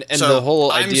 Right. And So the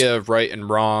whole I'm- idea of right and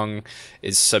wrong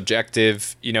is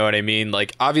subjective. You know what I mean?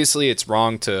 Like, obviously it's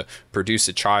wrong to produce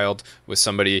a child with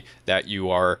somebody that you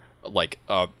are like,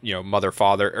 mother,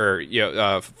 father,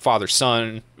 or, father,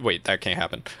 son. Wait, that can't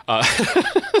happen.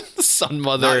 Son,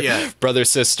 mother, Not yet. brother,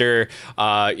 sister,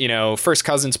 first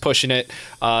cousins pushing it,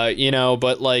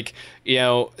 but like,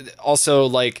 also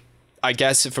like, I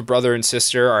guess if a brother and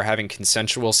sister are having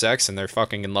consensual sex and they're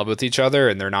fucking in love with each other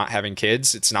and they're not having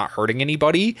kids, it's not hurting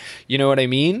anybody. You know what I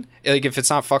mean? Like, if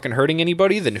it's not fucking hurting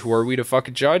anybody, then who are we to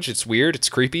fucking judge? It's weird. It's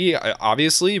creepy,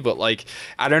 obviously, but like,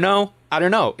 I don't know.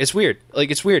 It's weird. Like,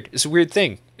 it's weird. It's a weird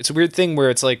thing. It's a weird thing where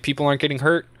it's like people aren't getting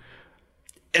hurt.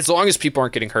 As long as people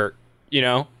aren't getting hurt,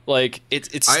 like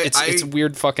it's a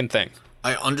weird fucking thing.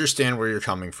 I understand where you're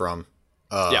coming from.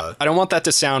 Yeah, I don't want that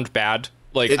to sound bad.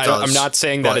 Like, It I'm does, not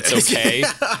saying that but- it's okay.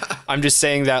 I'm just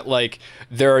saying that, like,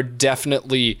 there are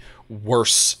definitely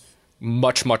worse,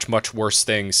 much, much, much worse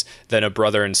things than a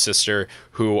brother and sister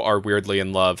who are weirdly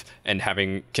in love and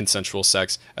having consensual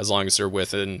sex as long as they're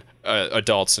within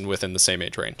adults and within the same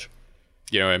age range.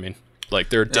 You know what I mean? Like,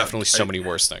 there are definitely so many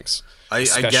worse things. I get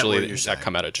especially what you're saying. that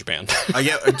come out of Japan.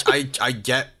 I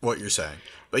get what you're saying,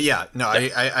 but yeah, no,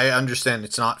 I understand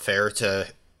it's not fair to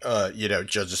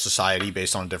judge a society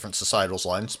based on a different societal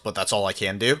lens, but that's all I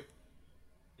can do.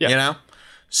 Yeah.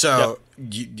 So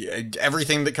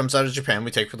everything that comes out of Japan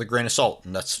we take with a grain of salt,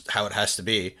 and that's how it has to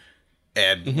be.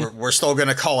 And we're still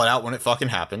gonna call it out when it fucking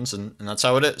happens, and that's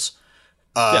how it is.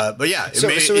 But yeah, So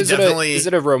it definitely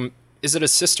is it a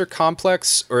sister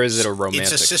complex or is it a romantic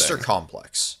it's a sister thing?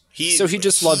 complex. He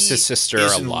just loves his sister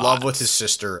is a in lot. love with his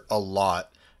sister a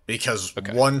lot because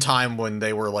one time when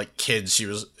they were like kids, he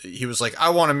was like, "I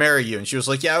want to marry you," and she was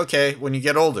like, "Yeah, okay, when you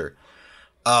get older."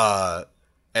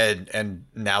 And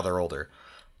now they're older.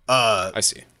 I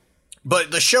see.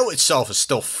 But the show itself is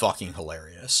still fucking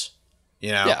hilarious.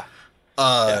 Yeah.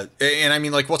 And I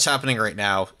mean, like, what's happening right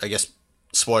now? I guess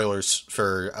spoilers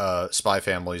for Spy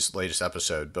Family's latest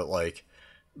episode, but like.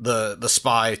 The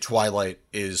spy Twilight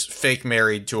is fake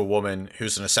married to a woman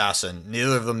who's an assassin.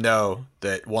 Neither of them know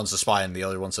that one's a spy and the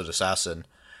other one's an assassin.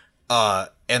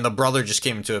 And the brother just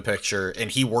came into a picture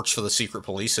and he works for the secret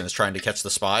police and is trying to catch the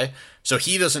spy. So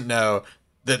he doesn't know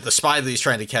that the spy that he's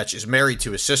trying to catch is married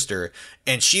to his sister,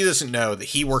 and she doesn't know that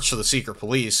he works for the secret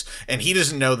police, and he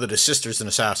doesn't know that his sister's an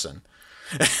assassin.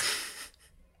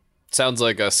 Sounds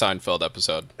like a Seinfeld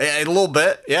episode. A little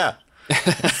bit, yeah.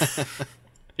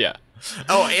 Yeah.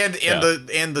 Oh,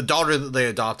 and the daughter that they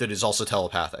adopted is also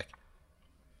telepathic.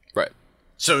 Right.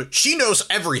 So she knows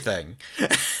everything,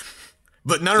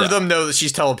 but none of them know that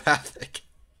she's telepathic.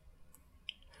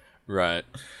 Right.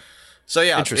 So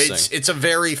yeah, Interesting. it's a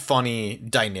very funny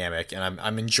dynamic, and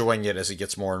I'm enjoying it as it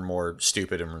gets more and more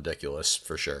stupid and ridiculous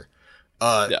for sure.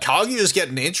 Kaguya's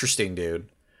getting interesting, dude.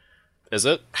 Is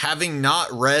it? Having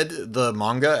not read the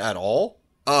manga at all,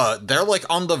 they're like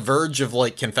on the verge of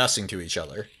like confessing to each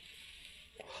other.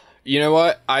 You know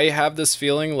what? I have this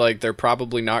feeling like they're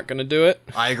probably not going to do it.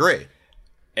 I agree.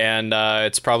 And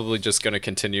it's probably just going to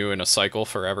continue in a cycle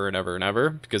forever and ever and ever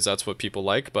because that's what people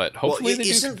like. But hopefully they do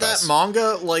isn't confess. that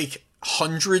manga like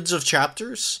hundreds of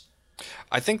chapters?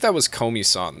 I think that was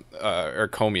Komi-san, or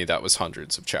Komi, that was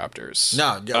hundreds of chapters.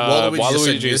 No, Waluigi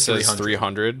Waluigi said says 300.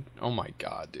 300. Oh my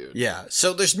god, dude. Yeah,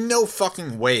 so there's no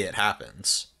fucking way it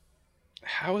happens.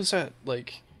 How is that,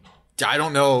 like... I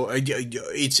don't know.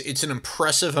 It's an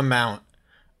impressive amount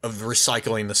of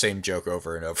recycling the same joke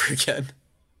over and over again.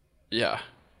 Yeah.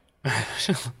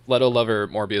 Leto Lover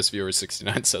Morbius Viewer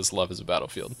 69 says love is a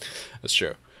battlefield. That's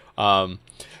true.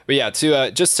 But yeah,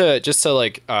 just to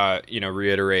like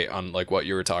reiterate on like what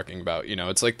you were talking about,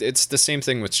 it's like it's the same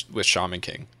thing with Shaman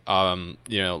King.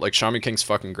 Like Shaman King's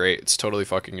fucking great. It's totally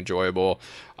fucking enjoyable.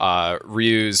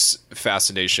 Ryu's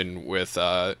fascination with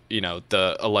the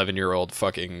 11-year-old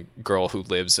fucking girl who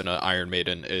lives in an Iron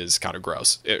Maiden is kind of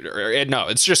gross. No,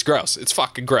 it's just gross. It's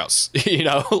fucking gross.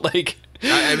 Like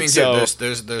I mean, so,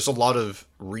 dude, there's a lot of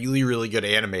really, really good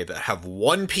anime that have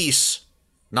one piece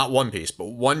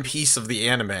of the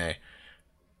anime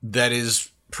that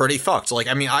is pretty fucked. Like,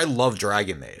 I mean, I love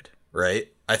Dragon Maid, right?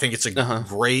 I think it's a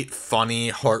great, funny,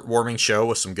 heartwarming show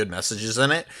with some good messages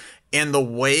in it. And the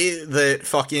way that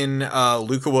fucking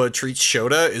Lukawa treats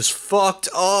Shota is fucked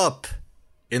up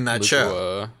in that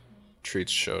show.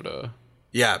 Treats Shota.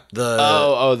 Yeah,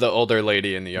 the older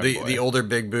lady and the young boy. The older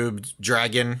big boobed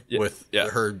dragon with yeah.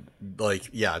 her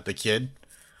the kid.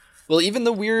 Well, even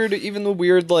the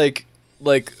weird like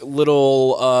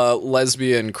little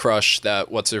lesbian crush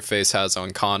that what's her face has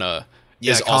on Kana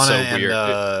is Kana also and,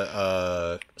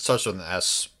 weird. Starts with an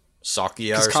S.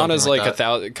 Sakia or Kana's something like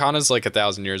that. Kana's like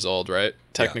 1,000 years old, right?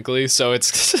 Technically, so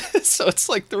it's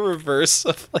like the reverse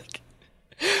of like.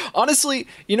 Honestly,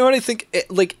 you know what I think?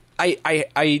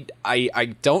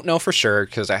 I don't know for sure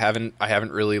because I haven't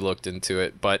really looked into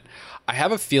it, but I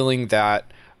have a feeling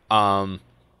that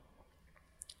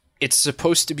it's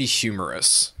supposed to be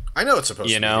humorous. I know it's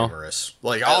supposed to be humorous.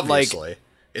 Like obviously,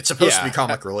 it's supposed to be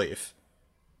comic relief.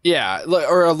 Yeah,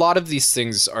 or a lot of these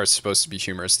things are supposed to be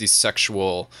humorous. These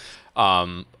sexual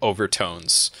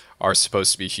overtones are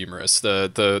supposed to be humorous.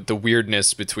 The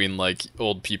weirdness between like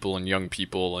old people and young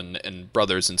people and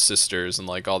brothers and sisters and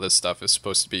like all this stuff is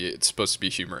supposed to be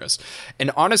humorous. And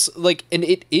honestly, and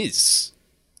it is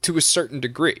to a certain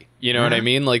degree. You know what I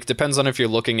mean? Like, depends on if you're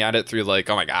looking at it through like,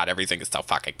 oh my god, everything is so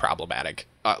fucking problematic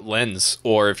lens,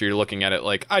 or if you're looking at it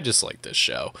like, I just like this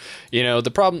show. You know, the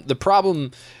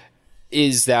problem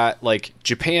is that like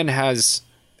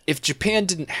if Japan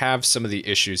didn't have some of the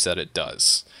issues that it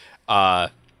does,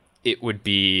 it would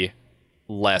be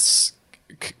less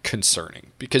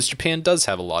concerning, because Japan does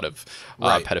have a lot of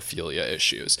pedophilia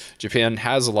issues. Japan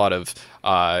has a lot of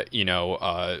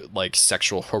like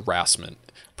sexual harassment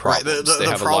problems. Right. They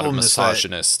have a lot of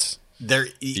misogynist. There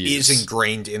is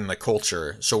ingrained in the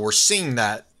culture, so we're seeing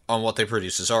that on what they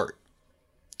produce as art.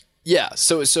 Yeah.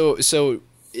 So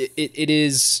it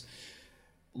is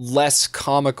less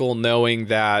comical knowing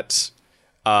that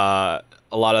a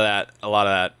lot of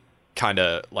that kind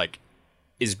of like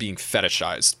is being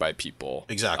fetishized by people.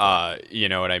 Exactly. You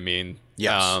know what I mean?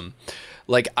 Yes.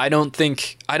 Like I don't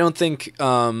think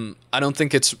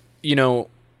it's, you know,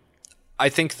 I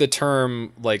think the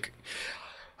term like,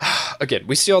 again,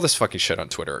 we see all this fucking shit on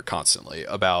Twitter constantly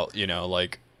about, you know,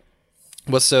 like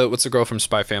what's the girl from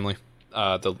Spy Family?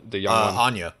 The young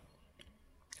one.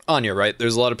 Anya, right?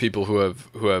 There's a lot of people who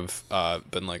have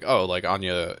been like, oh, like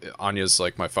Anya's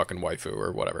like my fucking waifu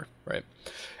or whatever, right?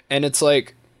 And it's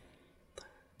like,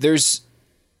 there's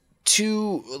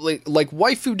two like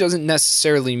waifu doesn't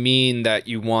necessarily mean that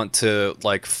you want to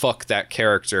like fuck that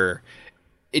character.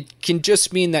 It can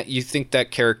just mean that you think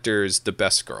that character is the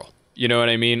best girl. You know what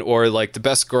I mean? Or like the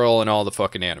best girl in all the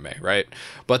fucking anime, right?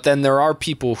 But then there are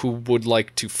people who would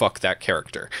like to fuck that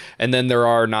character. And then there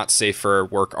are not safe for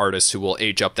work artists who will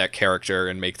age up that character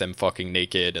and make them fucking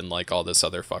naked and like all this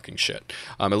other fucking shit.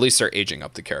 At least they're aging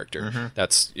up the character.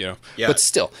 That's, you know, but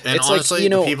still. And it's honestly, like, you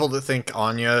know, the people that think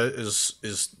Anya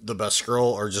is the best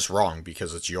girl are just wrong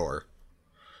because it's Yor.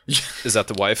 Is that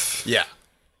the wife? Yeah.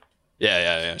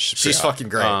 Yeah. She's fucking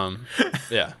great.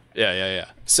 Yeah.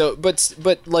 So, but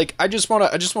like, I just want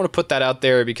to put that out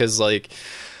there because like,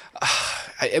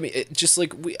 I mean, it just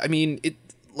like it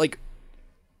like,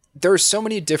 there are so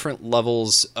many different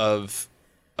levels of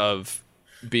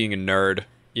being a nerd,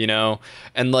 you know,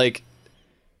 and like,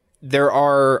 there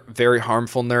are very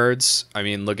harmful nerds. I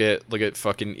mean, look at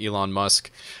fucking Elon Musk.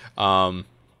 Oh,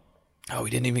 we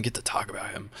didn't even get to talk about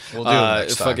him. We'll do it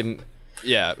next time. Fucking.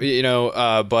 Yeah, you know,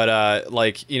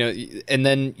 like, you know, and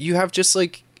then you have just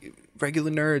like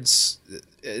regular nerds,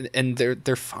 and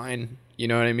they're fine. You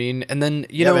know what I mean? And then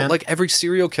you know, like every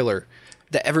serial killer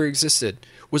that ever existed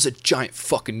was a giant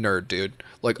fucking nerd, dude.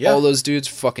 Like all those dudes,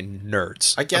 fucking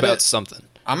nerds. I get about it. Something.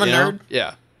 I'm a nerd.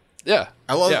 Yeah.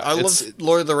 I love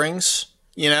Lord of the Rings.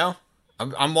 You know,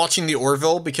 I'm watching the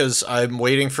Orville because I'm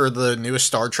waiting for the newest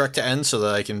Star Trek to end so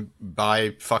that I can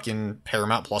buy fucking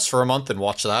Paramount Plus for a month and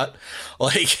watch that.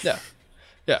 Like, yeah.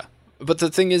 But the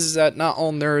thing is that not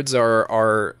all nerds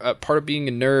are part of being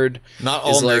a nerd. Not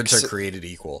all nerds are created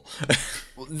equal.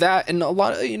 That, and a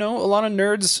lot of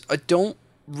nerds don't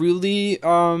really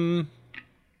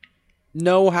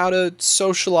know how to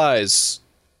socialize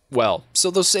well.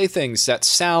 So they'll say things that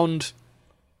sound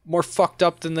more fucked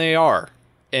up than they are.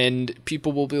 And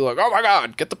people will be like, "Oh my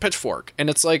god, get the pitchfork!" And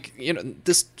it's like, you know,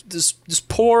 this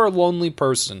poor lonely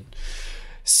person,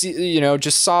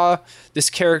 just saw this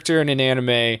character in an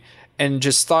anime and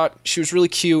just thought she was really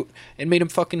cute and made him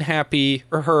fucking happy,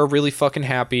 or her really fucking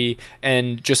happy,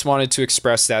 and just wanted to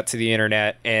express that to the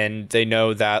internet. And they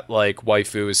know that like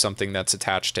waifu is something that's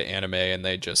attached to anime, and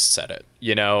they just said it,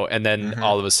 you know. And then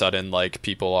all of a sudden, like,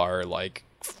 people are like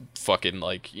fucking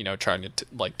like, you know, trying to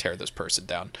like tear this person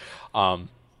down.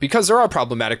 Because there are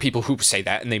problematic people who say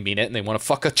that and they mean it and they want to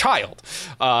fuck a child.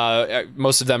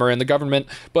 Most of them are in the government,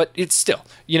 but it's still,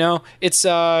 you know, it's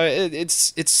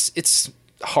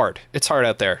hard. It's hard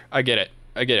out there. I get it.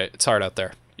 I get it. It's hard out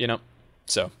there, you know.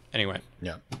 So anyway.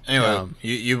 Yeah. Anyway,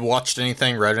 you watched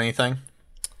anything? Read anything?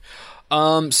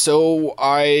 So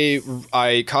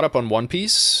I caught up on One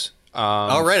Piece.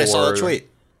 Oh, right. I saw that tweet.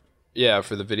 Yeah,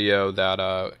 for the video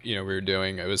that we were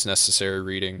doing. It was necessary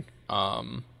reading.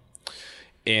 And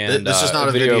this is not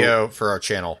a video for our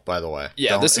channel, by the way.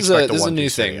 Yeah, Don't this is expect a One new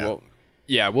Piece thing. video.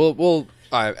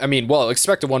 We'll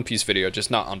expect a One Piece video,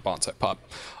 just not on Bonsai Pop.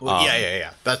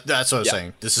 Yeah. That's what I was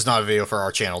saying. This is not a video for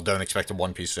our channel. Don't expect a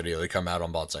One Piece video to come out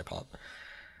on Bonsai Pop.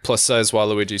 Plus size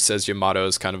Waluigi says Yamato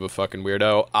is kind of a fucking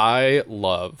weirdo. I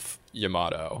love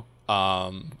Yamato.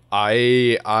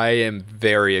 I am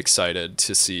very excited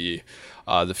to see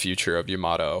the future of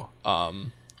Yamato.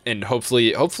 And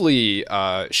hopefully they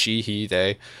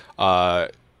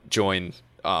join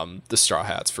the Straw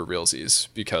Hats for realsies,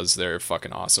 because they're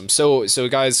fucking awesome. So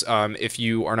guys, if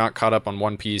you are not caught up on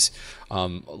One Piece,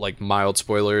 like mild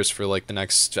spoilers for like the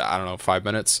next 5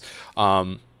 minutes,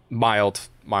 mild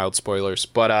spoilers,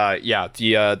 but yeah,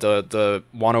 the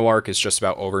Wano arc is just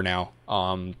about over now.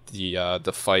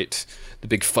 The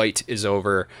big fight is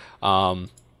over.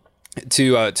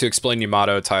 To explain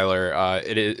Yamato, Tyler,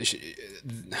 it is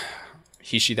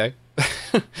Hishide.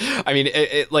 I mean,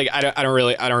 I don't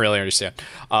really understand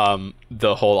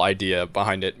the whole idea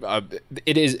behind it.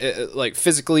 It is like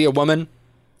physically a woman,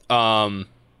 but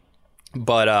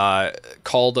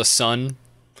called a son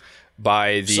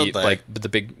by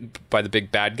the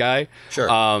big bad guy.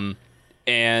 Sure.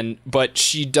 But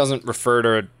she doesn't refer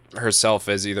to herself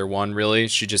as either one, really.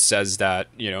 She just says that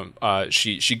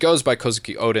she goes by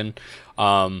Kozuki Odin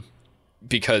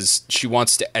because she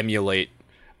wants to emulate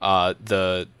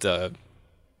the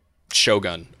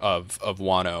shogun of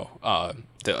Wano,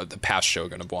 the past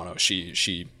shogun of Wano.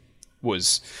 She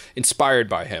was inspired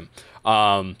by him.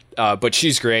 But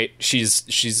she's great.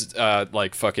 She's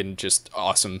like fucking just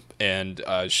awesome, and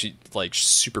she like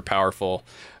super powerful,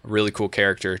 really cool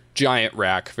character. Giant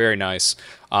rack, very nice.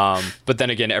 But then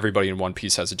again, everybody in One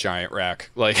Piece has a giant rack.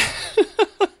 Like,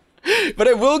 but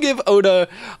I will give Oda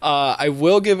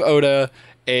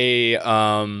a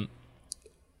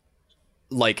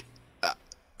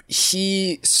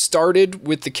he started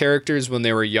with the characters when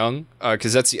they were young,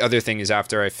 because that's the other thing, is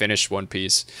after I finished One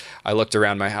Piece, I looked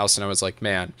around my house and I was like,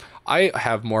 man, I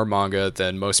have more manga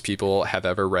than most people have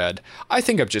ever read. I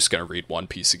think I'm just going to read One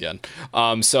Piece again.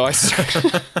 So I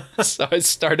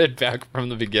started back from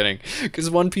the beginning, because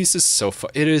One Piece is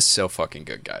it is so fucking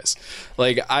good, guys.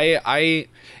 Like,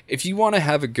 if you want to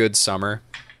have a good summer,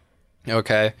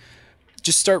 okay,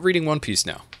 just start reading One Piece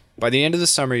now. By the end of the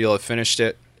summer, you'll have finished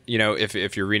it.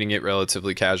 If you're reading it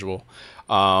relatively casual,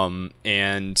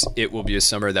 and it will be a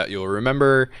summer that you'll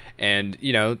remember, and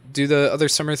do the other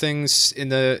summer things in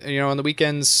the on the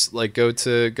weekends, like go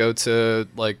to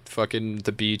like fucking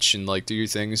the beach and like do your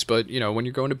things. But when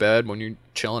you're going to bed, when you're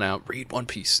chilling out, read One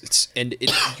Piece. You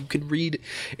can read.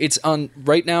 It's on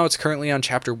right now. It's currently on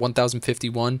chapter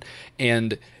 1051,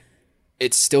 and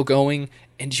it's still going,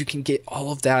 and you can get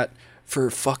all of that for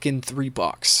fucking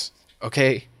 $3.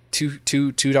 Okay. $2,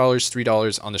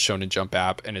 $3 on the Shonen Jump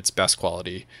app, and it's best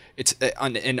quality.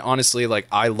 And honestly, like,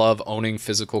 I love owning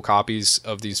physical copies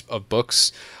of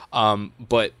books.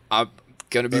 But I'm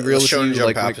gonna be real with you. Shonen Jump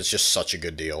Like, app is just such a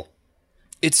good deal.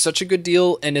 It's such a good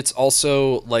deal, and it's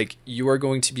also like you are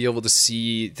going to be able to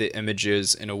see the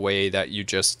images in a way that you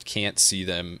just can't see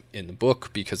them in the book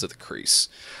because of the crease.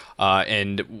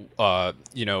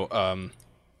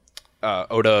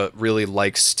 Oda really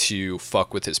likes to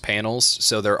fuck with his panels,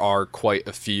 so there are quite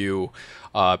a few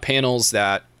panels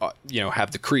that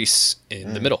have the crease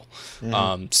in the middle.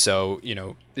 So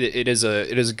it is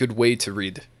a good way to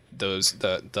read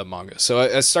the manga. So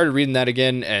I started reading that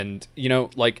again, and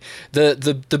like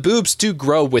the boobs do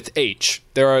grow with age.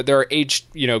 There are age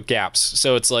gaps.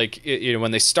 So it's like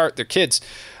when they start, they're kids.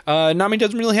 Nami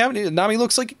doesn't really have any. Nami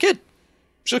looks like a kid.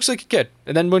 She looks like a kid,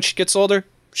 and then when she gets older,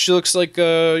 she looks like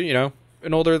an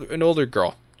older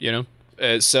girl,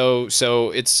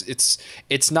 so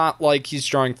it's not like he's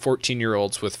drawing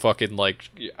 14-year-olds with fucking like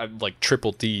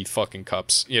triple D fucking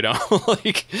cups,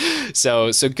 like,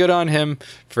 so good on him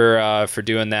for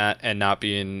doing that and not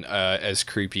being as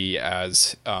creepy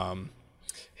as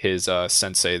his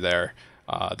sensei there,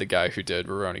 the guy who did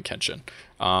Rurouni Kenshin.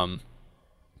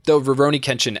 Though Rurouni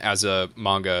Kenshin as a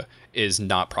manga is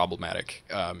not problematic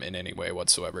in any way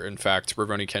whatsoever. In fact,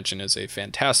 Rurouni Kenshin is a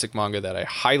fantastic manga that I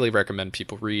highly recommend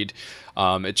people read.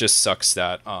 It just sucks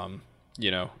that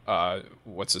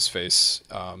what's his face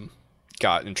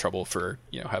got in trouble for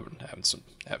having some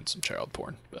child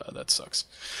porn. That sucks.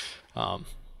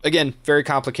 again, very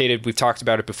complicated. We've talked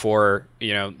about it before.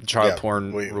 You know, child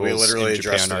porn we rules literally in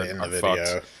addressed Japan it in are the video.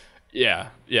 fucked. Yeah,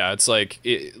 yeah. It's like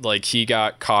he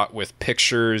got caught with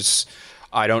pictures.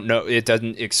 I don't know. It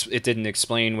didn't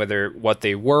explain what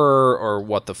they were or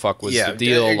what the fuck was the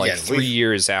deal. Again, like 3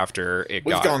 years after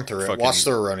we've gone through it. Watch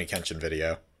the Rurouni Kenshin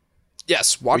video.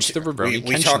 Yes, watch the Rurouni Kenshin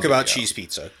We talk about video. cheese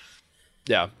pizza.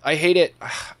 Yeah, I hate it.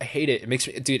 I hate it. It makes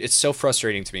me, dude. It's so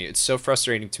frustrating to me. It's so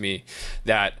frustrating to me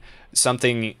that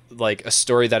something like a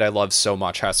story that I love so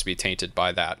much has to be tainted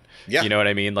by that. Yeah. You know what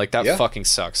I mean? Like that fucking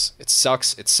sucks. It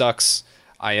sucks. It sucks.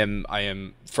 I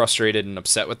am frustrated and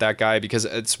upset with that guy because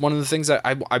it's one of the things that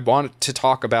I want to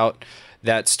talk about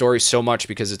that story so much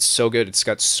because it's so good. It's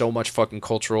got so much fucking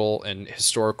cultural and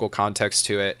historical context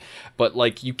to it. But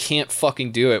like you can't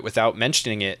fucking do it without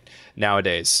mentioning it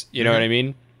nowadays. You know what I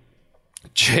mean?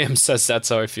 JM says that's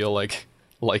how I feel like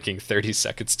liking 30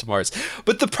 Seconds to Mars.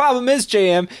 But the problem is,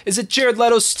 JM, is that Jared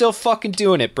Leto's still fucking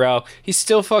doing it, bro. He's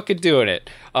still fucking doing it.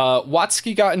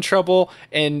 Watsky got in trouble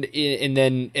and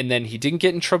then he didn't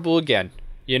get in trouble again.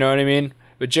 You know what I mean?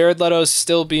 But Jared Leto's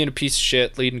still being a piece of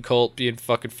shit, leading cult, being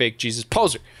fucking fake Jesus.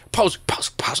 Poser. Blah, blah,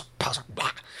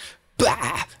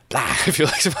 blah. I feel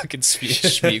like a fucking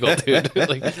Spiegel, dude.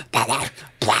 Like, blah, blah,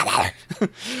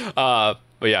 blah.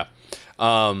 But yeah.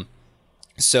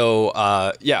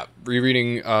 So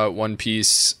rereading One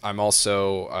Piece. I'm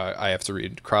also I have to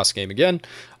read Cross Game again,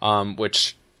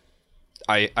 which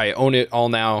I own it all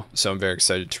now, so I'm very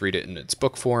excited to read it in its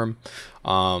book form.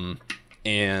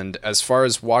 And as far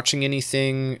as watching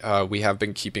anything, we have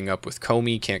been keeping up with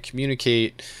Comey Can't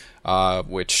Communicate,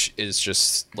 which is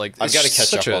just like I've got to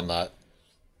catch up on that.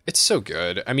 It's so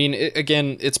good. I mean,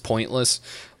 it's pointless.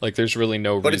 Like there's really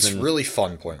no reason. But it's really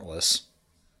fun, pointless.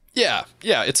 Yeah,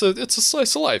 it's a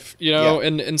slice of life, you know,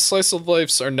 and slice of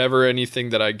lives are never anything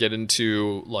that I get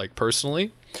into like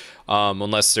personally,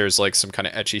 unless there's like some kind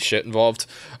of ecchi shit involved.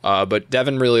 But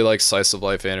Devin really likes slice of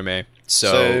life anime,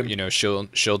 so you know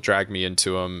she'll drag me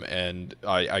into them, and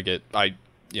I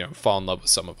fall in love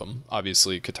with some of them.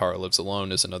 Obviously, Katara Lives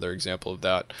Alone is another example of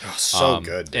that. Oh, so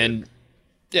good, dude. And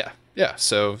yeah.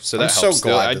 So that I'm helps. so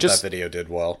glad that video did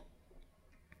well.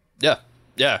 Yeah,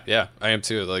 I am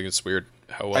too. Like it's weird.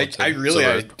 How well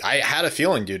I had a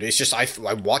feeling, dude. It's just I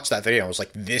watched that video and I was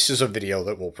like, this is a video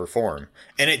that will perform,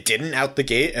 and it didn't out the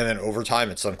gate, and then over time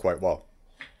it's done quite well.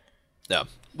 Yeah.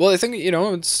 Well, I think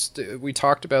we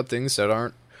talked about things that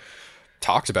aren't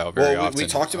talked about very often. We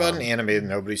talked about an anime that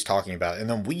nobody's talking about, and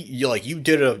then you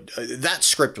did that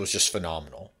script was just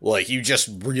phenomenal. Like you just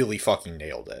really fucking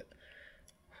nailed it.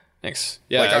 Thanks.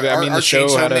 Yeah, like I mean, our the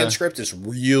show had Man script is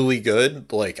really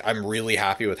good. Like, I'm really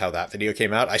happy with how that video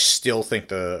came out. I still think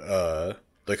the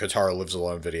Katara Lives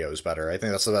Alone video is better. I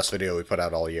think that's the best video we put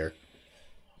out all year.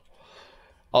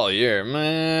 All year,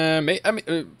 man. I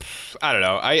mean, I don't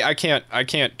know. I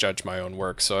can't judge my own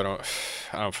work, so I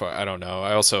don't know.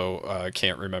 I also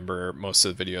can't remember most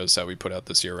of the videos that we put out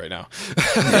this year right now.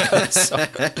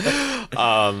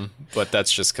 But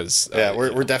that's just because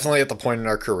we're definitely at the point in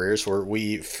our careers where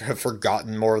we've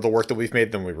forgotten more of the work that we've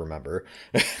made than we remember.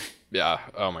 Yeah.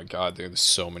 Oh my god, dude. There's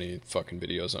so many fucking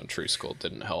videos on Tree Skull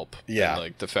didn't help. Yeah. And,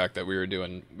 like the fact that we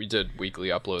did weekly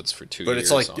uploads for 2 years. But it's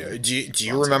like, do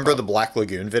you remember the Black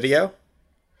Lagoon video?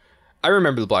 I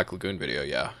remember the Black Lagoon video.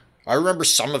 Yeah. I remember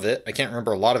some of it. I can't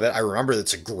remember a lot of it. I remember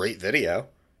it's a great video.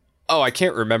 Oh, I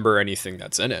can't remember anything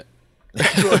that's in it.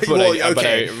 But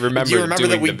I remember. Do you remember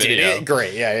that we the video. did it?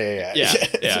 Great. Yeah.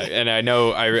 Yeah. And I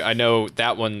know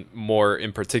that one more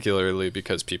in particularly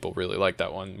because people really like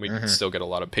that one. We still get a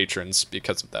lot of patrons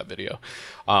because of that video.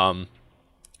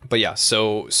 But yeah,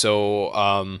 so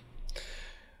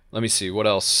let me see what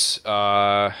else.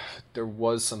 There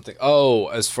was something. Oh,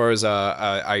 as far as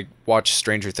I watched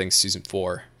Stranger Things season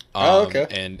 4. Okay.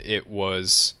 And it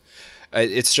was.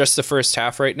 It's just the first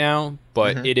half right now,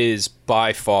 but it is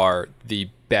by far the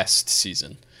best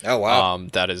season. Oh, wow.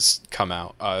 That has come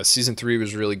out. Season 3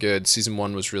 was really good. Season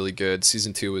 1 was really good.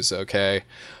 Season 2 was okay.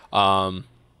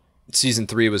 Season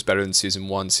 3 was better than Season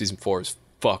 1. Season 4 is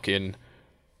fucking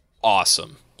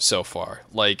awesome so far.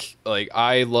 Like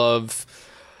I love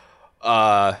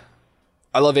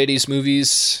 80s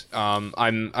movies.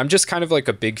 I'm just kind of like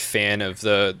a big fan of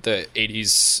the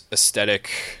 80s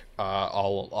aesthetic.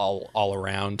 All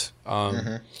around,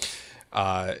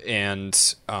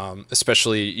 and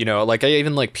especially like I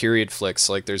even like period flicks.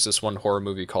 Like there's this one horror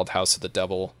movie called House of the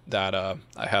Devil that I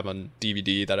have on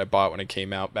DVD that I bought when it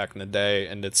came out back in the day,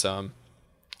 and it's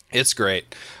It's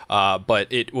great, but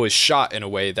it was shot in a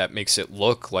way that makes it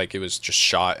look like it was just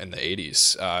shot in the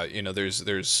 80s. You know,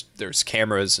 there's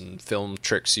cameras and film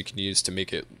tricks you can use to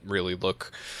make it really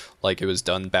look like it was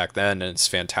done back then, and it's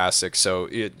fantastic. So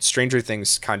Stranger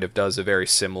Things kind of does a very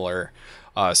similar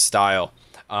style.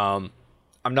 I'm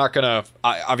not gonna.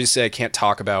 Obviously, I can't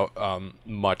talk about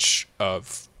much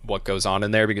of what goes on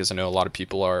in there because I know a lot of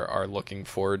people are looking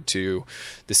forward to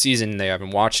the season. They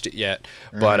haven't watched it yet,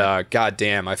 but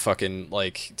goddamn, I fucking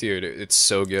like, dude, it's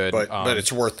so good. But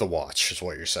it's worth the watch, is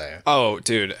what you're saying. Oh,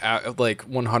 dude, like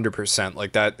 100%.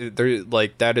 Like that,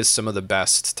 that is some of the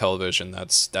best television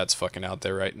that's fucking out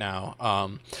there right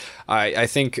now. I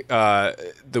think the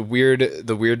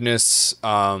weirdness.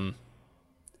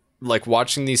 Like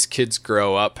watching these kids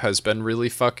grow up has been really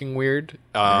fucking weird.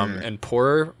 And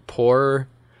poor.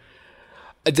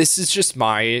 This is just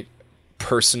my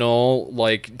personal,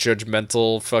 like,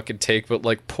 judgmental fucking take, but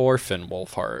like poor Finn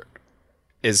Wolfhard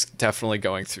is definitely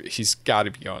going through. He's got to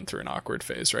be going through an awkward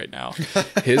phase right now.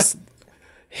 His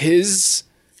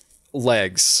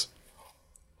legs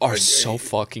are so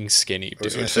fucking skinny, dude. I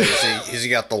was gonna say, has he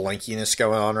got the lankiness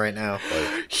going on right now?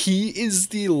 Like, he is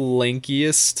the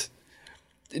lankiest.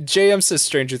 JM says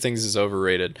Stranger Things is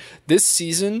overrated. This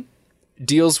season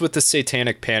deals with the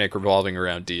satanic panic revolving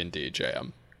around D&D,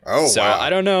 JM. oh So wow, I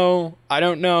don't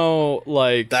know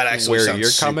like that actually where sounds you're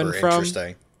super coming from.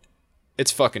 interesting.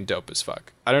 It's fucking dope as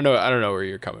fuck. I don't know where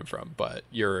you're coming from, but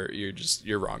you're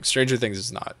wrong. Stranger Things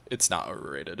is not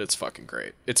overrated. It's fucking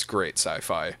great. It's great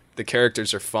sci-fi. The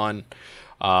characters are fun.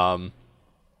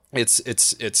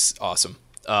 It's awesome.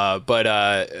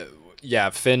 Yeah,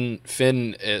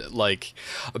 Finn like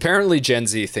apparently Gen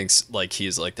Z thinks like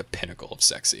he's like the pinnacle of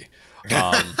sexy.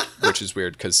 Which is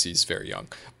weird because he's very young,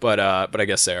 but I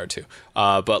guess they are too.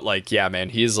 But like, yeah, man,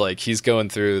 he's going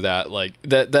through that, like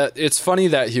that. It's funny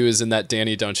that he was in that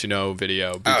Danny Don't You Know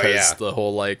video because the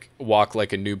whole like walk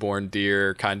like a newborn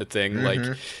deer kind of thing. Like,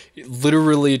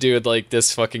 literally, dude, like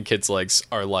this fucking kid's legs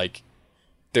are like,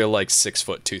 they're like 6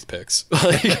 foot toothpicks.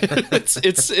 Like,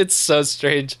 it's so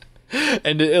strange,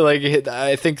 and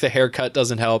I think the haircut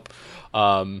doesn't help.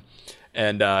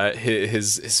 And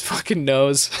his fucking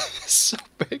nose is so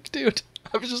big, dude.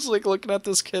 I was just like looking at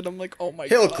this kid. I'm like, oh my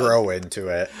god. He'll grow into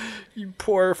it. You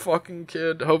poor fucking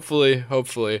kid. Hopefully.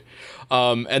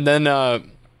 And then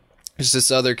there's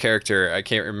this other character. I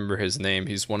can't remember his name.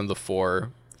 He's one of the 4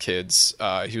 kids.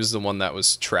 He was the one that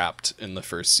was trapped in the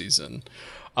first season.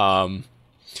 The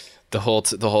whole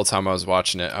time I was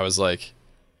watching it, I was like,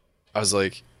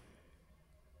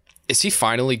 is he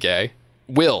finally gay?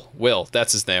 Will,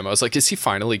 that's his name. I was like, is he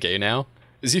finally gay now?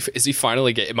 Is he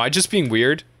finally gay? Am I just being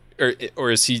weird,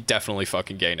 or is he definitely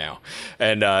fucking gay now?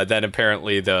 And then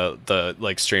apparently the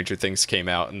like Stranger Things came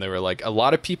out, and they were like, a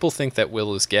lot of people think that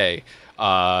Will is gay.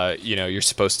 You're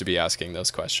supposed to be asking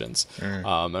those questions. And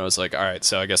I was like, all right,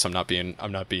 so I guess I'm not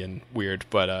being weird,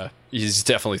 but he's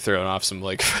definitely throwing off some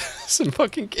like some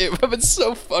fucking gay. But it's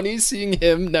so funny seeing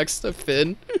him next to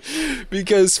Finn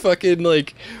because fucking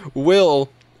like Will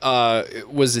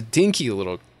was a dinky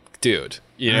little dude,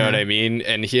 you know what I mean,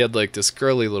 and he had like this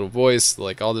girly little voice,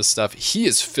 like all this stuff. He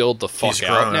is filled the fuck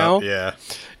out now.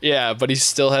 Yeah, but he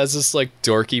still has this like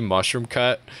dorky mushroom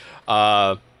cut.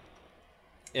 And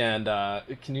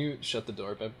can you shut the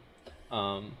door, babe?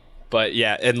 But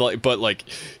yeah, and like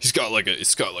he's got like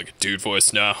a dude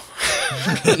voice now.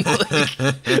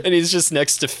 and he's just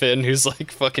next to Finn, who's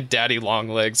like fucking daddy long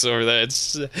legs over there.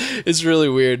 It's really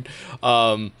weird.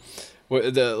 I'm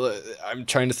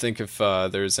trying to think if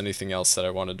there's anything else that I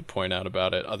wanted to point out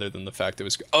about it other than the fact that it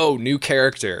was new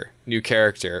character.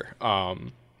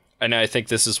 And I think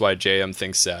this is why JM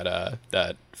thinks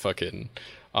that fucking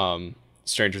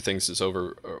Stranger Things is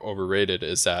overrated,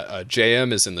 is that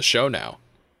JM is in the show now.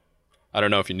 I don't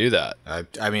know if you knew that.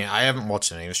 I mean, I haven't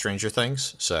watched any of Stranger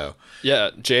Things, so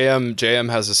yeah, JM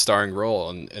has a starring role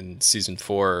in season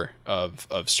 4 of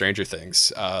Stranger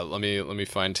Things. Let me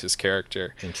find his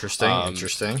character.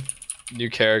 Interesting. New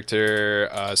character,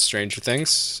 Stranger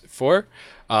Things 4.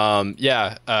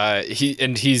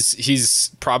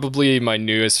 He's probably my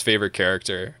newest favorite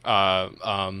character.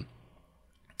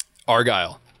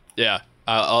 Argyle. Yeah,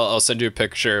 I'll send you a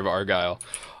picture of Argyle,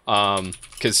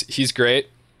 because he's great.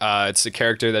 It's the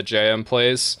character that JM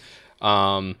plays,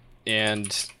 and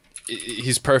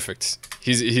he's perfect.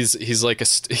 He's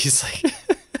like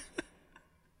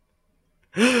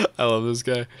I love this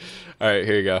guy. All right,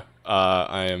 here you go.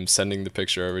 I am sending the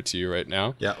picture over to you right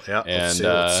now. Yeah. And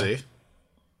Let's see.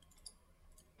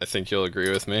 I think you'll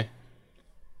agree with me.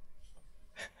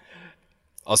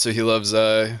 Also, he loves.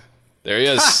 There he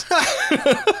is.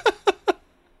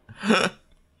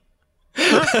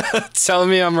 Tell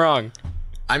me I'm wrong.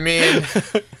 I mean,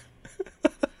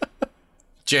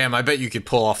 Jam, I bet you could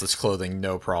pull off this clothing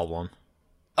no problem.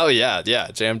 Oh yeah.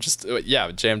 Jam just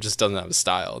doesn't have a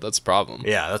style. That's a problem.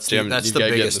 Yeah, that's Jam, the you gotta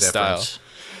get biggest in the style. difference.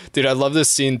 Dude, I love this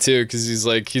scene too because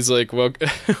he's like, well,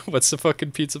 what's the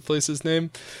fucking pizza place's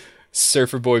name?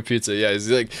 Surfer Boy Pizza. Yeah, he's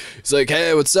like,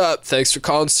 hey, what's up? Thanks for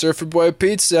calling Surfer Boy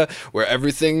Pizza, where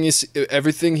everything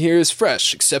here is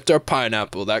fresh except our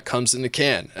pineapple that comes in the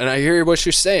can. And I hear what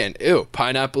you're saying. Ew,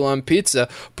 pineapple on pizza,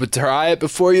 but try it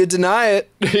before you deny it.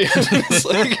 It's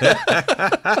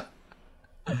like-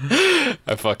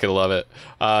 I fucking love it.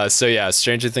 So yeah,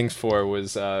 Stranger Things 4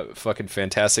 was fucking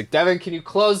fantastic. Devin, can you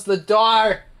close the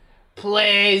door,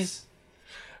 please?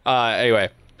 Anyway,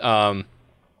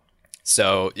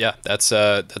 so yeah, that's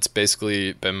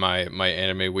basically been my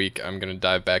anime week. I'm gonna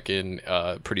dive back in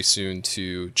pretty soon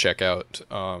to check out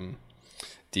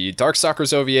the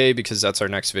Darkstalkers OVA because that's our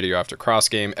next video after Cross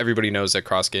Game. Everybody knows that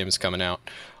Cross Game is coming out,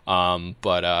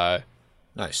 but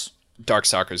Nice.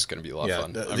 Darkstalkers is gonna be a lot of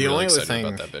fun. The I'm only really other excited thing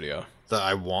about that video. that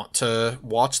I want to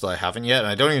watch that I haven't yet, and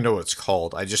I don't even know what it's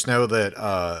called. I just know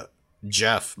that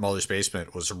Jeff, Mother's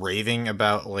Basement, was raving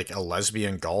about like a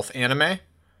lesbian golf anime.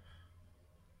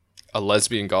 A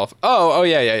lesbian golf. Oh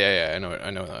yeah. I know.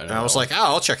 And I was like,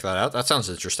 I'll check that out. That sounds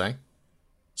interesting.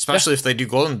 Especially if they do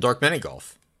glow in the dark mini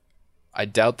golf. I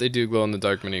doubt they do glow in the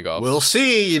dark mini golf. We'll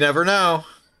see. You never know.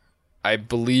 I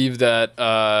believe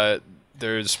that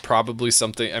there's probably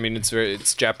something. I mean,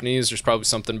 it's Japanese. There's probably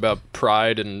something about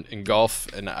pride in golf,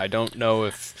 and I don't know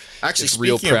if Actually, if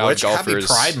real speaking of proud which, golfers. happy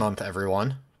Pride Month,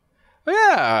 everyone. Oh,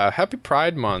 yeah, happy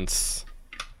Pride Month!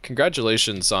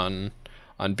 Congratulations on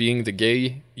being the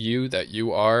gay you that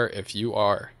you are, if you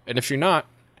are, and if you're not,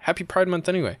 happy Pride Month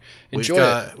anyway. Enjoy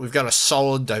it. We've got a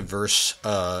solid, diverse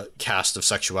cast of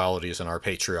sexualities in our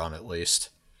Patreon, at least.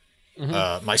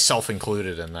 Mm-hmm. Myself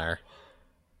included in there.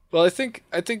 Well, I think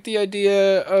the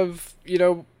idea of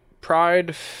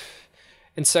pride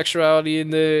and sexuality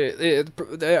and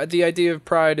the idea of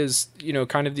pride is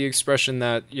kind of the expression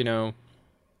that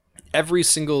every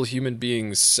single human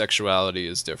being's sexuality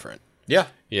is different. Yeah.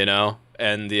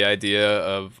 And the idea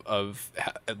of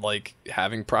like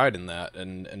having pride in that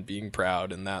and being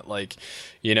proud and that like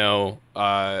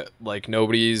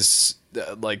nobody's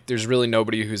like there's really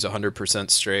nobody who's 100%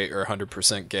 straight or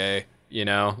 100% gay.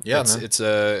 Yeah, it's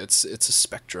a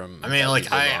spectrum. I mean,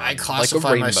 like I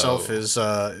classify myself as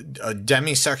a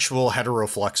demisexual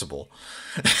heteroflexible.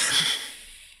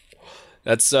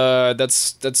 That's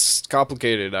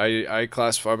complicated. I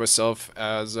classify myself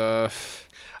as I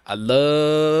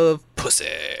love pussy,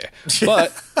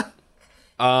 but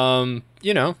I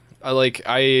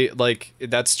like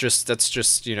that's just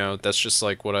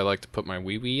like what I like to put my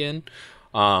wee wee in.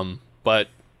 But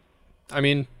I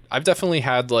mean, I've definitely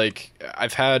had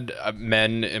I've had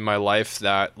men in my life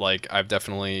that I've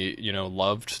definitely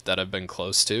loved, that I've been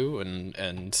close to,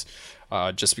 and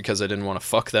just because I didn't want to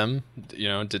fuck them,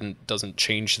 doesn't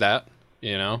change that.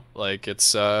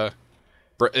 It's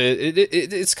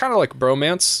it's kind of like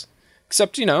bromance,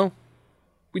 except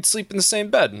we'd sleep in the same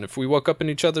bed, and if we woke up in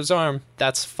each other's arm,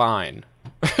 that's fine.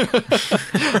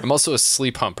 I'm also a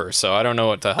sleep humper, so I don't know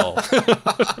what the hell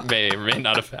may or may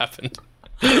not have happened.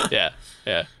 Yeah.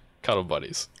 Cuddle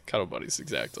buddies,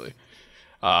 exactly.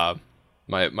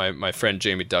 My friend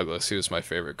Jamie Douglas, he was my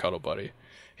favorite cuddle buddy.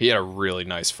 He had a really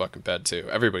nice fucking bed too.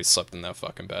 Everybody slept in that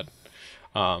fucking bed.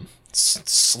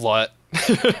 Slut.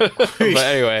 But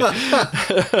anyway,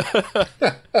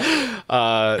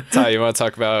 Ty, you want to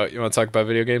talk about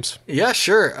video games? Yeah,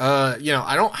 sure. I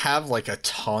don't have a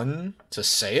ton to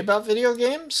say about video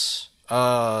games.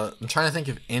 I'm trying to think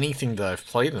of anything that I've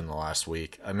played in the last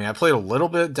week. I mean, I played a little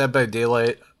bit of Dead by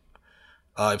Daylight.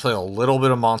 I played a little bit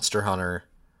of Monster Hunter.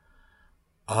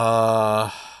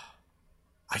 I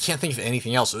can't think of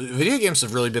anything else. Video games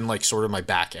have really been sort of my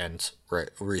back end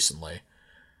recently.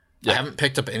 Yeah. I haven't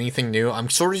picked up anything new. I'm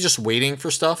sort of just waiting for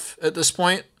stuff at this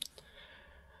point.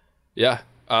 Yeah.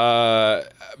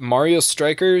 Mario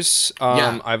Strikers,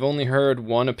 I've only heard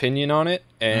one opinion on it,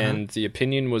 and the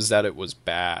opinion was that it was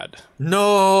bad.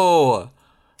 No!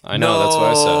 I know, that's what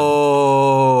I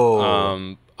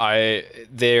said.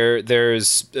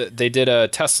 They did a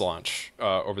test launch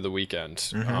over the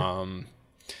weekend.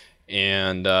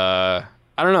 And I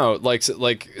don't know, like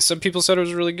some people said it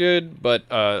was really good, but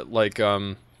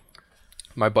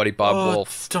my buddy Bob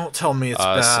Wolf. Don't tell me it's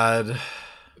bad.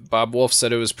 Bob Wolf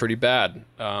said it was pretty bad.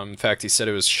 In fact, he said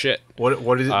it was shit.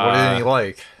 What did he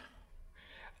like?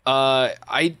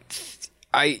 I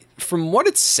from what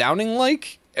it's sounding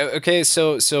like. Okay,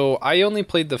 so I only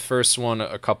played the first one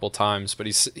a couple times, but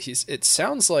it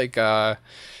sounds like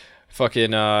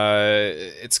fucking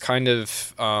it's kind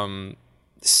of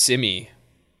simmy,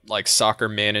 like soccer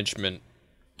management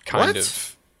kind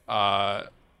What? of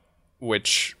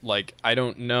which like I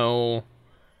don't know.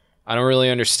 I don't really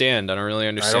understand. I don't really I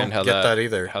understand don't how get that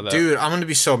either. how that- Dude, I'm going to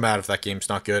be so mad if that game's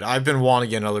not good. I've been wanting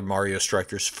to get another Mario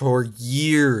Strikers for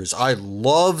years. I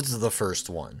loved the first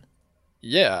one.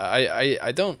 Yeah,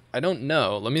 I don't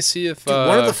know. Let me see if Dude,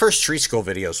 one of the first Tree School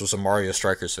videos was a Mario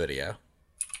Strikers video.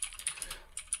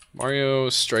 Mario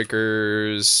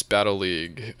Strikers Battle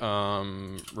League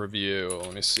review.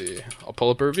 Let me see. I'll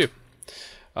pull up a review.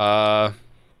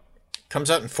 Comes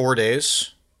out in 4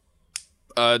 days.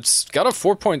 It's got a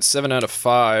 4.7 out of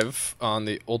 5 on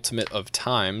the Ultimate of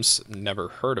Times. Never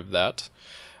heard of that.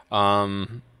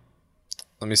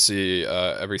 Let me see.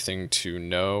 Everything to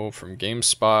know from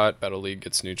GameSpot. Battle League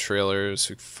gets new trailers.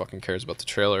 Who fucking cares about the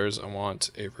trailers? I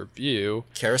want a review.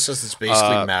 Kara says it's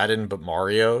basically Madden, but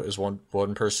Mario is one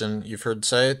person you've heard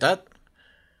say that.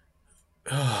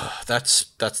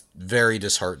 That's very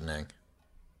disheartening.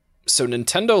 So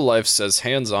Nintendo Life says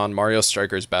hands-on Mario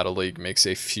Strikers Battle League makes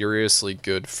a furiously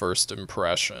good first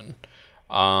impression.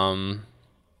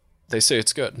 They say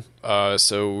it's good.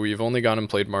 So we've only gone and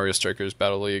played Mario Strikers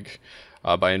Battle League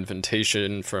by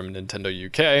invitation from Nintendo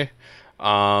UK.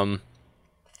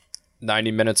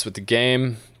 90 minutes with the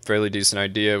game. Fairly decent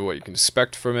idea of what you can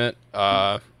expect from it.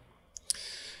 All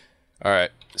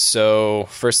right. So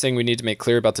first thing we need to make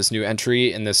clear about this new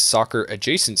entry in this soccer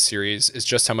adjacent series is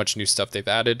just how much new stuff they've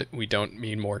added. We don't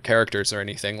mean more characters or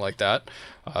anything like that.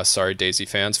 Sorry, Daisy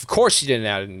fans. Of course you didn't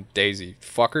add in Daisy,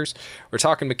 fuckers. We're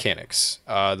talking mechanics.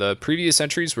 The previous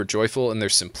entries were joyful in their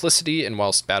simplicity, and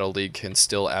whilst Battle League can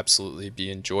still absolutely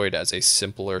be enjoyed as a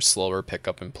simpler, slower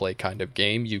pick-up and play kind of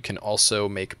game, you can also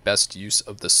make best use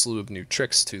of the slew of new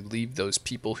tricks to leave those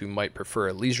people who might prefer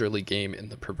a leisurely game in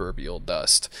the proverbial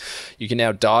dust. You can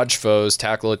now dodge foes,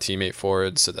 tackle a teammate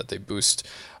forward so that they boost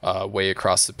way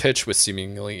across the pitch with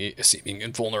seeming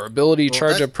invulnerability,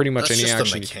 charge up pretty much That's any just the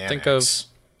action you can think of. mechanics.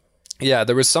 Yeah,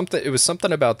 there was something. It was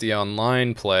something about the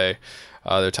online play.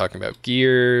 They're talking about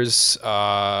gears.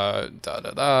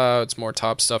 It's more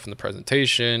top stuff in the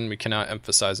presentation. We cannot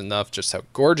emphasize enough just how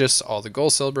gorgeous all the goal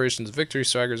celebrations, victory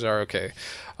swaggers are. Okay,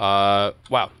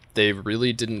 wow, they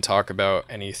really didn't talk about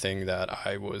anything that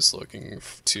I was looking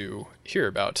to hear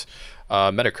about.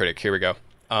 Metacritic. Here we go.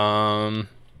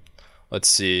 Let's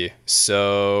see.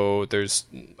 So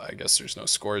I guess there's no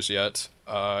scores yet,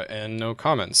 and no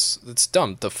comments. That's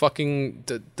dumb. The fucking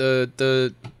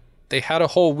they had a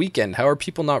whole weekend. How are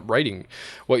people not writing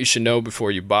what you should know before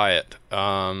you buy it?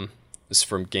 This is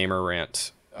from Gamer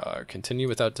Rant. Continue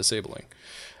without disabling.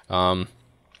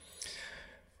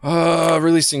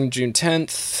 Releasing June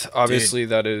 10th. Obviously,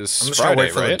 that is I'm just Friday, gonna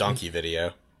wait for right? the donkey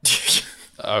video.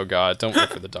 Oh god, don't wait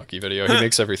for the donkey video. He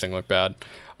makes everything look bad.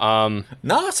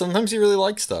 Nah, sometimes he really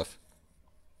likes stuff.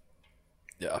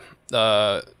 Yeah.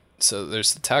 So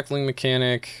there's the tackling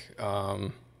mechanic.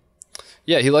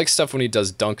 Yeah, he likes stuff when he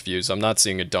does dunk views. I'm not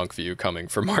seeing a dunk view coming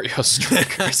for Mario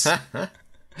Strikers.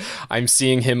 I'm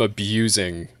seeing him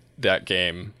abusing that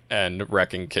game and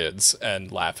wrecking kids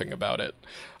and laughing about it.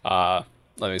 Let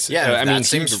me see. Yeah, I mean,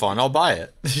 seems fun. I'll buy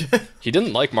it. he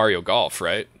didn't like Mario Golf,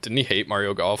 right? Didn't he hate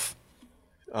Mario Golf?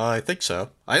 I think so.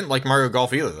 I didn't like Mario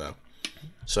Golf either, though.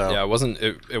 So Yeah, it wasn't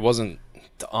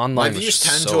the online. my was views just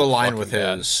tend so to align fucking with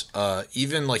bad. his.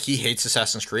 Even like he hates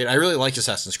Assassin's Creed. I really like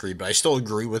Assassin's Creed, but I still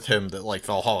agree with him that like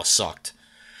Valhalla sucked.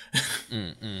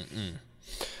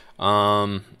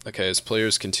 Okay, as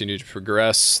players continue to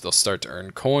progress, they'll start to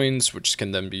earn coins, which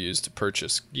can then be used to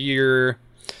purchase gear.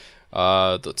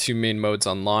 The two main modes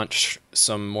on launch,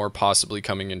 some more possibly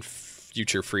coming in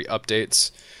future free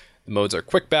updates. The modes are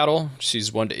Quick Battle, which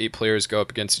sees 1 to 8 players go up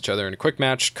against each other in a quick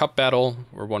match. Cup Battle,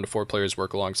 where 1 to 4 players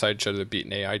work alongside each other to beat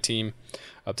an AI team.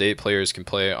 Up to 8 players can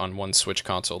play on one Switch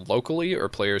console locally, or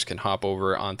players can hop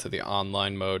over onto the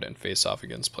online mode and face off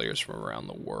against players from around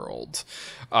the world.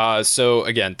 So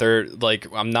again, they're like,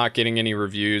 I'm not getting any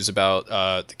reviews about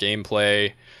the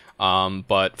gameplay.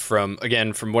 But from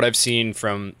what I've seen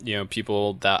from,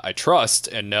 people that I trust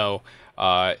and know,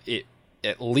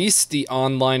 at least the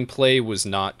online play was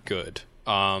not good.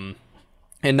 And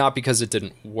not because it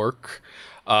didn't work,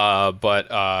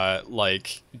 but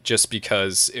like just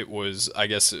because it was, I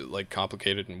guess, like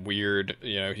complicated and weird.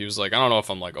 He was like, I don't know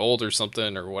if I'm like old or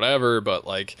something or whatever, but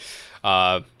like,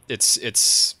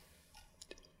 it's.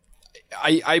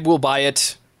 I will buy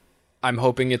it. I'm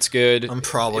hoping it's good. I'm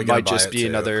probably it gonna might buy just it be too.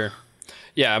 another.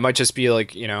 Yeah, it might just be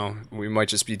like, we might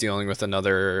just be dealing with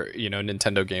another,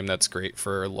 Nintendo game that's great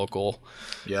for local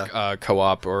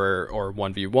co-op or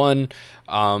 1v1,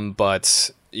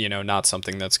 but, not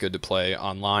something that's good to play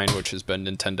online, which has been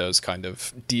Nintendo's kind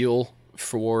of deal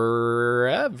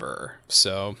forever.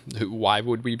 So why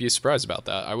would we be surprised about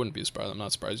that? I wouldn't be surprised. I'm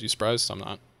not surprised. You surprised? I'm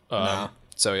not. No.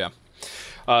 So, yeah.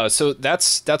 So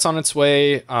that's on its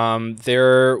way.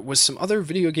 There was some other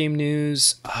video game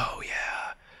news. Oh, yeah.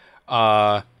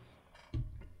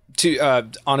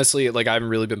 Honestly, like I haven't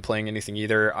really been playing anything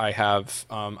either. I have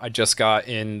I just got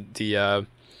in the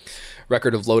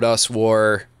Record of Lodoss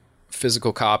War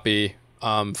physical copy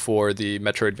for the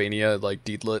Metroidvania, like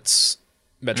Deedlitz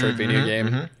Metroidvania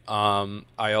game.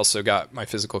 I also got my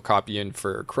physical copy in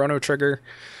for Chrono Trigger.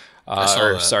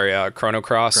 Chrono Cross. Chrono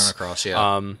Cross,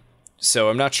 yeah.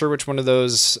 So I'm not sure which one of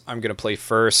those I'm going to play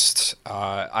first.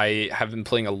 I have been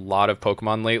playing a lot of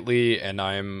Pokemon lately, and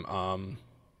I'm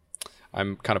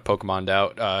kind of Pokemoned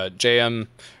out.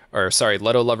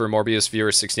 Leto Lover Morbius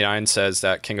Viewer 69 says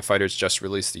that King of Fighters just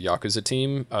released the Yakuza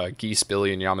team. Geese,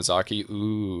 Billy, and Yamazaki.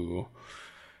 Ooh.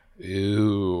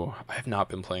 I have not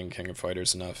been playing King of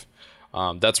Fighters enough.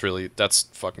 That's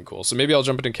fucking cool. So maybe I'll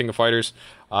jump into King of Fighters,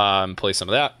 play some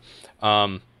of that.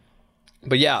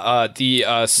 But yeah,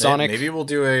 the Sonic. Maybe we'll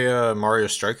do a Mario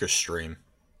Strikers stream.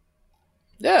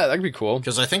 Yeah, that could be cool.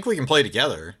 Because I think we can play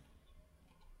together.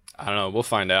 I don't know. We'll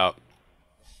find out.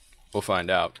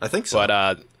 I think so.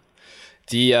 But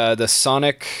the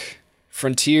Sonic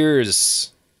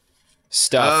Frontiers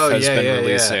stuff has been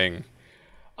releasing.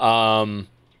 Yeah.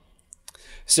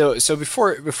 So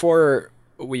before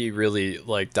we really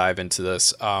like dive into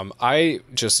this, I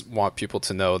just want people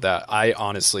to know that I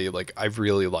honestly I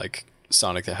really like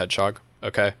Sonic the Hedgehog.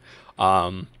 Okay.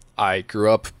 I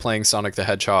grew up playing Sonic the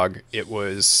Hedgehog. It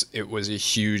was a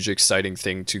huge, exciting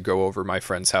thing to go over my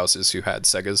friends' houses who had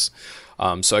Segas,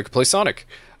 so I could play Sonic.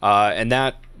 And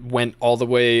that went all the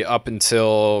way up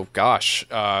until,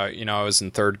 I was in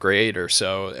third grade or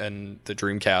so, and the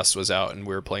Dreamcast was out, and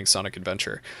we were playing Sonic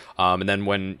Adventure. And then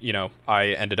when, I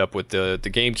ended up with the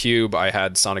GameCube, I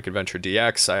had Sonic Adventure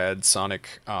DX, I had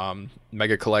Sonic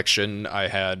Mega Collection, I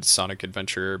had Sonic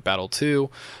Adventure Battle 2,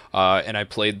 and I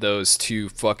played those to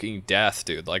fucking death,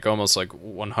 dude. Almost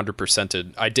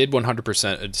 100%ed. I did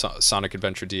 100% Sonic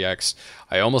Adventure DX.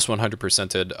 I almost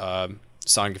 100%ed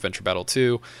Sonic Adventure Battle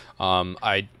 2.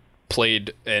 I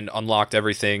played and unlocked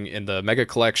everything in the Mega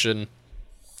Collection.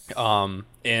 And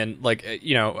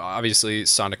obviously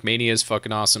Sonic Mania is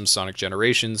fucking awesome. Sonic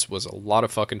Generations was a lot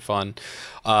of fucking fun.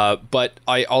 But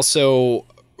I also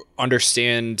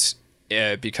understand,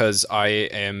 because I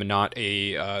am not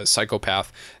a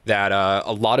psychopath, that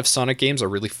a lot of Sonic games are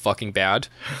really fucking bad.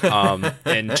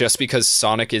 And just because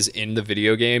Sonic is in the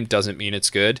video game doesn't mean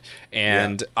it's good.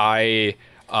 And I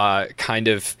kind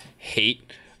of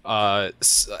hate's a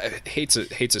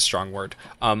strong word.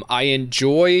 I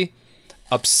enjoy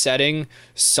upsetting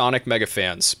Sonic mega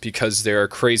fans because they're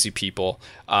crazy people,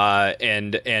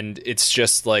 and it's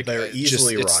just they're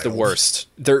easily riled. It's the worst.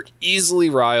 They're easily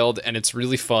riled, and it's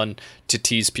really fun to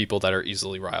tease people that are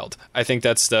easily riled. I think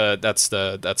that's the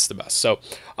best. So,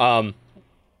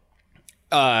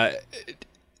 I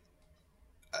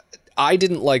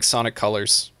didn't like Sonic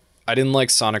Colors. I didn't like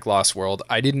Sonic Lost World.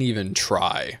 I didn't even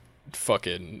try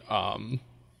fucking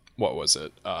what was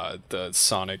it? The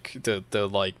Sonic,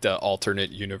 the alternate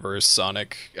universe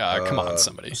Sonic. Come on,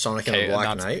 somebody. Sonic and the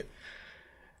Black Knight.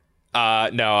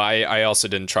 No, I also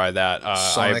didn't try that.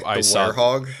 Sonic the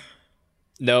Werehog.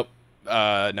 Nope.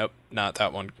 Nope. Not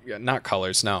that one. Not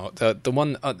Colors. No, the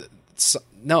one.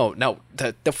 No.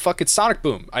 The fucking Sonic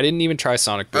Boom. I didn't even try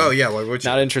Sonic Boom. Oh yeah, why would you?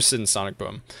 Not interested in Sonic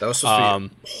Boom. That was supposed to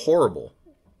be horrible.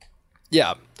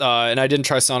 Yeah, and I didn't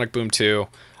try Sonic Boom 2.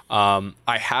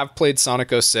 I have played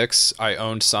Sonic 06. I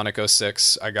owned Sonic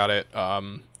 06. I got it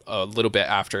a little bit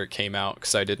after it came out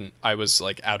because I was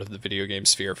out of the video game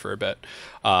sphere for a bit.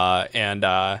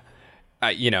 I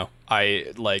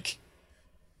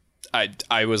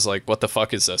was like, what the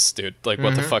fuck is this, dude?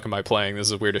 What the fuck am I playing? This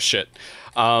is weird as shit.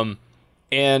 And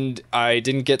I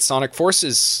didn't get Sonic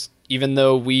Forces, even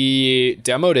though we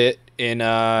demoed it in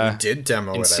we did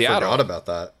demo it. Seattle. I forgot about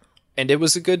that. And it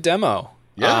was a good demo.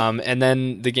 Yeah. And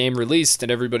then the game released, and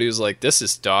everybody was like, this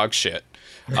is dog shit,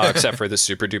 except for the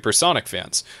super duper Sonic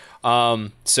fans.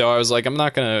 So I was like, I'm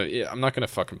not gonna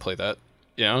fucking play that.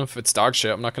 If it's dog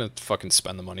shit, I'm not gonna fucking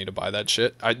spend the money to buy that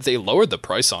shit. They lowered the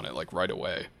price on it right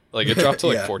away. It dropped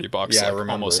to Yeah. $40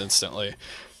 almost instantly.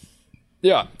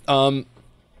 Yeah. And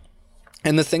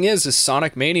the thing is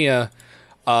Sonic Mania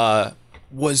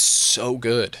was so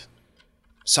good.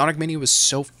 Sonic Mania was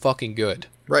so fucking good.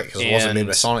 Right, because it wasn't made by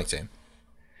And- Sonic Team.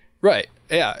 Right.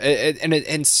 Yeah.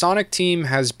 And Sonic Team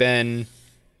has been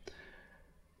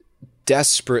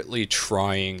desperately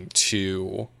trying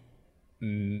to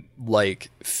like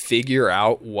figure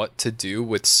out what to do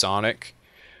with Sonic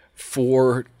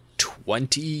for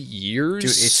 20 years.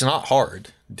 Dude, it's not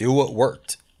hard. Do what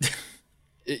worked.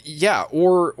 Yeah,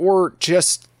 or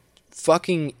just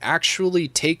fucking actually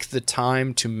take the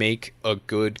time to make a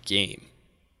good game.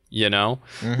 You know?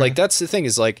 Like, that's the thing,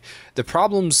 is like the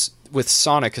problems with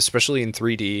Sonic, especially in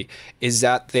 3D, is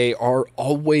that they are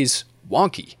always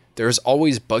wonky. There's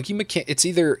always buggy it's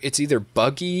either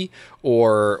buggy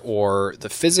or the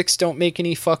physics don't make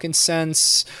any fucking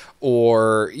sense,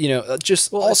 or, you know,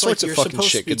 just all sorts of fucking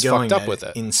shit gets fucked up with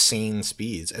it. Insane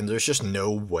speeds, and there's just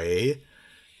no way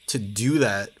to do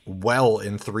that well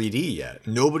in 3D yet.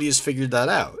 Nobody has figured that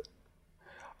out.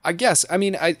 I guess. I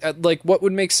mean, I like, what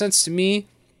would make sense to me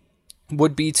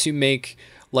would be to make,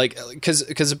 like,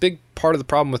 because a big part of the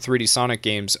problem with 3D Sonic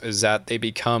games is that they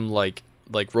become like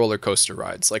roller coaster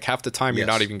rides. Like, half the time you're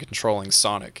not even controlling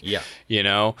Sonic. Yeah. You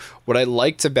know, what I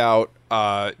liked about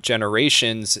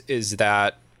Generations is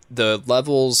that the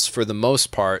levels, for the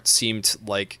most part, seemed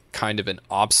like kind of an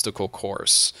obstacle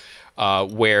course,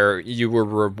 where you were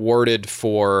rewarded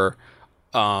for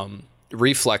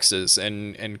reflexes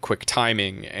and quick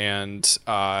timing, and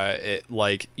it,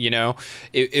 like, you know,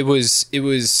 it was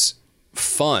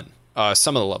fun.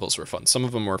 Some of the levels were fun. Some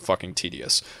of them were fucking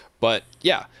tedious. But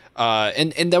yeah,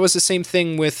 and that was the same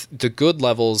thing with the good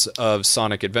levels of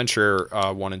Sonic Adventure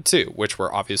 1 and 2, which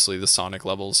were obviously the Sonic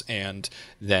levels, and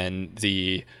then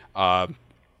the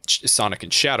Sonic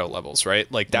and Shadow levels,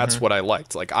 right? Like, that's what I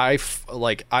liked. Like,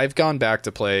 I've gone back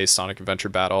to play Sonic Adventure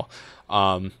Battle.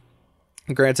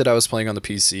 Granted, I was playing on the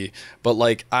PC, but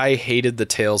like, I hated the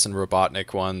Tails and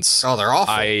Robotnik ones. Oh, they're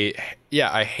awful. I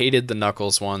hated the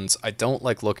Knuckles ones. I don't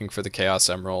like looking for the Chaos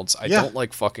Emeralds. I don't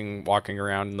like fucking walking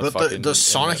around in the fucking... the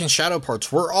Sonic and Shadow parts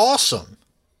were awesome.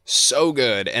 So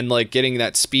good. And like, getting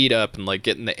that speed up and like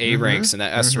getting the A ranks and the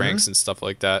S ranks and stuff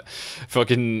like that.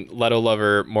 Fucking Leto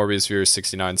Lover Morbius Viewer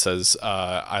 69 says,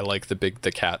 I like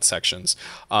the cat sections.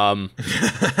 God,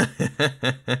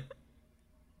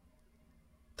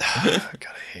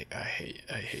 I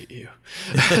hate you.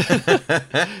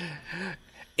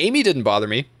 Amy didn't bother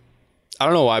me. I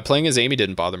don't know why. Playing as Amy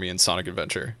didn't bother me in Sonic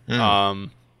Adventure. But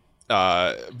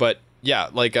yeah,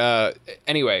 like,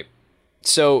 anyway,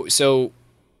 so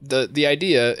the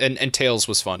idea, and Tails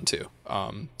was fun too.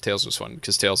 Tails was fun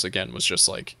because Tails, again, was just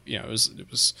like, you know,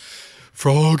 it was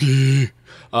Froggy.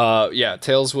 Yeah,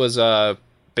 Tails was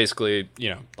basically, you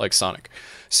know, like Sonic.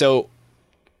 So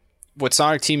what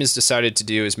Sonic Team has decided to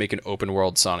do is make an open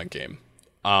world Sonic game,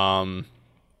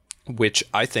 which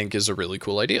I think is a really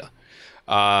cool idea.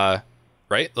 Right?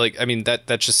 Like, I mean, that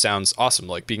just sounds awesome.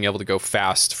 Like, being able to go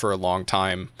fast for a long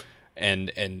time and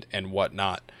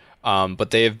whatnot.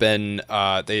 But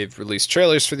they've released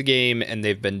trailers for the game, and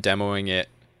they've been demoing it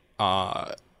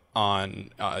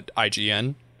on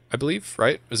IGN, I believe,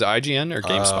 right? Was it IGN or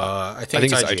GameSpot? I think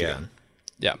it's IGN.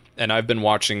 Yeah, and I've been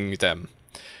watching them,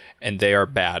 and they are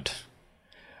bad,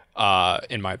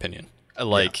 in my opinion.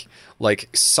 Like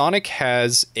Sonic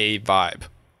has a vibe,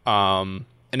 and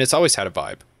it's always had a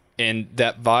vibe, and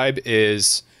that vibe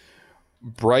is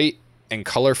bright and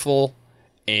colorful,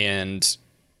 and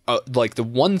like, the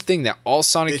one thing that all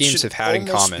Sonic games have had in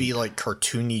common. It should almost be like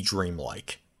cartoony,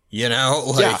 dreamlike, you know?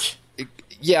 Like,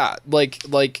 yeah, like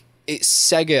it's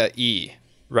Sega-y,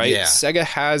 right? Yeah. Sega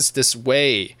has this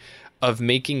way of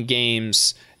making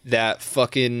games that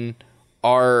fucking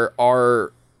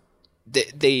are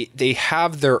they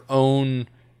have their own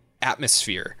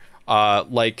atmosphere,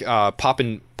 like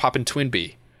Poppin'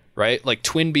 Twinbee, right? Like,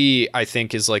 Twinbee, I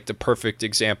think, is like the perfect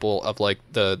example of like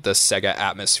the Sega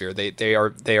atmosphere. They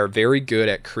are very good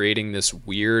at creating this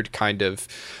weird kind of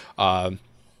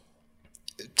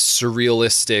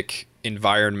surrealistic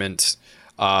environment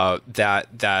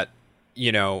that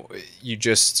you know,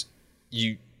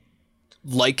 you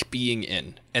like being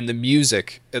in. And the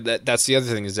music, that's the other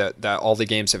thing, is that all the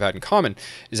games have had in common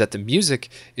is that the music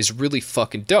is really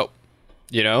fucking dope,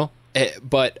 you know?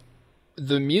 But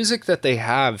the music that they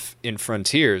have in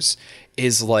Frontiers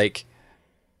is like,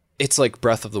 it's like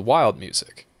Breath of the Wild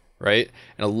music, right?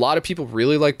 And a lot of people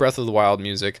really like Breath of the Wild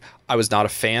music. I was not a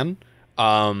fan.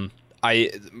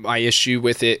 My issue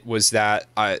with it was that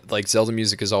like, Zelda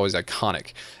music is always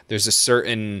iconic. There's a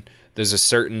certain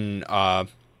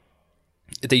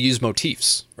they use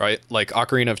motifs, right? Like,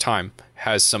 Ocarina of Time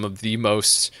has some of the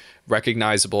most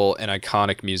recognizable and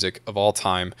iconic music of all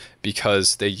time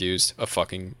because they used a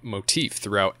fucking motif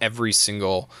throughout every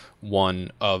single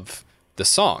one of the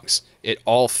songs. It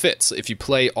all fits. If you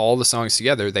play all the songs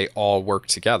together, they all work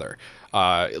together.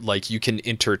 Like you can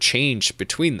interchange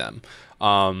between them.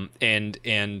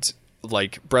 And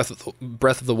like Breath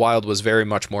of the Wild was very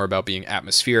much more about being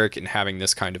atmospheric and having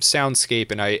this kind of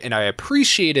soundscape, and I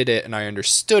appreciated it and I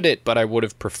understood it, but I would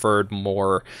have preferred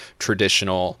more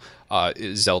traditional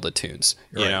Zelda tunes.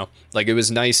 You know, like it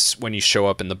was nice when you show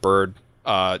up in the bird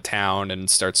town and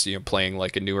starts playing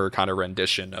like a newer kind of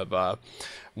rendition of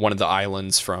one of the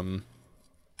islands from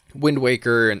Wind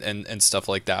Waker and stuff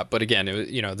like that. But again,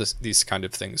 these kind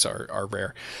of things are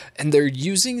rare, and they're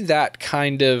using that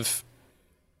kind of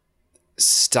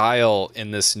style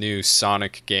in this new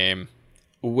Sonic game,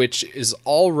 which is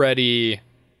already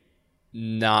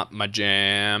not my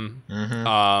jam.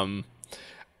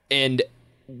 And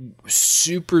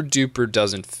super duper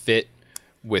doesn't fit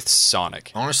with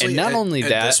Sonic. Honestly, and not only at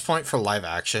that, this point for live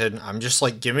action, I'm just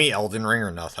like, give me Elden Ring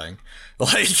or nothing.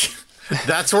 Like,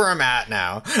 that's where I'm at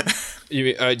now. do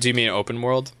you mean open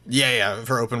world? Yeah,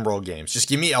 for open world games. Just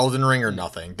give me Elden Ring or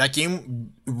nothing. That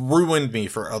game ruined me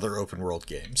for other open world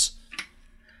games.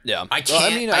 Yeah. I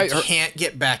can't I can't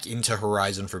get back into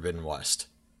Horizon Forbidden West.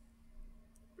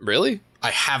 Really? I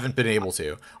haven't been able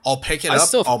to. I'll pick it up,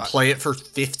 I'll play it for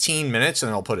 15 minutes, and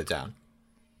then I'll put it down.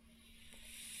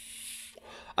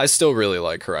 I still really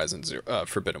like Horizon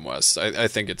Forbidden West. I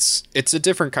think it's a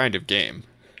different kind of game.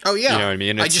 Oh yeah, you know what I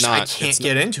mean. I can't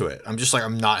get into it. I'm just like,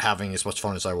 I'm not having as much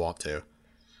fun as I want to.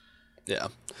 Yeah,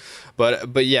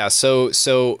 but yeah. So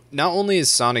not only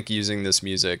is Sonic using this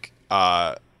music,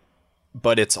 but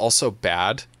it's also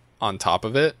bad on top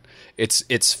of it.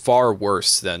 It's far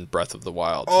worse than Breath of the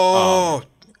Wild. Oh,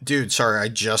 dude, sorry, I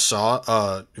just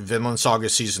saw Vinland Saga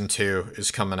Season 2 is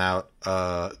coming out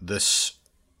this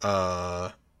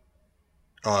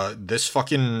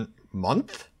fucking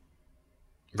month?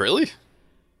 Really?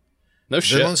 No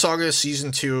shit. Vinland Saga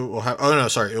Season 2 will have... Oh, no,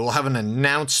 sorry. It will have an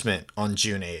announcement on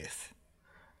June 8th.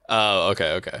 Oh,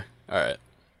 okay. All right.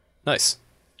 Nice.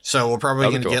 So we're probably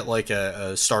going to get, like,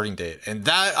 a starting date. And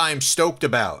that I'm stoked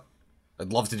about.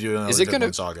 I'd love to do another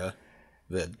Vinland Saga.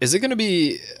 Is it going to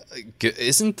be...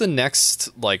 Isn't the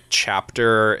next, like,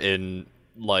 chapter in,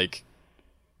 like,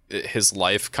 his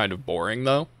life kind of boring,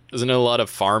 though? Isn't it a lot of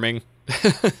farming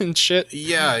and shit?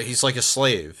 Yeah, he's like a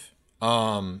slave.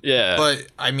 Yeah. But,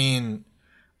 I mean,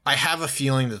 I have a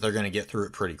feeling that they're going to get through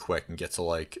it pretty quick and get to,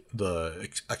 like, the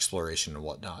exploration and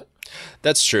whatnot.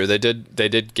 That's true. They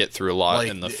did get through a lot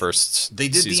in the first They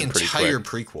did the season entire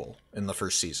prequel in the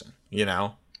first season, you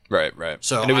know? Right.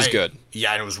 So and it was good.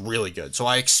 Yeah, and it was really good. So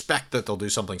I expect that they'll do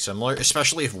something similar,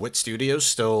 especially if Wit Studios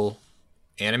still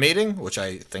animating, which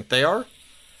I think they are.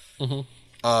 Mm-hmm.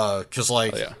 Because,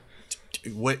 like,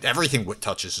 everything Wit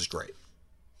touches is great.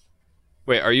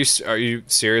 Wait, are you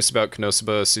serious about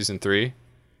Konosuba Season 3?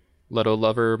 Leto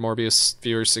Lover Morbius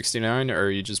Viewer 69, or are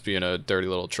you just being a dirty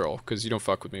little troll? Because you don't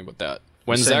fuck with me with that.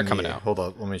 When's that coming out? Hold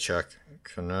up, let me check.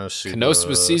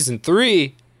 Konosuba Season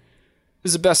 3? This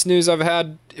is the best news I've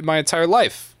had in my entire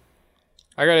life.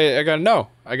 I gotta know.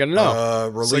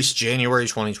 Released January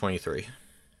 2023.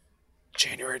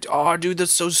 January. Oh, dude,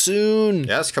 that's so soon.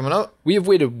 Yeah, it's coming up. We have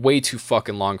waited way too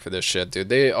fucking long for this shit,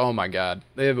 dude. Oh my god,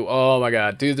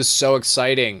 dude, this is so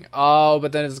exciting. Oh,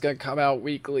 but then it's gonna come out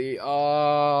weekly.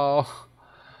 I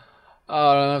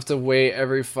don't have to wait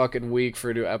every fucking week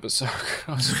for a new episode.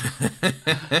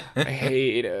 I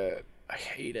hate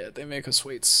it. They make us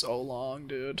wait so long,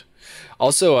 dude.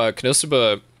 Also,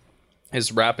 Konosuba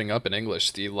is wrapping up in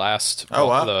English. The last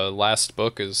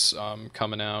book is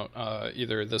coming out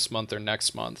either this month or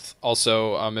next month.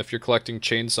 Also, if you're collecting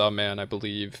Chainsaw Man, I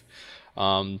believe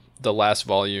the last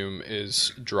volume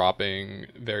is dropping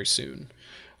very soon.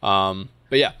 But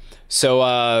yeah,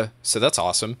 so that's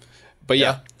awesome. But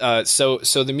yeah, so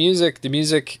the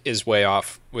music is way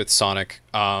off with Sonic.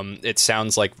 It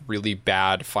sounds like really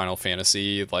bad Final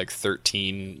Fantasy like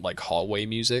 13 like hallway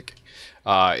music.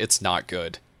 It's not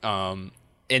good. And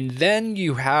then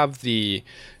you have the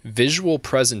visual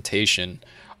presentation,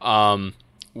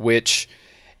 which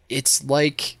it's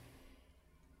like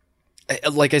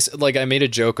I made a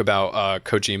joke about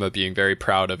Kojima being very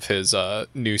proud of his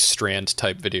new Strand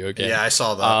type video game. Yeah, I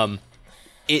saw that.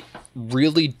 It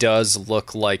really does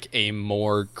look like a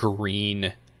more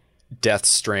green Death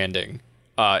Stranding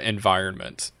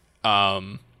environment.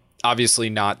 Obviously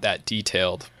not that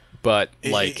detailed, but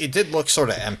like it did look sort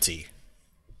of empty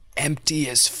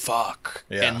as fuck.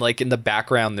 Yeah. And like in the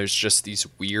background there's just these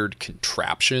weird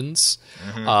contraptions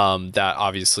that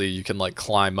obviously you can like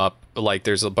climb up. Like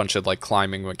there's a bunch of like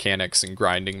climbing mechanics and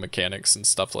grinding mechanics and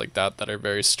stuff like that are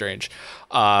very strange.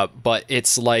 But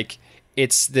it's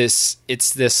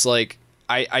this like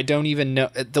I don't even know.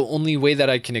 The only way that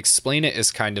I can explain it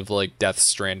is kind of like Death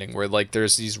Stranding, where like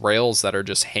there's these rails that are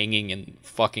just hanging in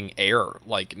fucking air,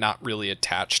 like not really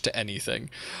attached to anything,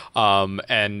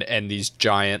 and these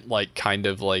giant like kind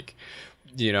of like,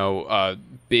 you know,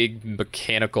 big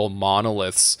mechanical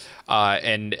monoliths,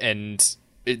 and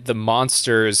the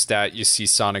monsters that you see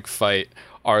Sonic fight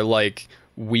are like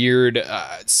weird,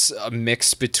 a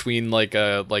mix between like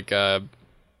a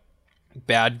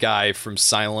bad guy from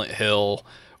Silent Hill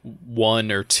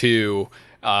 1 or 2,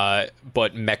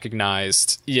 but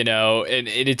mechanized, you know, and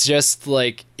it's just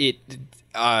like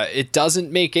it doesn't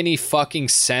make any fucking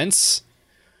sense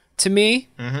to me.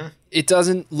 Mm-hmm. It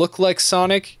doesn't look like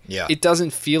Sonic. Yeah. It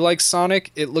doesn't feel like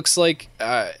Sonic. It looks like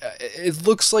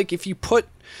if you put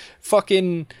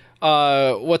fucking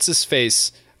what's his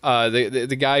face,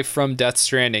 the guy from Death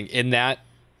Stranding in that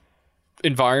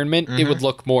environment, it would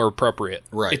look more appropriate.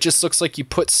 Right. It just looks like you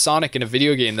put Sonic in a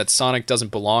video game that Sonic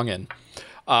doesn't belong in.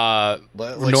 Like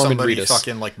Norman somebody Reedus.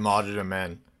 fucking like modded him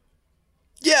in.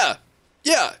 Yeah.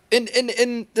 And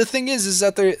the thing is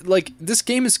that they're like, this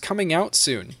game is coming out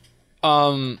soon.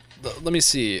 Let me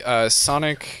see.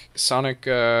 Sonic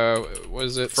what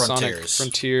is it? Sonic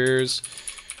Frontiers.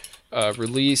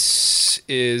 Release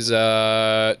is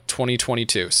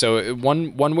 2022. So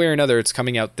one way or another, it's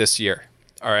coming out this year.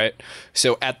 All right.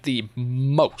 So at the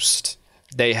most,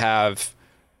 they have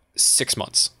 6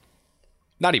 months.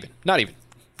 Not even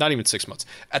 6 months.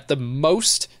 At the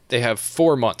most, they have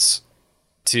 4 months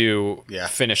to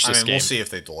finish this game. We'll see if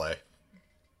they delay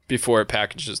before it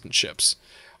packages and ships.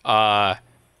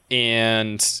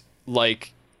 And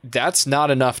like, that's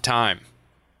not enough time.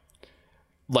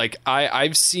 Like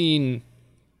I've seen,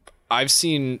 I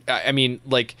mean,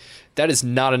 like, that is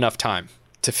not enough time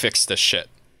to fix this shit.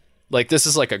 Like, this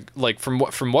is like from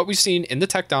what we've seen in the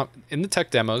tech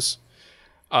demos,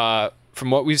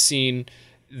 from what we've seen,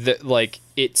 that like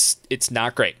it's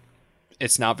not great.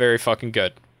 It's not very fucking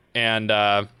good. And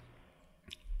the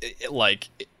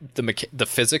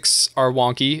physics are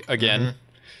wonky again. Mm-hmm.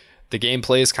 The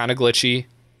gameplay is kind of glitchy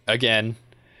again.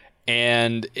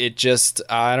 And it just,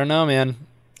 I don't know, man.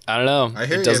 I don't know.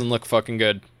 It doesn't look fucking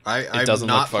good. I'm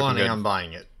not planning on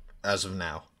buying it as of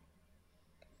now.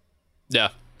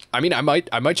 Yeah. I mean, I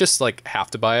might just like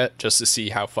have to buy it just to see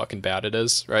how fucking bad it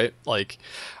is, right? Like,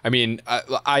 I mean,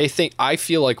 I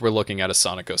feel like we're looking at a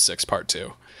Sonic 06 Part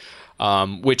 2,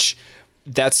 which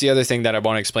that's the other thing that I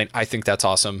want to explain. I think that's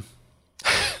awesome.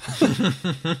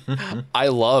 I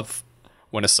love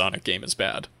when a Sonic game is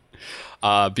bad,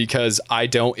 because I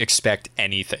don't expect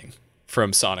anything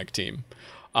from Sonic Team.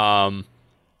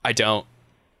 I don't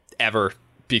ever,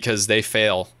 because they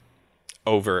fail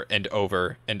over and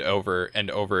over and over and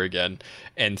over again.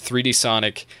 And 3D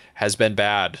Sonic has been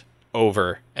bad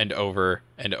over and over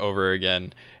and over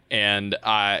again. And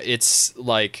it's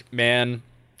like, man,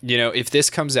 you know, if this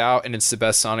comes out and it's the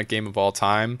best Sonic game of all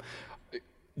time,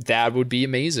 that would be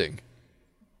amazing.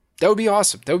 That would be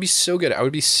awesome. That would be so good. I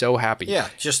would be so happy. Yeah,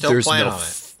 just don't plan on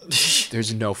it.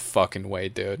 There's no fucking way,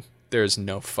 dude. There's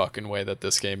no fucking way that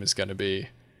this game is going to be...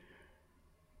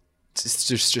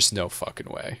 There's just no fucking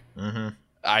way. Mm-hmm.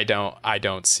 I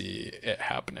don't see it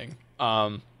happening.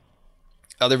 Other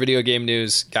video game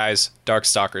news, guys.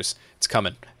 Darkstalkers. It's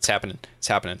coming. It's happening.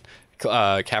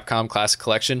 Capcom Classic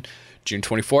Collection, June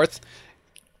 24th.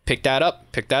 Pick that up.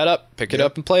 Pick it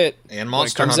up and play it. And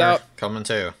Monster Hunter out. Coming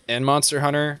too. And Monster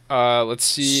Hunter. Let's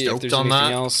see if there's anything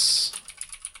else.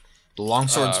 The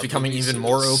Longsword's becoming even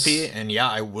more OP, and yeah,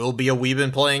 I will be a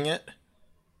weebin playing it.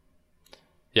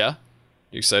 Yeah?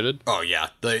 You excited? Oh yeah,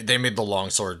 they made the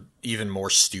Longsword even more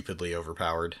stupidly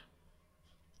overpowered.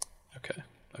 Okay.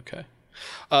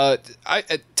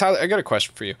 Tyler, I got a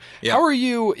question for you. Yeah. How are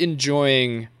you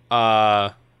enjoying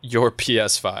your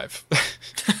PS5?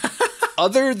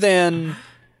 Other than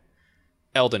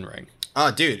Elden Ring.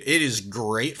 Dude, it is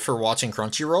great for watching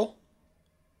Crunchyroll.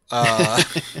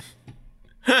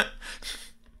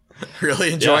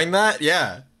 Really enjoying that?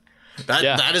 Yeah.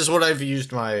 That is what I've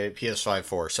used my PS5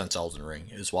 for since Elden Ring,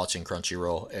 is watching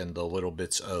Crunchyroll and the little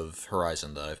bits of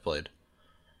Horizon that I've played.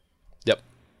 Yep.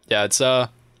 Yeah,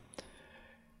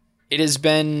 it has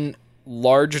been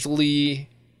largely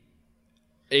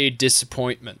a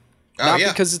disappointment. Not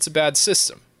because it's a bad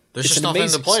system. There's just nothing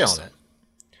to play on it.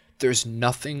 There's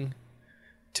nothing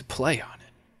to play on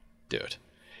it, dude.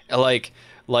 Like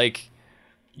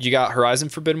you got Horizon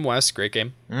Forbidden West, great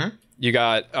game. Mm-hmm. You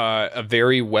got a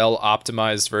very well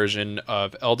optimized version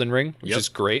of Elden Ring, which is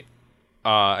great.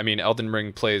 I mean, Elden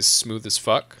Ring plays smooth as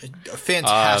fuck.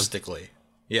 Fantastically.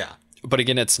 Yeah. But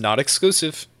again, it's not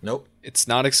exclusive. Nope. It's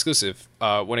not exclusive.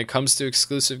 When it comes to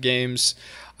exclusive games,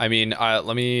 I mean,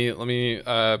 let me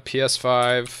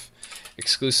PS5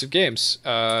 exclusive games,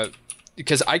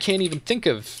 because I can't even think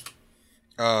of.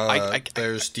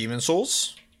 There's Demon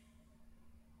Souls.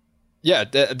 Yeah,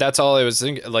 that's all I was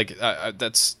thinking. Like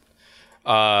that's all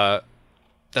I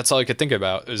could think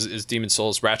about is Demon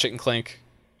Souls, Ratchet and Clank.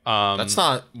 That's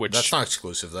not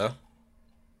exclusive though.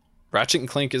 Ratchet and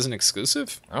Clank isn't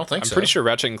exclusive? I don't think so. I'm pretty sure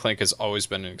Ratchet and Clank has always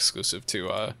been an exclusive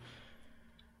to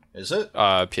Is it?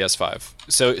 PS5.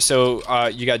 So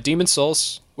you got Demon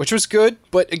Souls, which was good,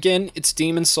 but again, it's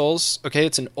Demon Souls. Okay,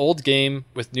 it's an old game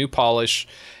with new polish,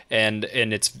 and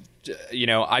it's, you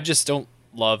know, I just don't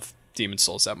love Demon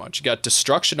Souls that much. You got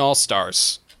Destruction All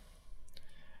Stars.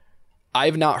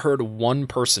 I've not heard one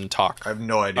person talk. I have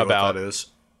no idea about what that is.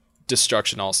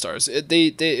 Destruction All Stars.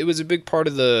 It was a big part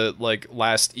of the like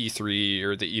last E3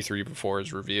 or the E3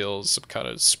 before's reveals, some kind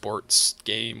of sports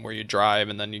game where you drive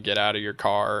and then you get out of your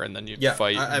car and then you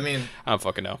fight. I mean, I don't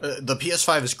fucking know. The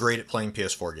PS5 is great at playing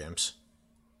PS4 games.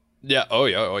 Yeah. Oh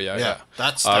yeah.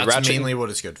 That's mainly what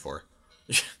it's good for.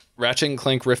 Ratchet and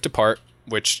Clank Rift Apart,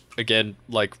 which again,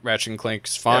 like Ratchet and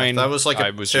Clank's fine. Yeah, that was like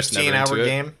a 15-hour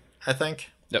game, I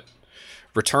think. Yep.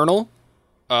 Returnal,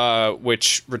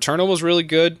 which Returnal was really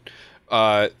good.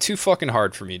 Too fucking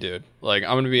hard for me, dude. Like,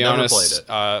 I'm gonna be honest. Played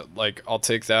it. Like, I'll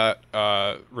take that.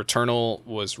 Returnal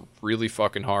was really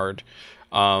fucking hard.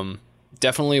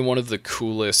 Definitely one of the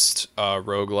coolest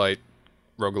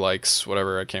roguelikes,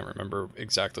 whatever. I can't remember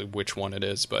exactly which one it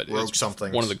is, but Rogue it's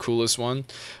something. one of the coolest one.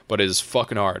 But it is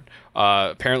fucking hard.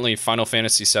 Apparently, Final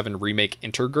Fantasy VII Remake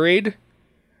Intergrade.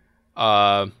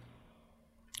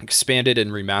 Expanded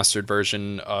and remastered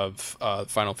version of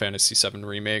Final Fantasy VII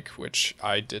Remake, which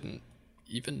I didn't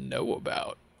even know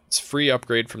about. It's a free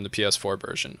upgrade from the PS4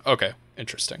 version. Okay,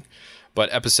 interesting.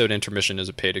 But Episode Intermission is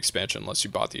a paid expansion unless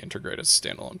you bought the Intergrade as a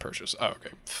standalone purchase. Oh,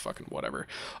 okay, fucking whatever.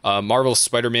 Marvel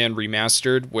Spider-Man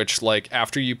Remastered, which, like,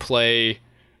 after you play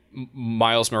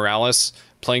Miles Morales,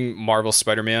 playing Marvel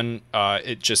Spider-Man,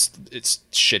 it's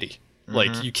shitty.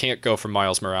 Like, you can't go from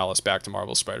Miles Morales back to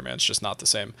Marvel Spider-Man. It's just not the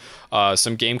same.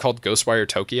 Some game called Ghostwire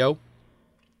Tokyo.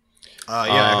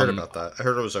 I heard about that. I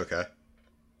heard it was okay.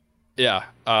 Yeah.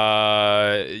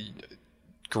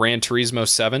 Gran Turismo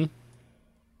 7.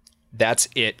 That's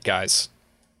it, guys.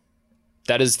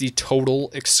 That is the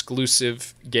total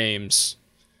exclusive games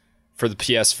for the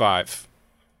PS5.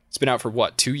 It's been out for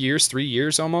what, 2 years, 3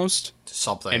 years almost?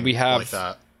 Something and we have like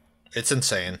that. It's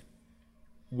insane.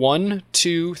 1,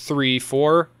 2, 3,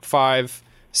 4, 5,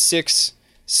 6,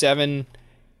 7,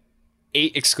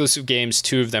 8 exclusive games.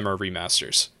 2 of them are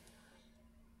remasters.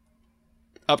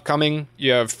 Upcoming,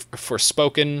 you have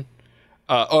Forspoken.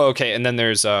 Okay, and then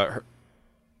there's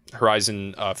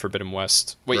Horizon Forbidden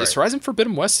West. Wait, right. Is Horizon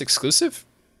Forbidden West exclusive?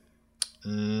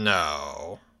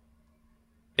 No.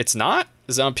 It's not?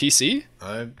 Is it on PC?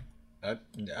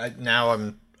 Now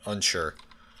I'm unsure.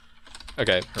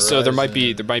 Okay, so there might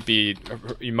be,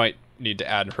 you might need to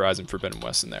add Horizon Forbidden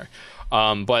West in there.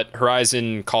 But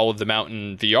Horizon Call of the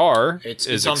Mountain VR it's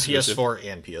is on exclusive. PS4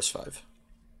 and PS5.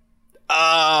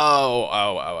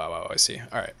 Oh, I see.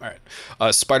 All right.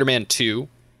 Spider-Man 2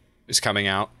 is coming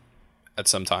out at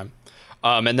some time.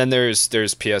 And then there's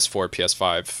PS4,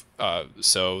 PS5.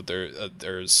 So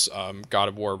there's God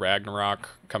of War Ragnarok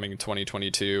coming in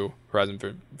 2022.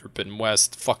 Horizon Forbidden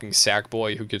West. Fucking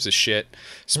Sackboy, who gives a shit.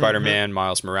 Spider-Man,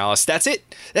 Miles Morales. That's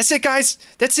it. That's it, guys.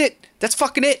 That's it. That's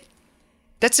fucking it.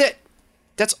 That's it.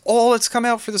 That's all that's come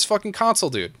out for this fucking console,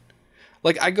 dude.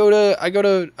 Like, I go to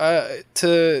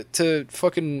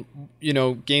fucking, you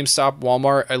know, GameStop,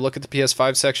 Walmart. I look at the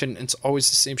PS5 section, and it's always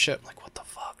the same shit. I'm like, what the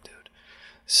fuck, dude?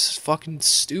 This is fucking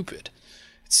stupid.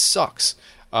 It sucks.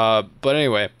 But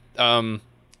anyway,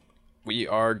 we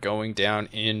are going down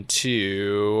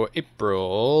into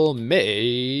April,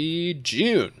 May,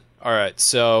 June. All right,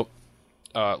 so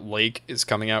Lake is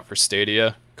coming out for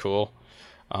Stadia. Cool.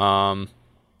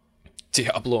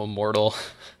 Diablo Immortal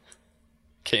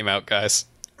came out, guys.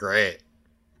 Great.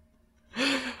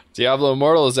 Diablo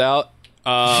Immortal is out.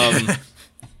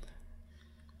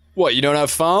 What, you don't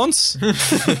have phones?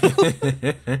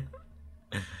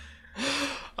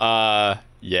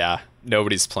 Yeah,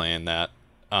 nobody's playing that.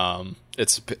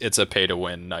 It's a pay to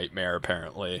win nightmare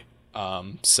apparently.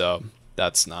 So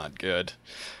that's not good.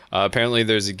 Apparently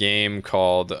there's a game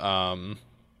called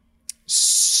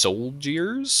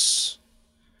Soldiers,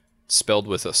 spelled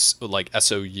with like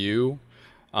SOU.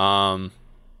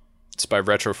 It's by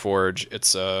Retroforge.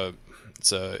 It's a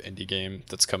indie game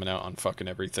that's coming out on fucking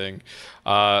everything.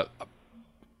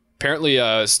 Apparently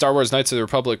Star Wars Knights of the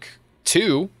Republic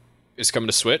 2 is coming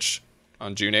to Switch.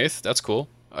 on June 8th. That's cool.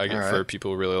 All right. For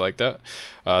people who really like that.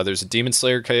 There's a Demon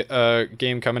Slayer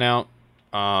game coming out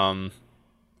on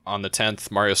the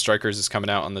 10th. Mario Strikers is coming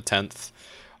out on the 10th.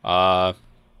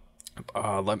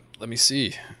 Let me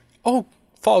see. Oh,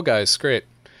 Fall Guys, great.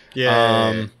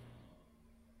 Yeah.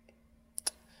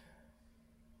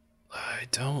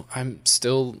 I'm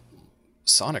still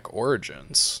Sonic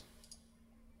Origins.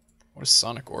 What is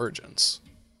Sonic Origins?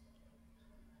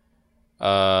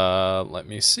 Let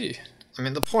me see. I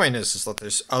mean, the point is that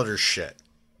there's other shit.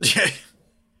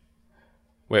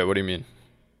 Wait, what do you mean?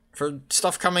 For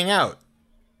stuff coming out.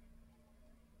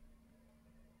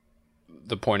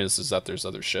 The point is that there's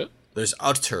other shit? There's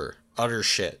utter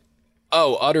shit.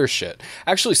 Oh, utter shit.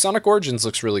 Actually, Sonic Origins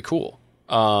looks really cool.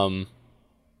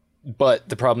 But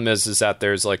the problem is that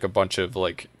there's like a bunch of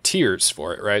like tiers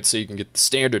for it, right? So you can get the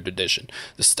standard edition,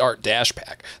 the Start Dash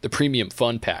Pack, the Premium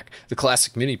Fun Pack, the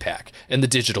Classic Mini Pack, and the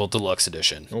Digital Deluxe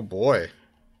Edition. Oh boy.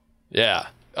 Yeah.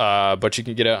 But you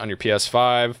can get it on your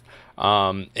PS5.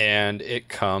 And it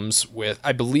comes with,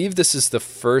 I believe this is the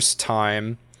first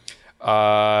time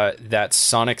that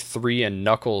Sonic 3 and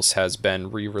Knuckles has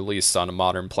been re-released on a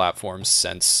modern platform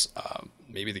since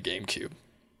maybe the GameCube.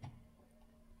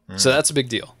 So that's a big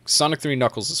deal. Sonic 3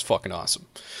 Knuckles is fucking awesome.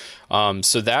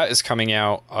 So that is coming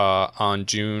out on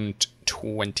June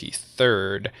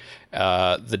 23rd,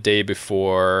 the day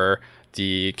before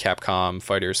the Capcom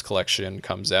Fighters Collection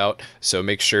comes out. So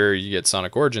make sure you get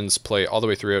Sonic Origins, play all the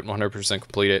way through it, 100%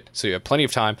 complete it, so you have plenty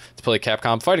of time to play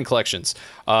Capcom Fighting Collections.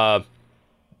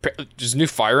 There's a new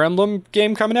Fire Emblem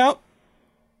game coming out.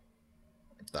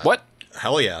 What?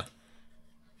 Hell yeah.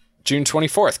 June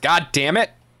 24th. God damn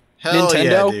it. Hell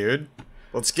Nintendo? yeah, dude.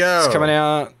 Let's go. It's coming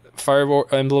out. Fire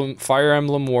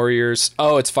Emblem Warriors.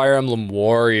 Oh, it's Fire Emblem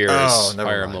Warriors. Oh, never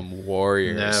Fire mind. Emblem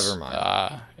Warriors. Never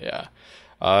mind. Yeah.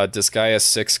 Disgaea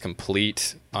 6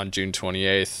 complete on June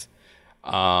 28th.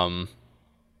 And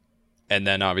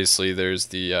then obviously there's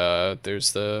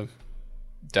the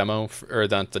demo, or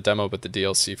not the demo, but the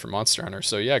DLC for Monster Hunter.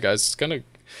 So yeah, guys, it's kind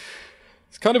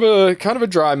of a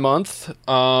dry month,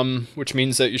 which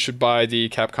means that you should buy the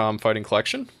Capcom Fighting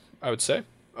Collection, I would say.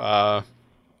 I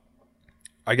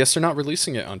guess they're not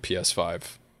releasing it on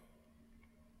PS5.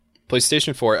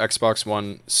 PlayStation 4, Xbox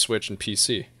One, Switch, and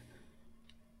PC.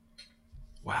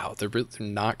 Wow, they're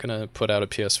not gonna put out a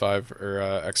PS5 or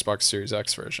Xbox Series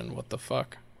X version. What the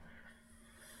fuck?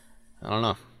 I don't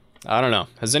know.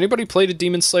 Has anybody played a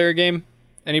Demon Slayer game?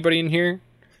 Anybody in here?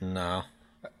 No.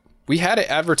 We had it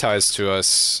advertised to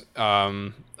us.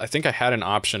 I think I had an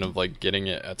option of like getting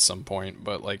it at some point,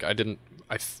 but like I didn't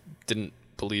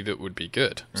believe it would be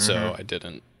good, so I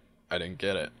didn't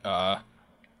get it. Yeah,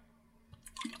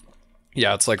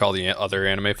 it's like all the other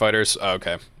anime fighters. Oh,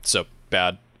 okay, so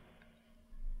bad.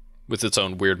 With its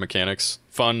own weird mechanics.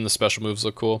 Fun, the special moves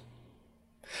look cool.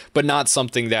 But not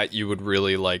something that you would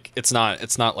really like. It's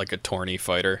not like a tourney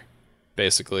fighter,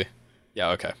 basically.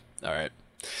 Yeah, okay. All right.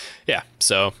 Yeah,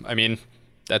 so I mean,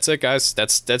 that's it, guys.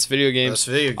 That's video games. That's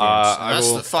video games.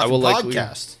 That's the fucking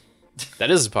podcast. That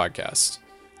is a podcast.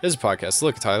 It is a podcast.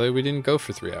 Look, Tyler, we didn't go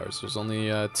for 3 hours. It was only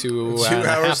 2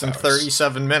 hours and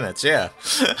 37 minutes. Yeah.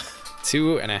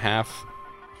 2.5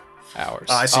 hours.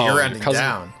 I see you're ending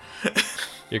down.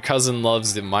 Your cousin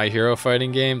loves the My Hero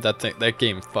fighting game. That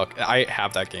game, fuck. I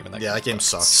have that game, and that game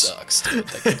sucks. Sucks, dude.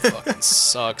 That game fucking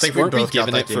sucks. I think we Weren't we both got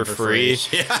giving that it game for free?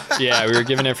 Yeah, we were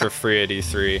giving it for free at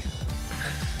E3.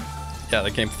 Yeah,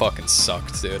 that game fucking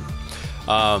sucked, dude.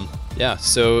 Yeah,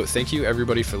 so thank you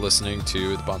everybody for listening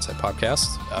to the Bonsai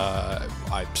Podcast.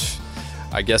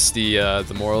 I guess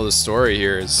the moral of the story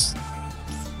here is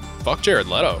fuck Jared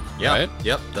Leto. Right?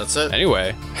 Yep, that's it.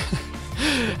 Anyway.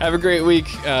 Have a great week.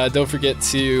 Don't forget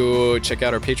to check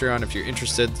out our Patreon if you're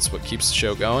interested. That's what keeps the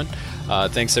show going.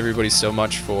 Thanks everybody so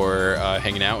much for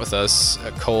hanging out with us.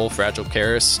 Cole, Fragile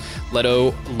Karis,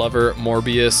 Leto, Lover,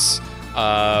 Morbius,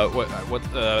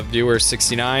 Viewer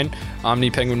 69, Omni,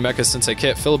 Penguin Mecha, Sensei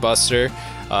Kit, Filibuster.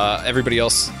 Everybody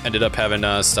else ended up having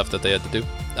stuff that they had to do.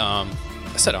 I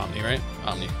said Omni, right?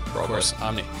 Omni, of course,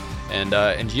 Omni.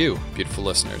 And you, beautiful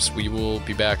listeners. We will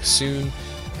be back soon.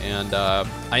 And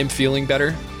I am feeling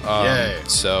better,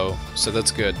 so that's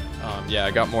good. Yeah,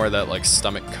 I got more of that like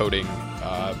stomach coating,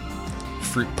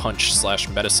 fruit punch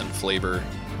 / medicine flavor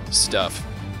stuff,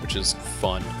 which is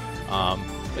fun.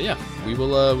 But yeah, we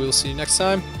will see you next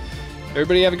time.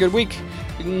 Everybody have a good week.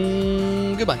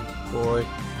 Goodbye. Boy.